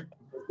like.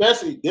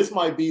 Especially, this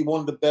might be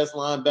one of the best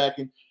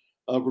linebacking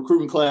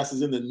recruiting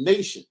classes in the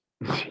nation.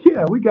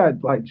 Yeah, we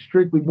got like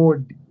strictly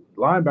more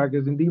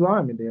linebackers and D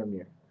linemen down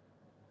there.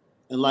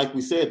 And like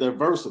we said, they're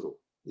versatile.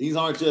 These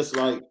aren't just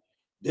like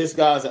this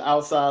guy's an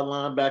outside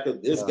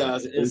linebacker, this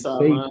guy's an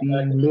inside safety,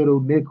 linebacker. Middle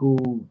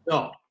nickel.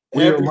 No,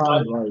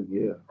 everybody. Like,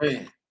 yeah.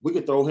 Man, we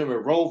could throw him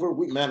at Rover.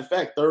 Matter of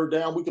fact, third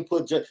down, we could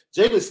put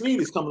Jalen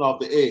Sneed is coming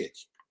off the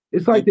edge.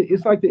 It's like the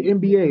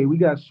NBA. We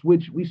got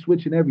we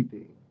switching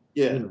everything.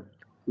 Yeah,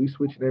 we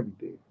switching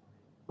everything.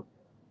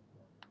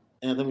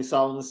 Anthony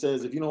Solomon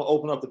says, if you don't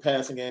open up the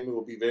passing game, it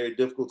will be very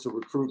difficult to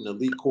recruit an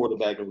elite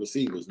quarterback and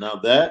receivers. Now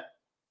that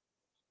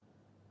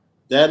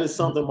is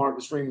something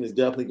Marcus Freeman is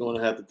definitely going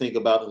to have to think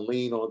about and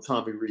lean on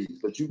Tommy Rees.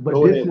 But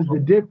this is the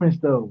difference,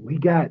 though. We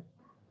got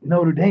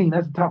Notre Dame.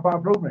 That's a top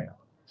 5 program.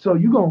 So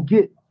you're going to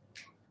get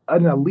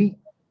an elite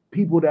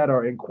people that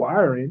are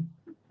inquiring.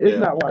 It's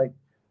not like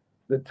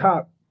the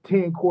top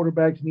 10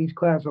 quarterbacks in each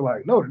class are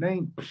like, Notre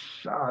Dame,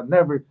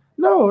 never.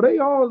 No, they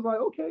always like,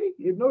 okay,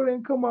 if Notre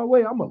Dame come my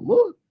way, I'm going to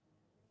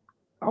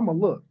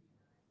look.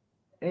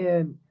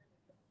 And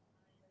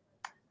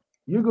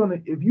you're going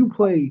to, if you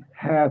play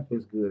half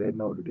as good at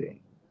Notre Dame,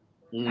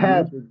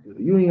 half as good,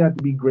 you don't even have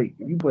to be great.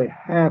 If you play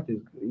half as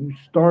good, you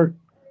start,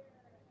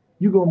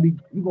 you're gonna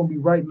be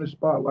right in the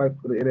spotlight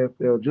for the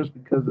NFL just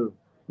because of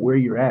where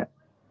you're at.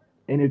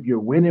 And if you're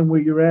winning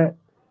where you're at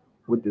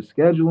with the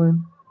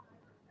scheduling,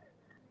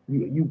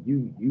 you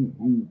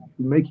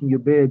making your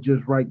bed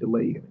just right to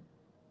lay in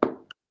it.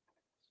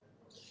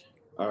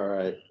 All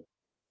right.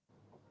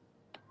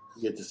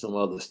 Get to some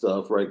other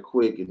stuff right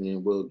quick, and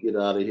then we'll get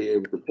out of here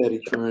with the petty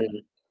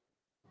train.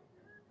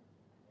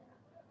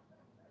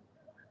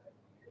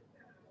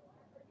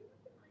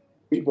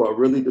 People are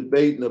really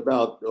debating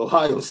about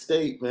Ohio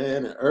State,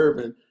 man, and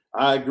Urban.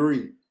 I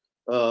agree.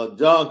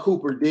 John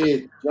Cooper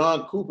did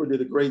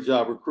a great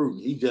job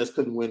recruiting. He just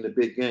couldn't win the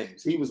big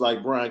games. He was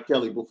like Brian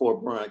Kelly before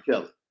Brian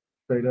Kelly.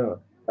 Straight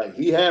up. Like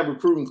he had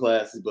recruiting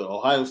classes, but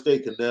Ohio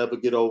State could never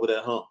get over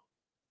that hump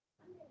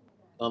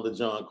under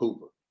John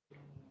Cooper.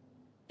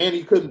 And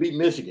he couldn't beat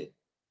Michigan.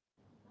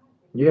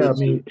 Yeah, I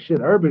mean,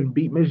 Urban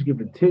beat Michigan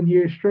for 10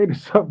 years straight or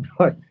something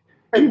like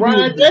that. Hey,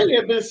 Ryan Day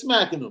had been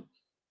smacking them.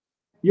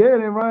 Yeah,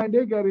 then Ryan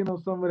Day got in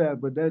on some of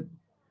that, but that,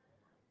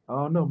 I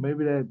don't know,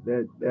 maybe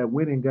that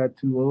winning got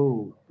too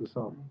old or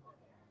something.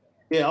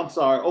 Yeah, I'm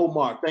sorry.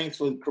 Omar, thanks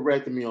for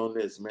correcting me on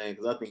this, man,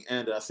 because I think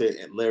I said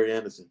Larry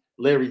Anderson.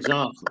 Larry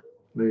Johnson.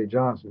 Larry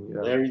Johnson,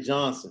 yeah. Larry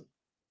Johnson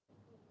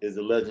is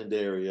a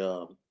legendary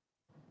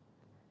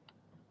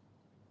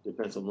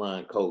defensive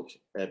line coach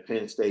at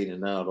Penn State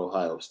and now at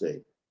Ohio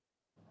State.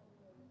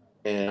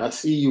 And I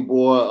see you,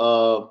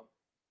 boy.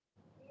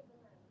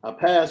 I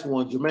passed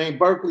one. Jermaine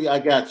Berkeley, I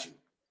got you.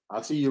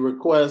 I see your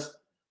request.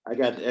 I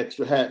got the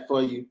extra hat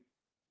for you.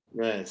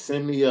 Man,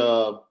 send me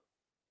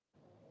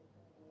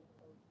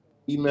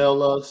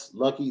email us,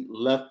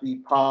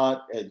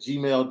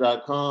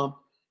 luckyleftipod@gmail.com.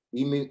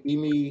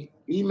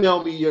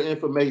 Email me your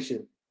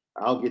information.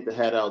 I'll get the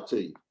hat out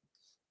to you.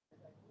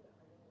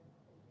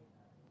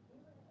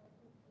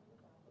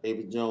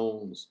 David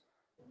Jones.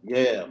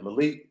 Yeah,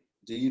 Malik,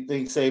 do you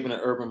think Saban and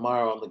Urban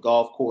Meyer on the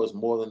golf course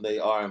more than they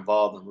are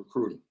involved in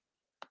recruiting?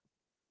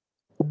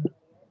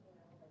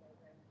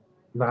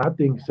 No, I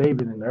think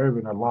Saban and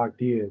Urban are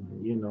locked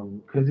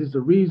in, because it's the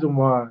reason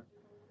why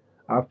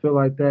I feel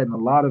like that, and a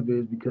lot of it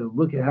is because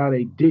look at how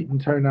they didn't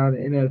turn out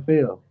in the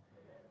NFL.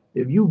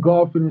 If you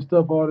golfing and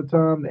stuff all the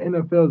time, the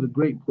NFL is a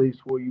great place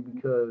for you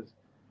because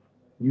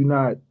you're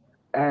not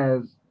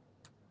as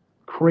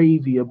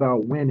crazy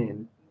about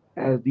winning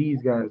as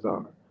these guys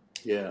are.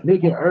 Yeah.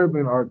 Nick and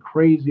Urban are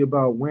crazy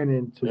about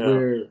winning to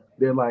where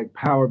they're like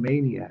power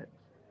maniacs.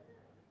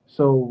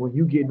 So when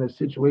you get in a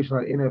situation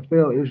like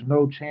NFL, there's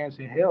no chance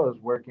in hell it's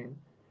working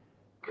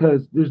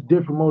because there's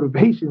different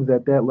motivations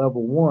at that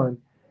level, one.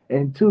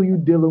 And two, you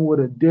dealing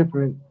with a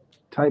different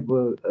type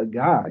of a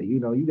guy. You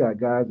got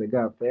guys that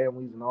got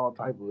families and all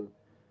type of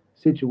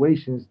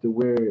situations to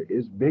where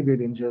it's bigger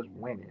than just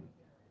winning.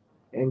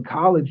 In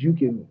college, you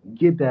can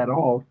get that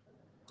off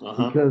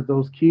because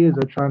those kids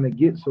are trying to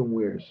get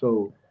somewhere.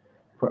 So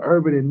for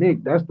Urban and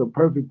Nick, that's the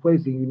perfect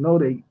place. And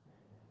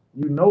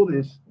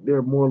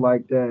they're more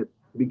like that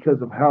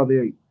because of how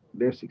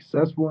they're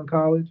successful in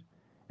college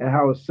and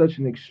how it's such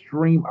an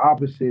extreme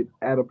opposite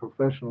at a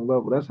professional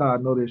level. That's how I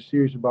know they're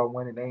serious about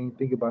winning. They ain't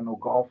thinking about no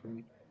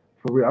golfing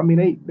for real. I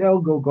mean, they'll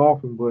go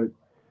golfing, but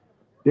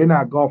they're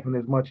not golfing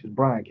as much as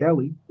Brian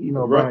Kelly.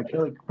 Right. Brian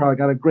Kelly probably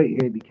got a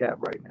great handicap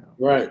right now.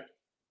 Right.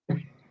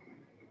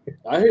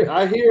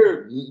 I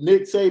hear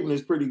Nick Saban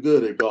is pretty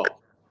good at golf.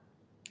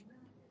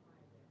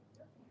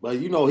 But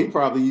he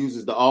probably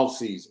uses the off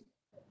season.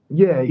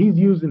 Yeah, he's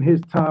using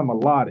his time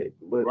allotted.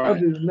 But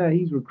other than that,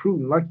 he's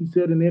recruiting. Like he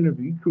said in the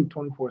interview, he recruit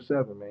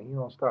 24/7, man. He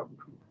don't stop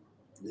recruiting.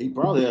 He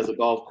probably has a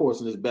golf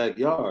course in his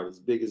backyard as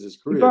big as his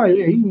crib. He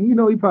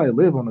probably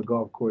live on the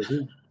golf course.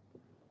 He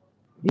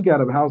got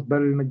a house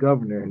better than the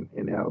governor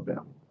in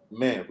Alabama.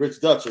 Man,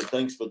 Rich Dutcher,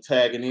 thanks for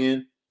tagging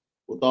in.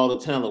 With all the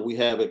talent we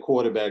have at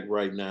quarterback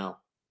right now,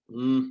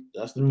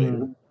 that's the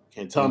big.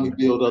 Can Tommy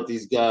build up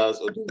these guys,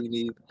 or do we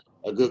need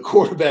a good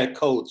quarterback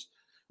coach?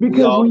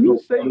 Because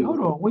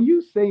when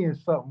you saying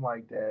something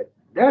like that,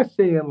 that's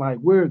saying like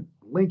we're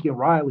Lincoln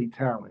Riley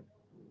talent.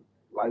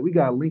 Like we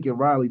got Lincoln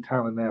Riley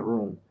talent in that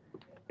room.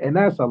 And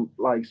that's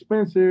like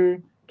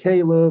Spencer,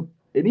 Caleb,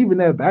 and even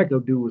that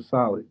backup dude was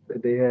solid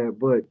that they had.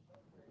 But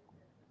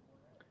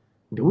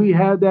do we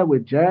have that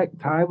with Jack,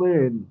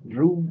 Tyler, and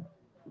Drew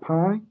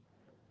Pine?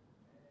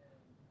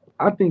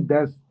 I think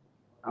I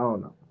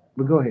don't know.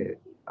 But go ahead.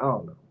 I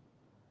don't know.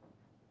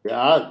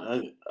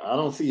 Yeah, I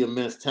don't see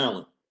immense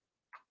talent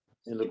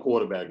in the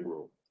quarterback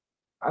room.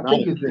 I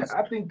think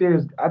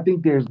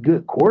there's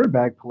good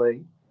quarterback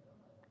play.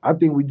 I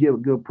think we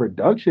get good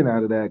production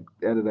out of that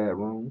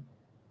room.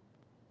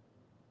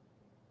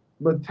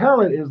 But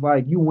talent is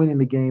like you winning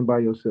the game by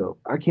yourself.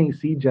 I can't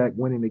see Jack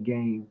winning the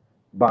game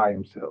by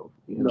himself.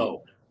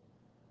 No.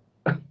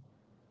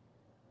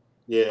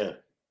 Yeah,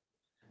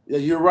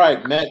 you're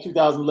right. Matt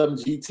 2011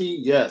 GT.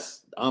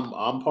 Yes,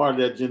 I'm part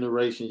of that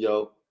generation,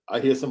 yo. I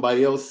hear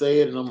somebody else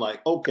say it, and I'm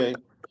like, okay,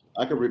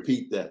 I can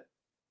repeat that.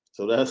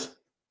 So that's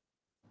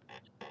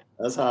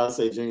how I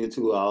say Junior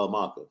 2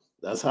 Alamaka.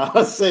 That's how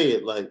I say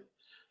it. Like,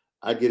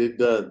 I get it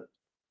done.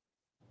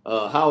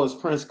 How is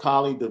Prince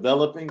Collie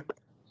developing?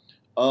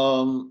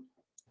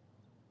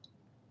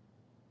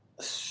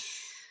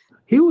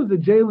 He was a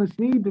Jalen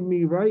Sneed to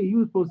me, right? He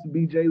was supposed to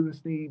be Jalen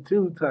Sneed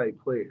 2 type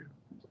player.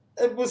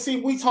 But see,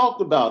 we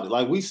talked about it.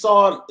 Like we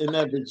saw it in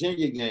that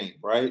Virginia game,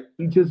 right?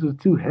 He just was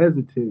too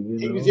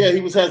hesitant. He was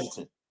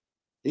hesitant.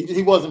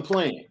 He wasn't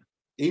playing.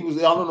 I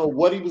don't know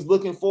what he was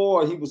looking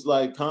for. He was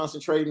like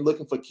concentrating,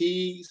 looking for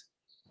keys,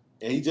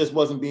 and he just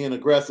wasn't being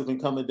aggressive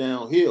and coming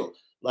downhill.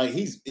 Like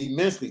he's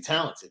immensely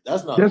talented.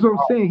 That's what I'm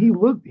saying. He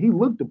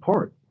looked the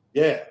part.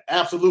 Yeah,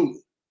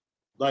 absolutely.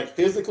 Like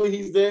physically,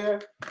 he's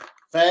there,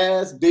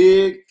 fast,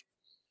 big,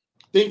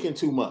 thinking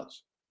too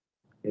much.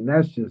 And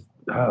that's just,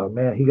 oh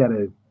man, he got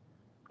to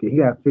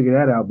figure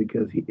that out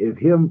because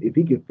if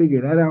he could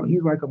figure that out,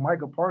 he's like a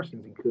Micah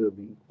Parsons. He could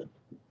be.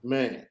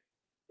 Man,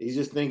 he's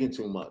just thinking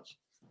too much.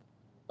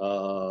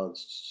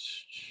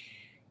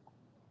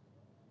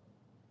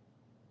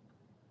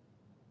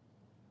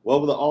 What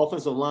will the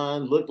offensive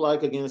line look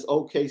like against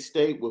OK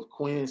State with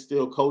Quinn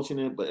still coaching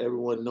it, but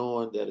everyone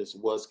knowing that it's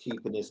what's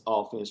keeping this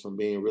offense from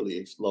being really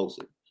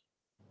explosive?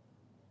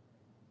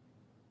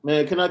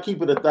 Man, can I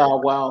keep it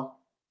 1,000? Wow.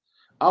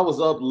 I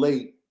was up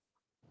late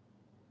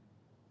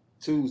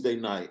Tuesday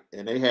night,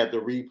 and they had the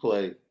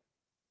replay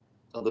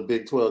of the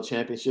Big 12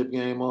 championship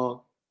game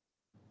on.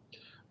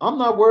 I'm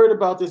not worried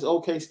about this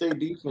OK State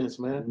defense,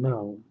 man.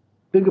 No.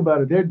 Think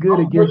about it. They're good I'm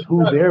really against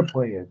who not. they're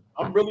playing.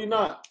 I'm really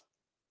not.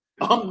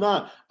 I'm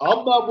not.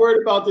 I'm not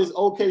worried about this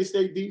OK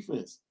State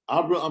defense.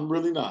 I'm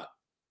really not.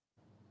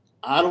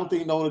 I don't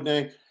think Notre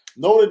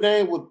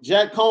Dame with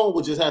Jack Cohn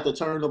would just have to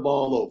turn the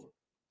ball over.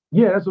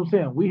 Yeah, that's what I'm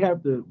saying. We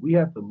have to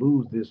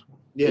lose this one.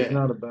 It's Yeah.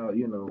 not about,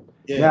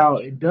 Yeah. Now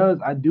it does.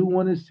 I do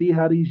want to see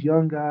how these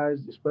young guys,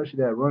 especially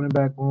that running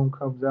back room,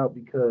 comes out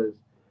because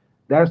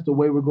that's the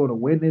way we're going to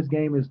win this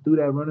game is through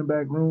that running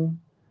back room.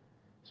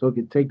 So it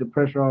can take the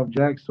pressure off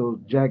Jack, so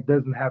Jack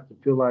doesn't have to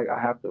feel like I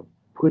have to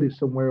put it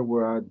somewhere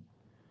where I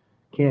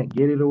can't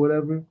get it or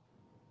whatever.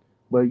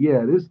 But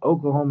yeah, this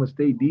Oklahoma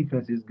State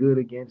defense is good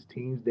against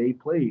teams they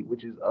played,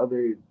 which is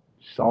other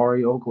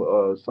sorry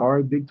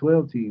Big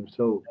 12 teams.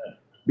 So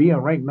being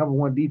ranked number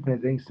one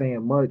defense ain't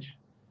saying much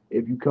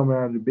if you come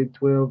out of the Big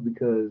 12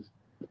 because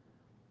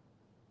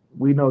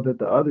we know that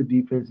the other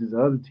defenses,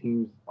 other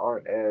teams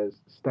aren't as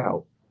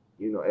stout,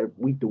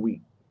 week to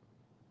week.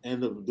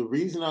 And the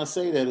reason I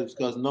say that is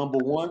because number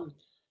one,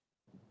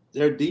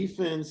 their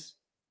defense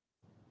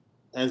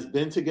has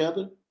been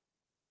together.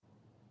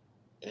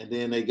 And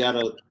then they got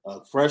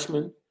a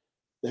freshman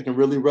that can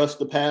really rush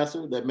the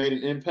passer that made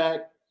an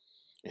impact.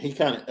 And he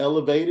kind of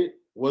elevated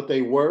what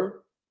they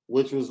were,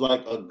 which was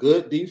like a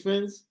good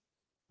defense.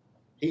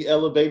 He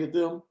elevated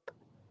them.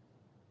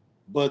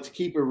 But to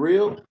keep it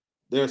real,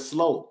 they're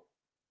slow.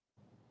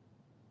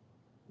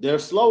 They're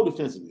slow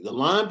defensively. The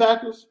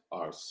linebackers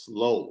are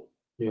slow.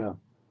 Yeah.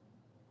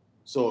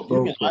 So if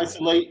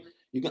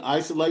you can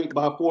isolate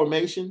by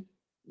formation,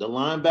 the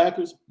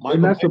linebackers.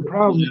 And that's a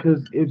problem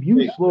because if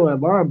you slow at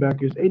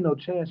linebackers, ain't no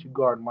chance you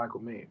guard Michael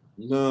Mayer.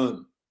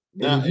 None.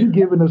 And if you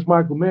giving us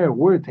Michael Mayer,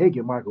 we're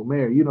taking Michael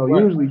Mayer.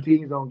 Right. Usually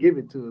teams don't give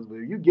it to us, but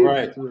if you give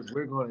it to us,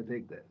 we're going to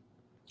take that.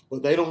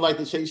 But they don't like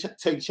to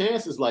take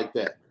chances like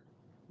that,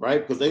 right?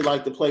 Because they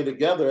like to play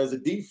together as a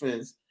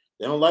defense.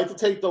 They don't like to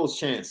take those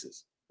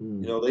chances.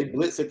 They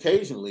blitz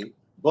occasionally,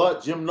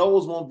 but Jim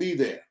Knowles won't be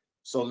there.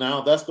 So now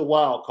that's the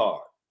wild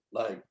card.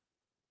 Like,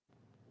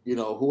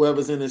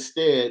 whoever's in his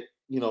stead,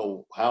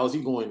 how is he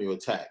going to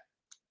attack?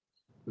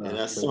 And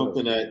that's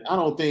something that I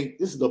don't think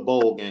this is the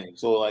bowl game.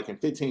 So, like in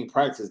 15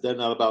 practices, they're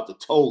not about to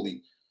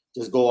totally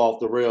just go off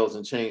the rails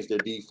and change their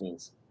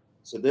defense.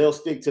 So they'll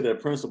stick to their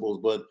principles.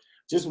 But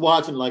just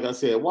watching, like I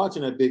said,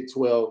 watching that Big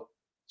 12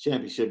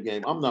 championship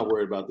game, I'm not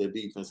worried about their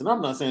defense. And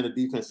I'm not saying the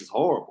defense is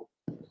horrible.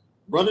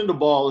 Running the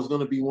ball is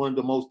going to be one of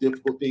the most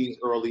difficult things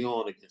early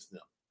on against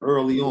them.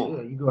 Early on.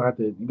 Yeah,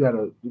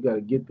 you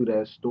gotta get through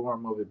that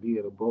storm of it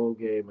being a bowl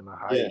game and a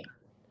hype. Yeah.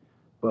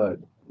 But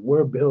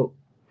we're built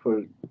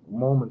for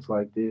moments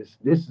like this.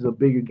 This is a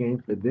bigger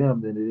game for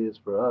them than it is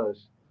for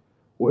us.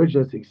 We're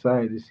just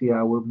excited to see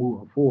how we're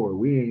moving forward.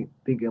 We ain't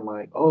thinking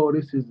like, oh,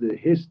 this is the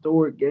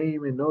historic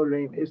game in Notre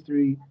Dame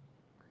history.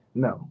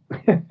 No.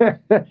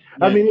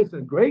 I mean, it's a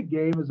great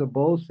game. It's a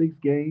Bowl 6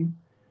 game.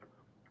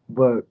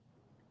 But,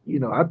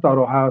 I thought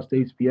Ohio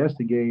State's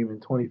Fiesta game in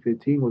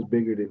 2015 was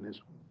bigger than this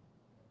one.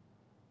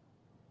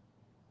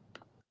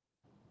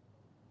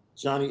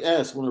 Johnny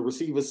S., when a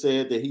receiver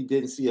said that he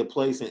didn't see a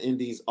place in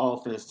Indy's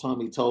offense,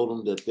 Tommy told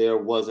him that there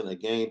wasn't a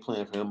game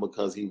plan for him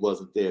because he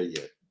wasn't there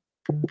yet.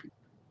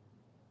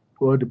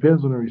 Well, it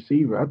depends on the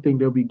receiver. I think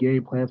there'll be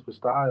game plans for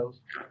Styles.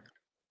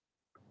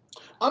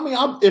 I mean,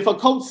 if a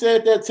coach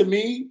said that to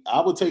me, I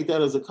would take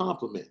that as a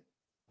compliment.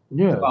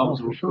 Yeah,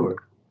 for sure.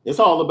 It's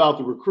all about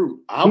the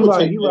recruit. Well,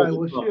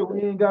 shit,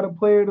 we ain't got a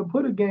player to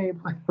put a game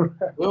plan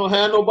around. We don't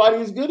have nobody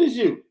as good as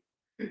you.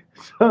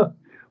 So,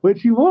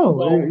 what you want?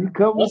 Well, you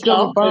come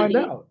and find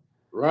out.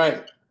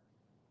 Right.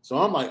 So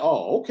I'm like,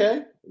 oh,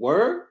 okay.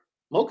 Word?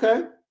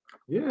 Okay.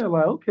 Yeah,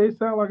 okay,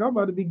 sound like I'm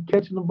about to be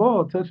catching the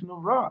ball, touching the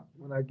rock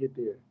when I get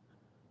there.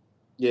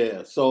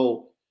 Yeah,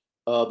 so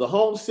the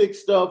homesick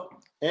stuff,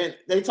 and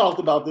they talked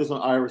about this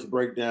on Irish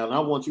Breakdown. I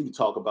want you to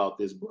talk about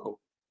this, bro.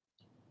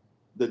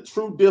 The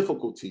true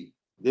difficulty.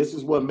 This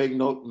is what makes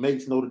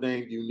Notre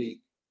Dame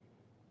unique.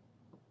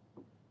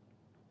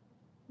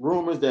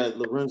 Rumors that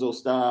Lorenzo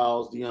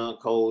Styles, Deion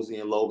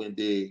Colzie, and Logan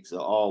Diggs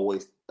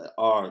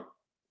are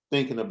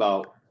thinking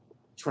about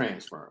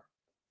transferring.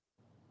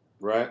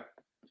 Right?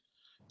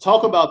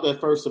 Talk about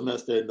that first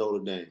semester at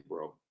Notre Dame,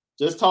 bro.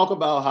 Just talk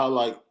about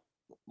how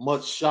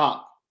much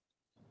shock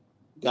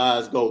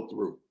guys go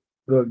through.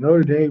 Look,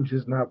 Notre Dame's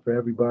just not for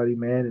everybody,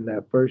 man. And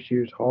that first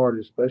year's hard,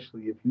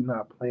 especially if you're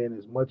not playing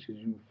as much as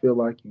you feel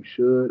like you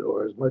should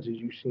or as much as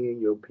you seeing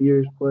your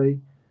peers play.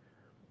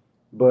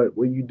 But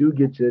when you do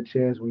get your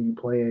chance when you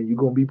playing, you're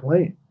gonna be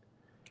playing.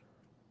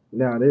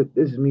 Now,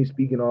 this is me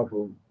speaking off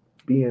of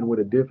being with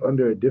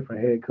under a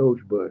different head coach,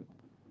 but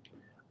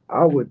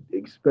I would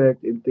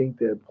expect and think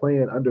that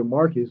playing under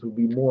Marcus would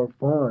be more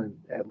fun,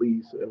 at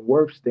least, and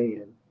worth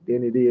staying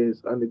than it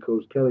is under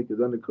Coach Kelly.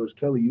 Because under Coach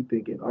Kelly, you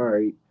thinking, all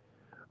right,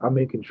 I'm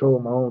in control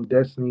of my own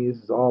destiny.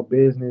 This is all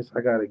business.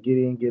 I gotta get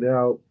in, get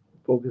out,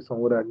 focus on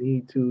what I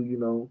need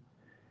to.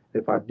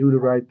 If I do the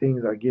right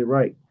things, I get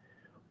right.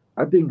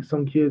 I think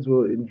some kids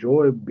will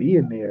enjoy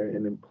being there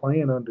and then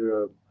playing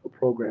under a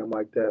program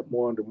like that,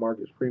 more under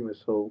Marcus Freeman.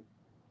 So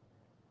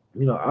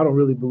I don't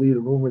really believe the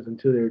rumors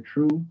until they're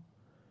true.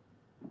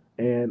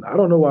 And I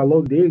don't know why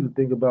Logan Diggs would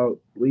think about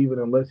leaving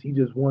unless he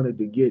just wanted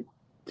to get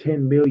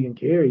 10 million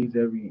carries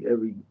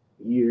every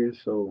year.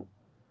 So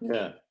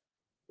Yeah.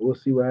 we'll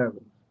see what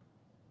happens.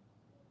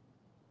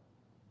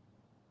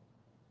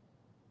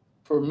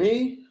 For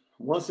me,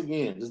 once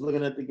again, just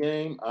looking at the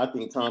game, I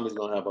think Tommy's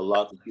gonna have a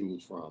lot to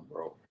choose from,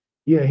 bro.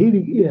 Yeah,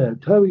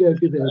 Tommy got to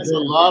get that It's a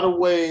advantage. lot of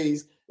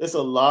ways. It's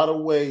a lot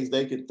of ways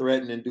they can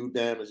threaten and do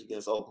damage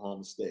against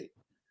Oklahoma State.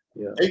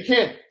 Yeah. They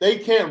can't. They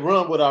can't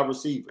run with our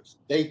receivers.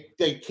 They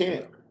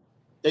can't.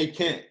 They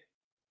can't.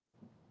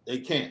 They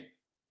can't.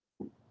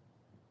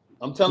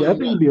 I'm telling Yeah, I you think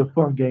that. it'd be a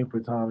fun game for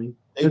Tommy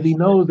They because he can't.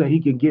 knows that he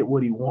can get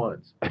what he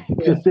wants. Yeah.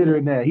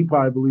 Considering that he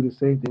probably believe the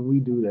same thing we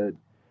do, that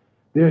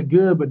they're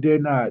good, but they're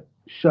not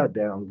shut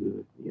down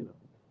good.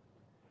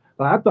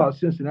 Like, I thought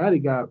Cincinnati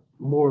got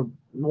more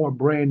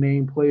brand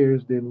name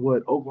players than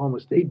what Oklahoma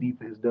State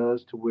defense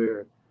does, to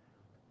where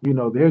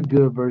they're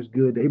good versus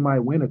good. They might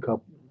win a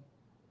couple,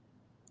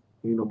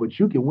 but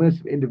you can win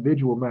some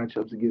individual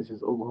matchups against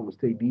this Oklahoma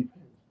State defense.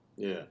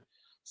 Yeah.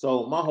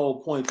 So my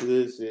whole point to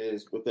this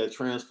is with that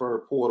transfer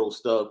portal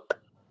stuff.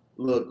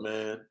 Look,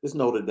 man, it's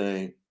Notre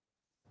Dame.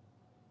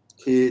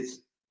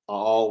 Kids are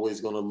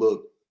always gonna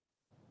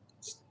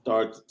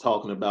start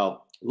talking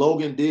about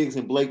Logan Diggs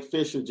and Blake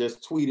Fisher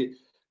just tweeted.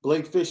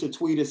 Blake Fisher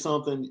tweeted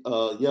something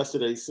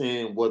yesterday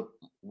saying what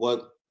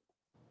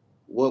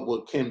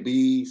can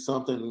be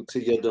something to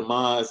your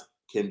demise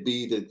can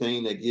be the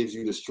thing that gives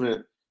you the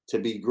strength to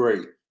be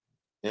great.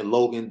 And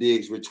Logan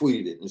Diggs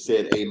retweeted it and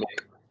said, "Amen."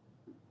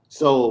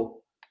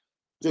 So,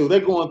 dude, they're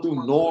going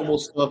through normal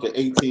stuff at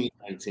 18,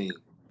 19,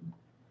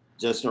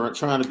 just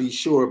trying to be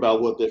sure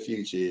about what their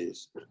future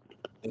is.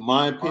 In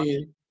my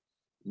opinion,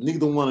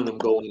 neither one of them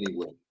go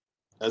anywhere.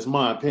 That's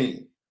my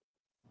opinion.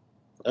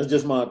 That's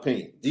just my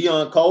opinion.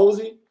 Deion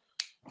Colzie,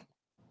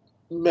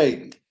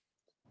 maybe.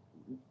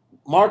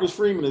 Marcus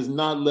Freeman is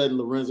not letting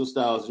Lorenzo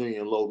Styles Jr.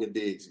 and Logan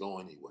Diggs go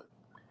anywhere.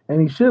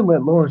 And he shouldn't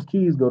let Lawrence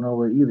Keys go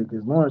nowhere either,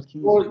 because Lawrence Keys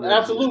is Well, real good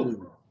absolutely.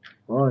 too.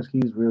 Lawrence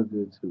Keys real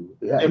good too.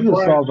 Yeah, If he'll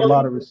Brian solve a Kelly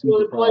lot of is still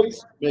receiver in problems.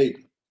 place,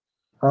 maybe.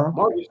 Huh?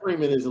 Marcus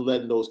Freeman isn't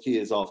letting those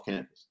kids off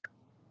campus.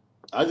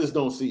 I just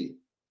don't see it.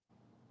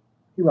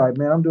 He like,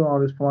 man, I'm doing all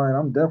this flying.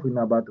 I'm definitely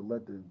not about to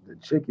let the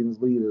chickens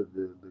lead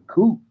the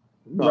coop.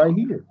 He No, right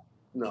here.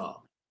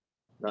 no,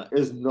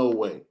 there's no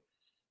way.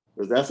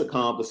 Because that's a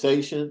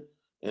conversation,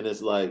 and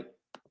it's like,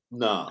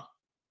 nah,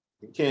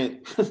 you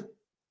can't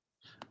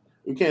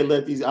you can't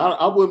let these.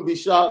 I wouldn't be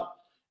shocked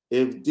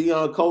if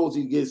Deion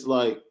Colzie gets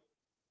like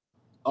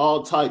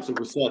all types of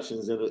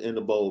receptions in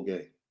the bowl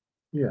game.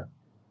 Yeah.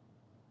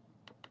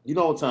 You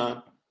know what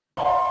time.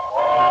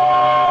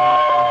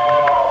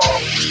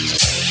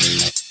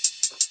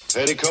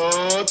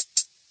 Petticoat,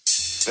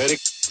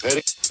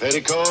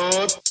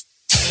 petticoat,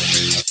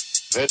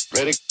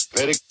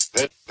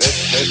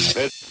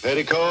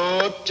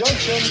 petticoat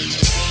junction.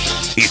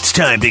 It's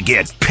time to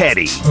get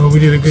petty Oh, we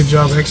did a good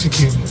job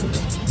executing.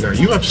 Are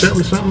you upset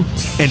with something?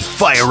 and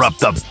fire up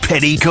the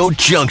Petticoat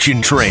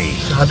Junction train.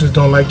 I just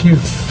don't like you.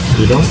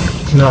 You don't?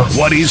 No.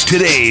 What is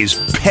today's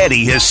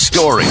petty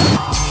historic?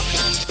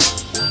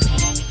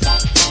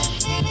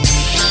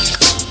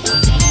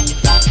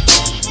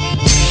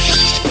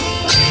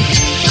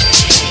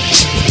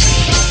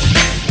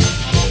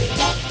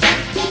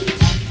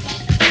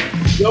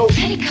 Yo,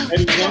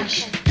 Eddie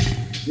Junction.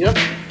 Yep,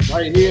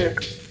 right here.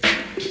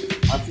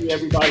 I see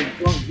everybody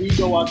drunk.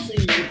 Vigo, I see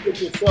you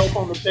put yourself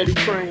on the petty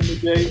train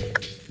today.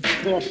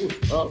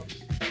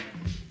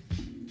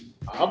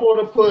 I want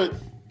to put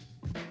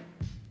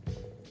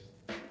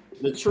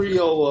the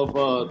trio of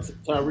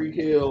Tyreek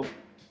Hill,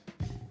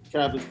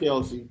 Travis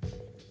Kelce,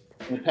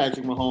 and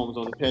Patrick Mahomes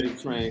on the petty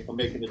train for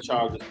making the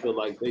Chargers feel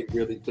like they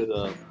really could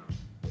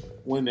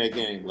win that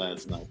game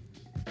last night.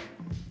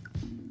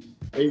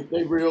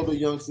 They reeled the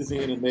youngsters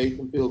in and made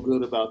them feel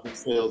good about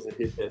themselves and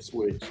hit that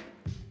switch.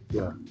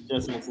 Yeah.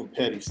 Just on some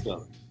petty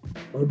stuff.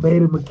 They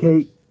made him a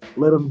cake,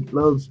 let them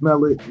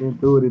smell it, and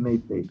threw it in their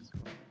face.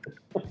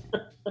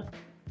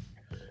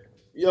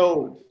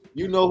 Yo,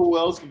 you know who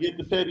else can get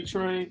the petty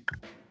train?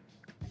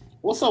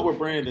 What's up with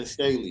Brandon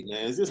Staley,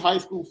 man? Is this high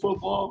school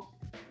football?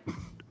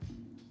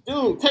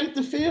 Dude, take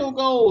the field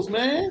goals,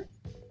 man.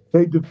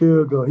 Take the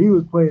field goal. He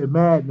was playing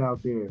Madden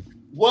out there.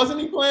 Wasn't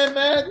he playing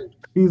Madden?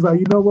 He's like,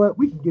 you know what?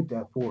 We can get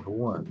that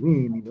 4-1. We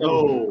ain't even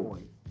No.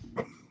 point.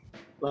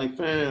 Like,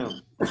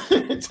 fam,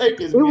 take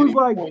his. It was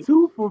like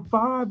 2 for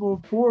 5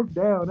 on 4th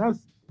down.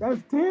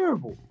 That's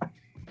terrible.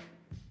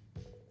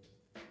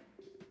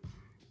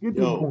 Get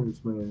them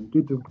points, man.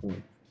 Get them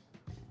points.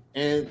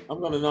 And I'm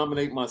gonna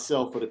nominate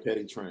myself for the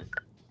petty train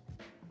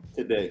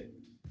today.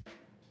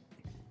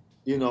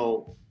 You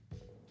know,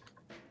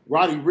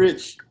 Roddy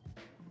Ricch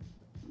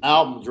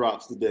album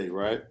drops today,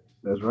 right?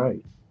 That's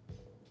right.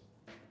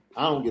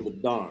 I don't give a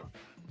darn.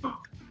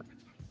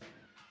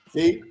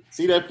 See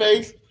that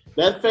face?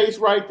 That face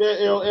right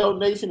there, LL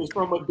Nation, is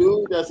from a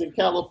dude that's in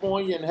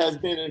California and has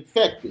been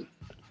infected.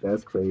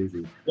 That's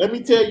crazy. Let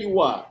me tell you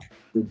why.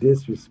 The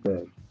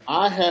disrespect.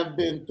 I have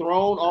been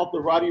thrown off the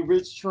Roddy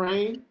Ricch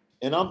train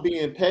and I'm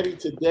being petty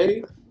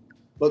today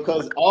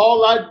because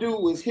all I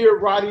do is hear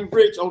Roddy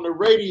Ricch on the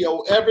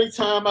radio every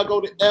time I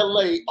go to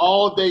LA,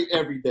 all day,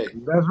 every day.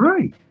 That's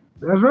right.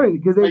 That's right.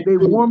 Because they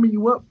warming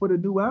you up for the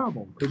new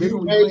album. Because they're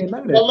gonna be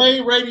playing that.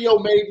 LA radio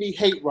made me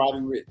hate Roddy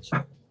Ricch.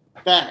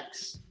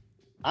 Facts.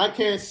 I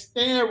can't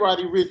stand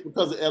Roddy Ricch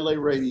because of LA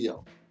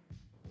radio.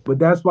 But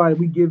that's why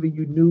we giving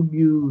you new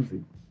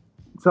music,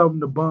 something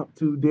to bump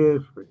to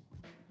different,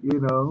 you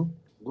know.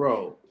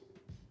 Bro.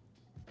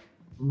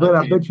 But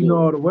I bet you know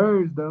all the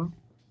words though.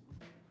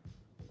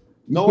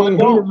 You No, can't I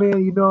don't. hate a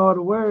man you know all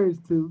the words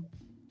to.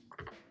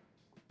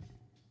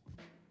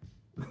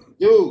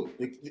 Dude,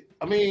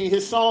 I mean,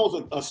 his songs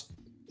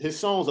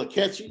are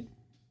catchy.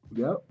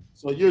 Yep.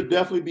 So you'll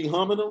definitely be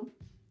humming them.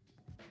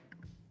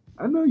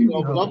 I know You you.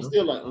 know, Be but I'm humming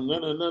still like, no.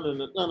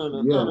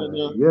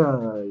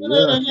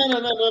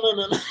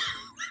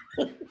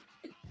 Yeah.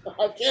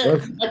 I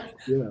can't.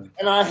 Yeah.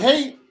 And I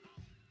hate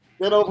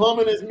that I'm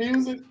humming his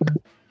music.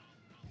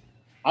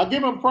 I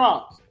give him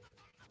props.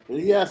 But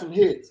he has some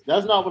hits.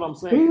 That's not what I'm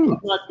saying. I'm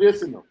not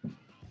dissing him.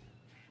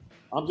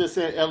 I'm just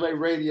saying LA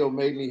radio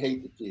made me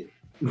hate the kid.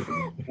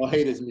 Or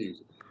hate his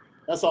music.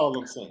 That's all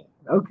I'm saying.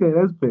 Okay,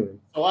 that's fair.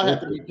 So I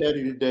have to be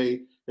petty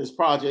today. His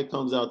project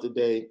comes out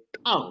today.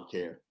 I don't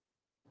care.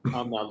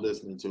 I'm not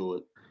listening to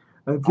it.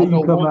 Until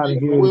you come out of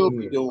here. We'll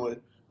be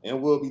doing,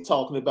 and we'll be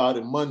talking about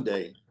it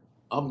Monday.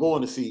 I'm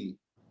going to see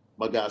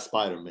my guy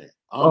Spider-Man.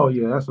 Oh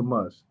yeah, that's a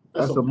must.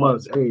 That's a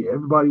must. Hey,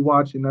 everybody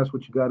watching, that's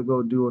what you got to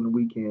go do on the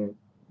weekend.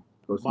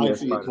 Might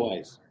see it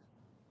twice.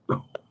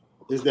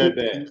 Is that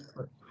bad?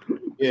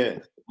 Yeah,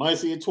 might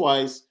see it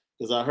twice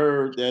because I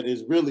heard that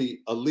it's really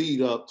a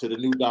lead up to the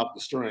new Doctor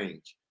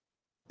Strange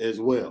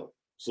as well.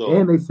 So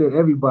and they said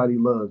everybody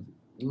loves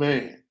it.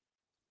 Man.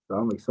 So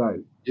I'm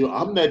excited. You know,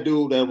 I'm that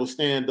dude that will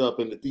stand up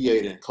in the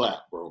theater and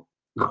clap, bro.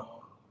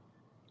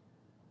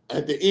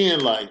 At the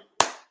end, like,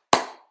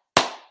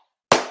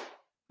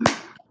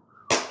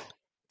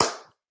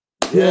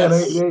 yeah,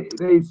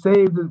 they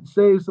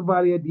saved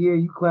somebody at the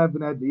end. You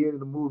clapping at the end of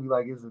the movie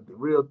like it's a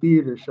real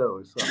theater show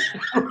or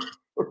something.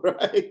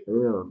 Right?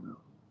 Hell no.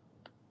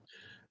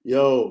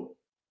 Yo.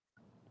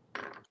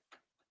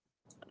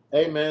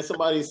 Hey man,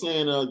 somebody's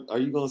saying, are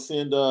you gonna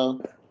send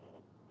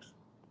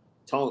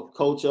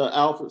Coach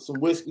Alfred some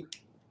whiskey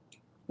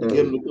and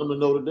get him to come to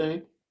Notre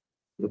Dame?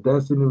 If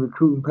that's in the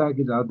recruiting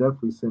package, I'll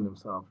definitely send him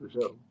some for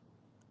sure.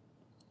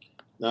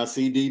 Now,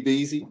 CD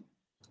Beasy,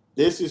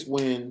 this is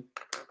when,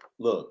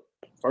 look,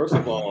 first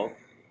of all,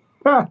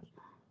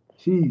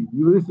 gee,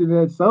 you listen to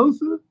that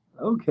Sosa?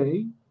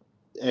 Okay.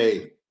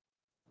 Hey,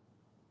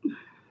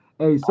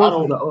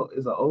 Sosa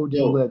is an OG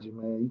legend,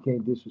 man. You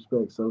can't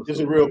disrespect Sosa. It's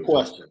a real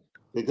question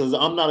because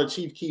I'm not a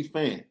Chief Keef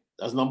fan.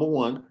 That's number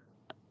one.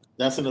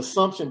 That's an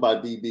assumption by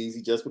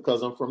DBZ just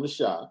because I'm from the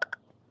Chi.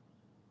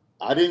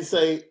 I didn't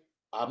say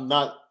I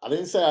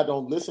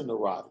don't listen to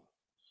Roddy.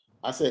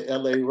 I said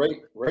LA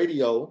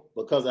radio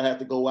because I have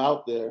to go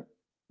out there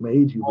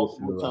made you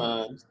multiple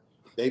times.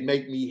 They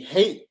make me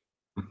hate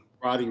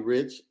Roddy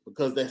Ricch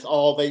because that's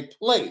all they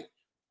play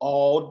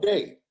all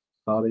day.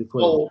 All they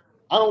play. So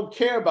I don't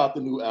care about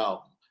the new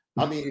album.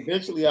 I mean,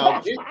 eventually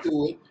I'll get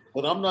to it,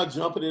 but I'm not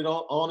jumping it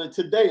on it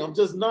today. I'm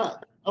just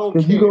not. I don't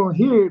care. You're going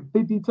to hear it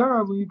 50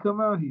 times when you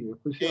come out here,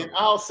 for sure. And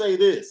I'll say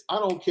this. I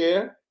don't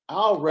care.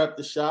 I'll rep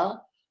the Chi.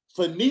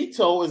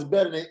 Finito is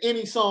better than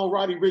any song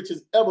Roddy Ricch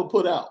has ever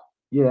put out.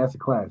 Yeah, that's a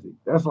classic.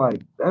 That's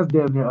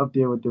damn near up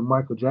there with the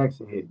Michael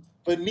Jackson hits.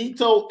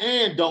 Finito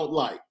and Don't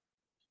Like.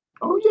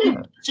 Oh,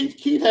 yeah. Chief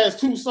Keef has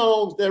two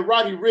songs that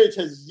Roddy Ricch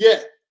has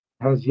yet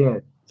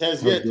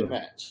to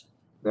match.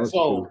 That's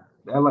true.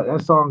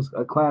 That song's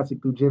a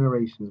classic through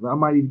generations. I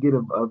might even get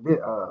a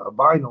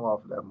vinyl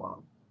off of that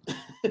mom.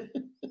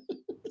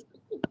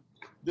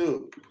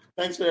 Dude,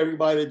 thanks for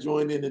everybody that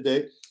joined in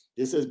today.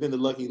 This has been the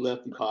Lucky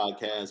Lefty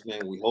podcast,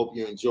 man. We hope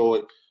you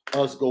enjoyed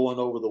us going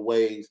over the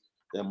ways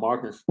that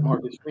Marcus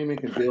Freeman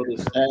can build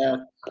his staff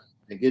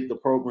and get the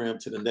program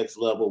to the next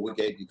level. We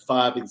gave you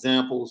 5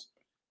 examples.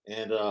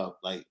 And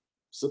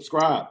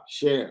subscribe,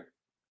 share,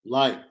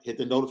 like, hit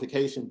the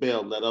notification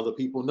bell, let other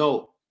people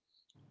know.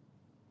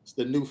 It's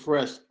the new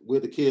fresh. We're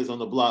the kids on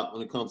the block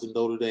when it comes to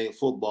Notre Dame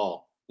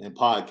football and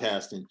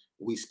podcasting.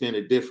 We spin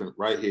it different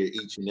right here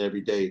each and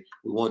every day.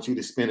 We want you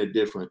to spin it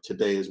different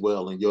today as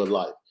well in your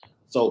life.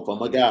 So for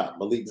my guy,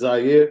 Malik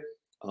Zaire,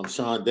 I'm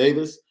Sean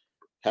Davis.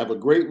 Have a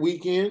great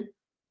weekend.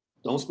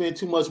 Don't spend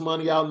too much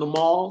money out in the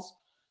malls.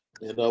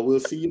 And we'll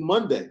see you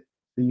Monday.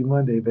 See you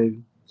Monday,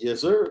 baby.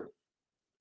 Yes, sir.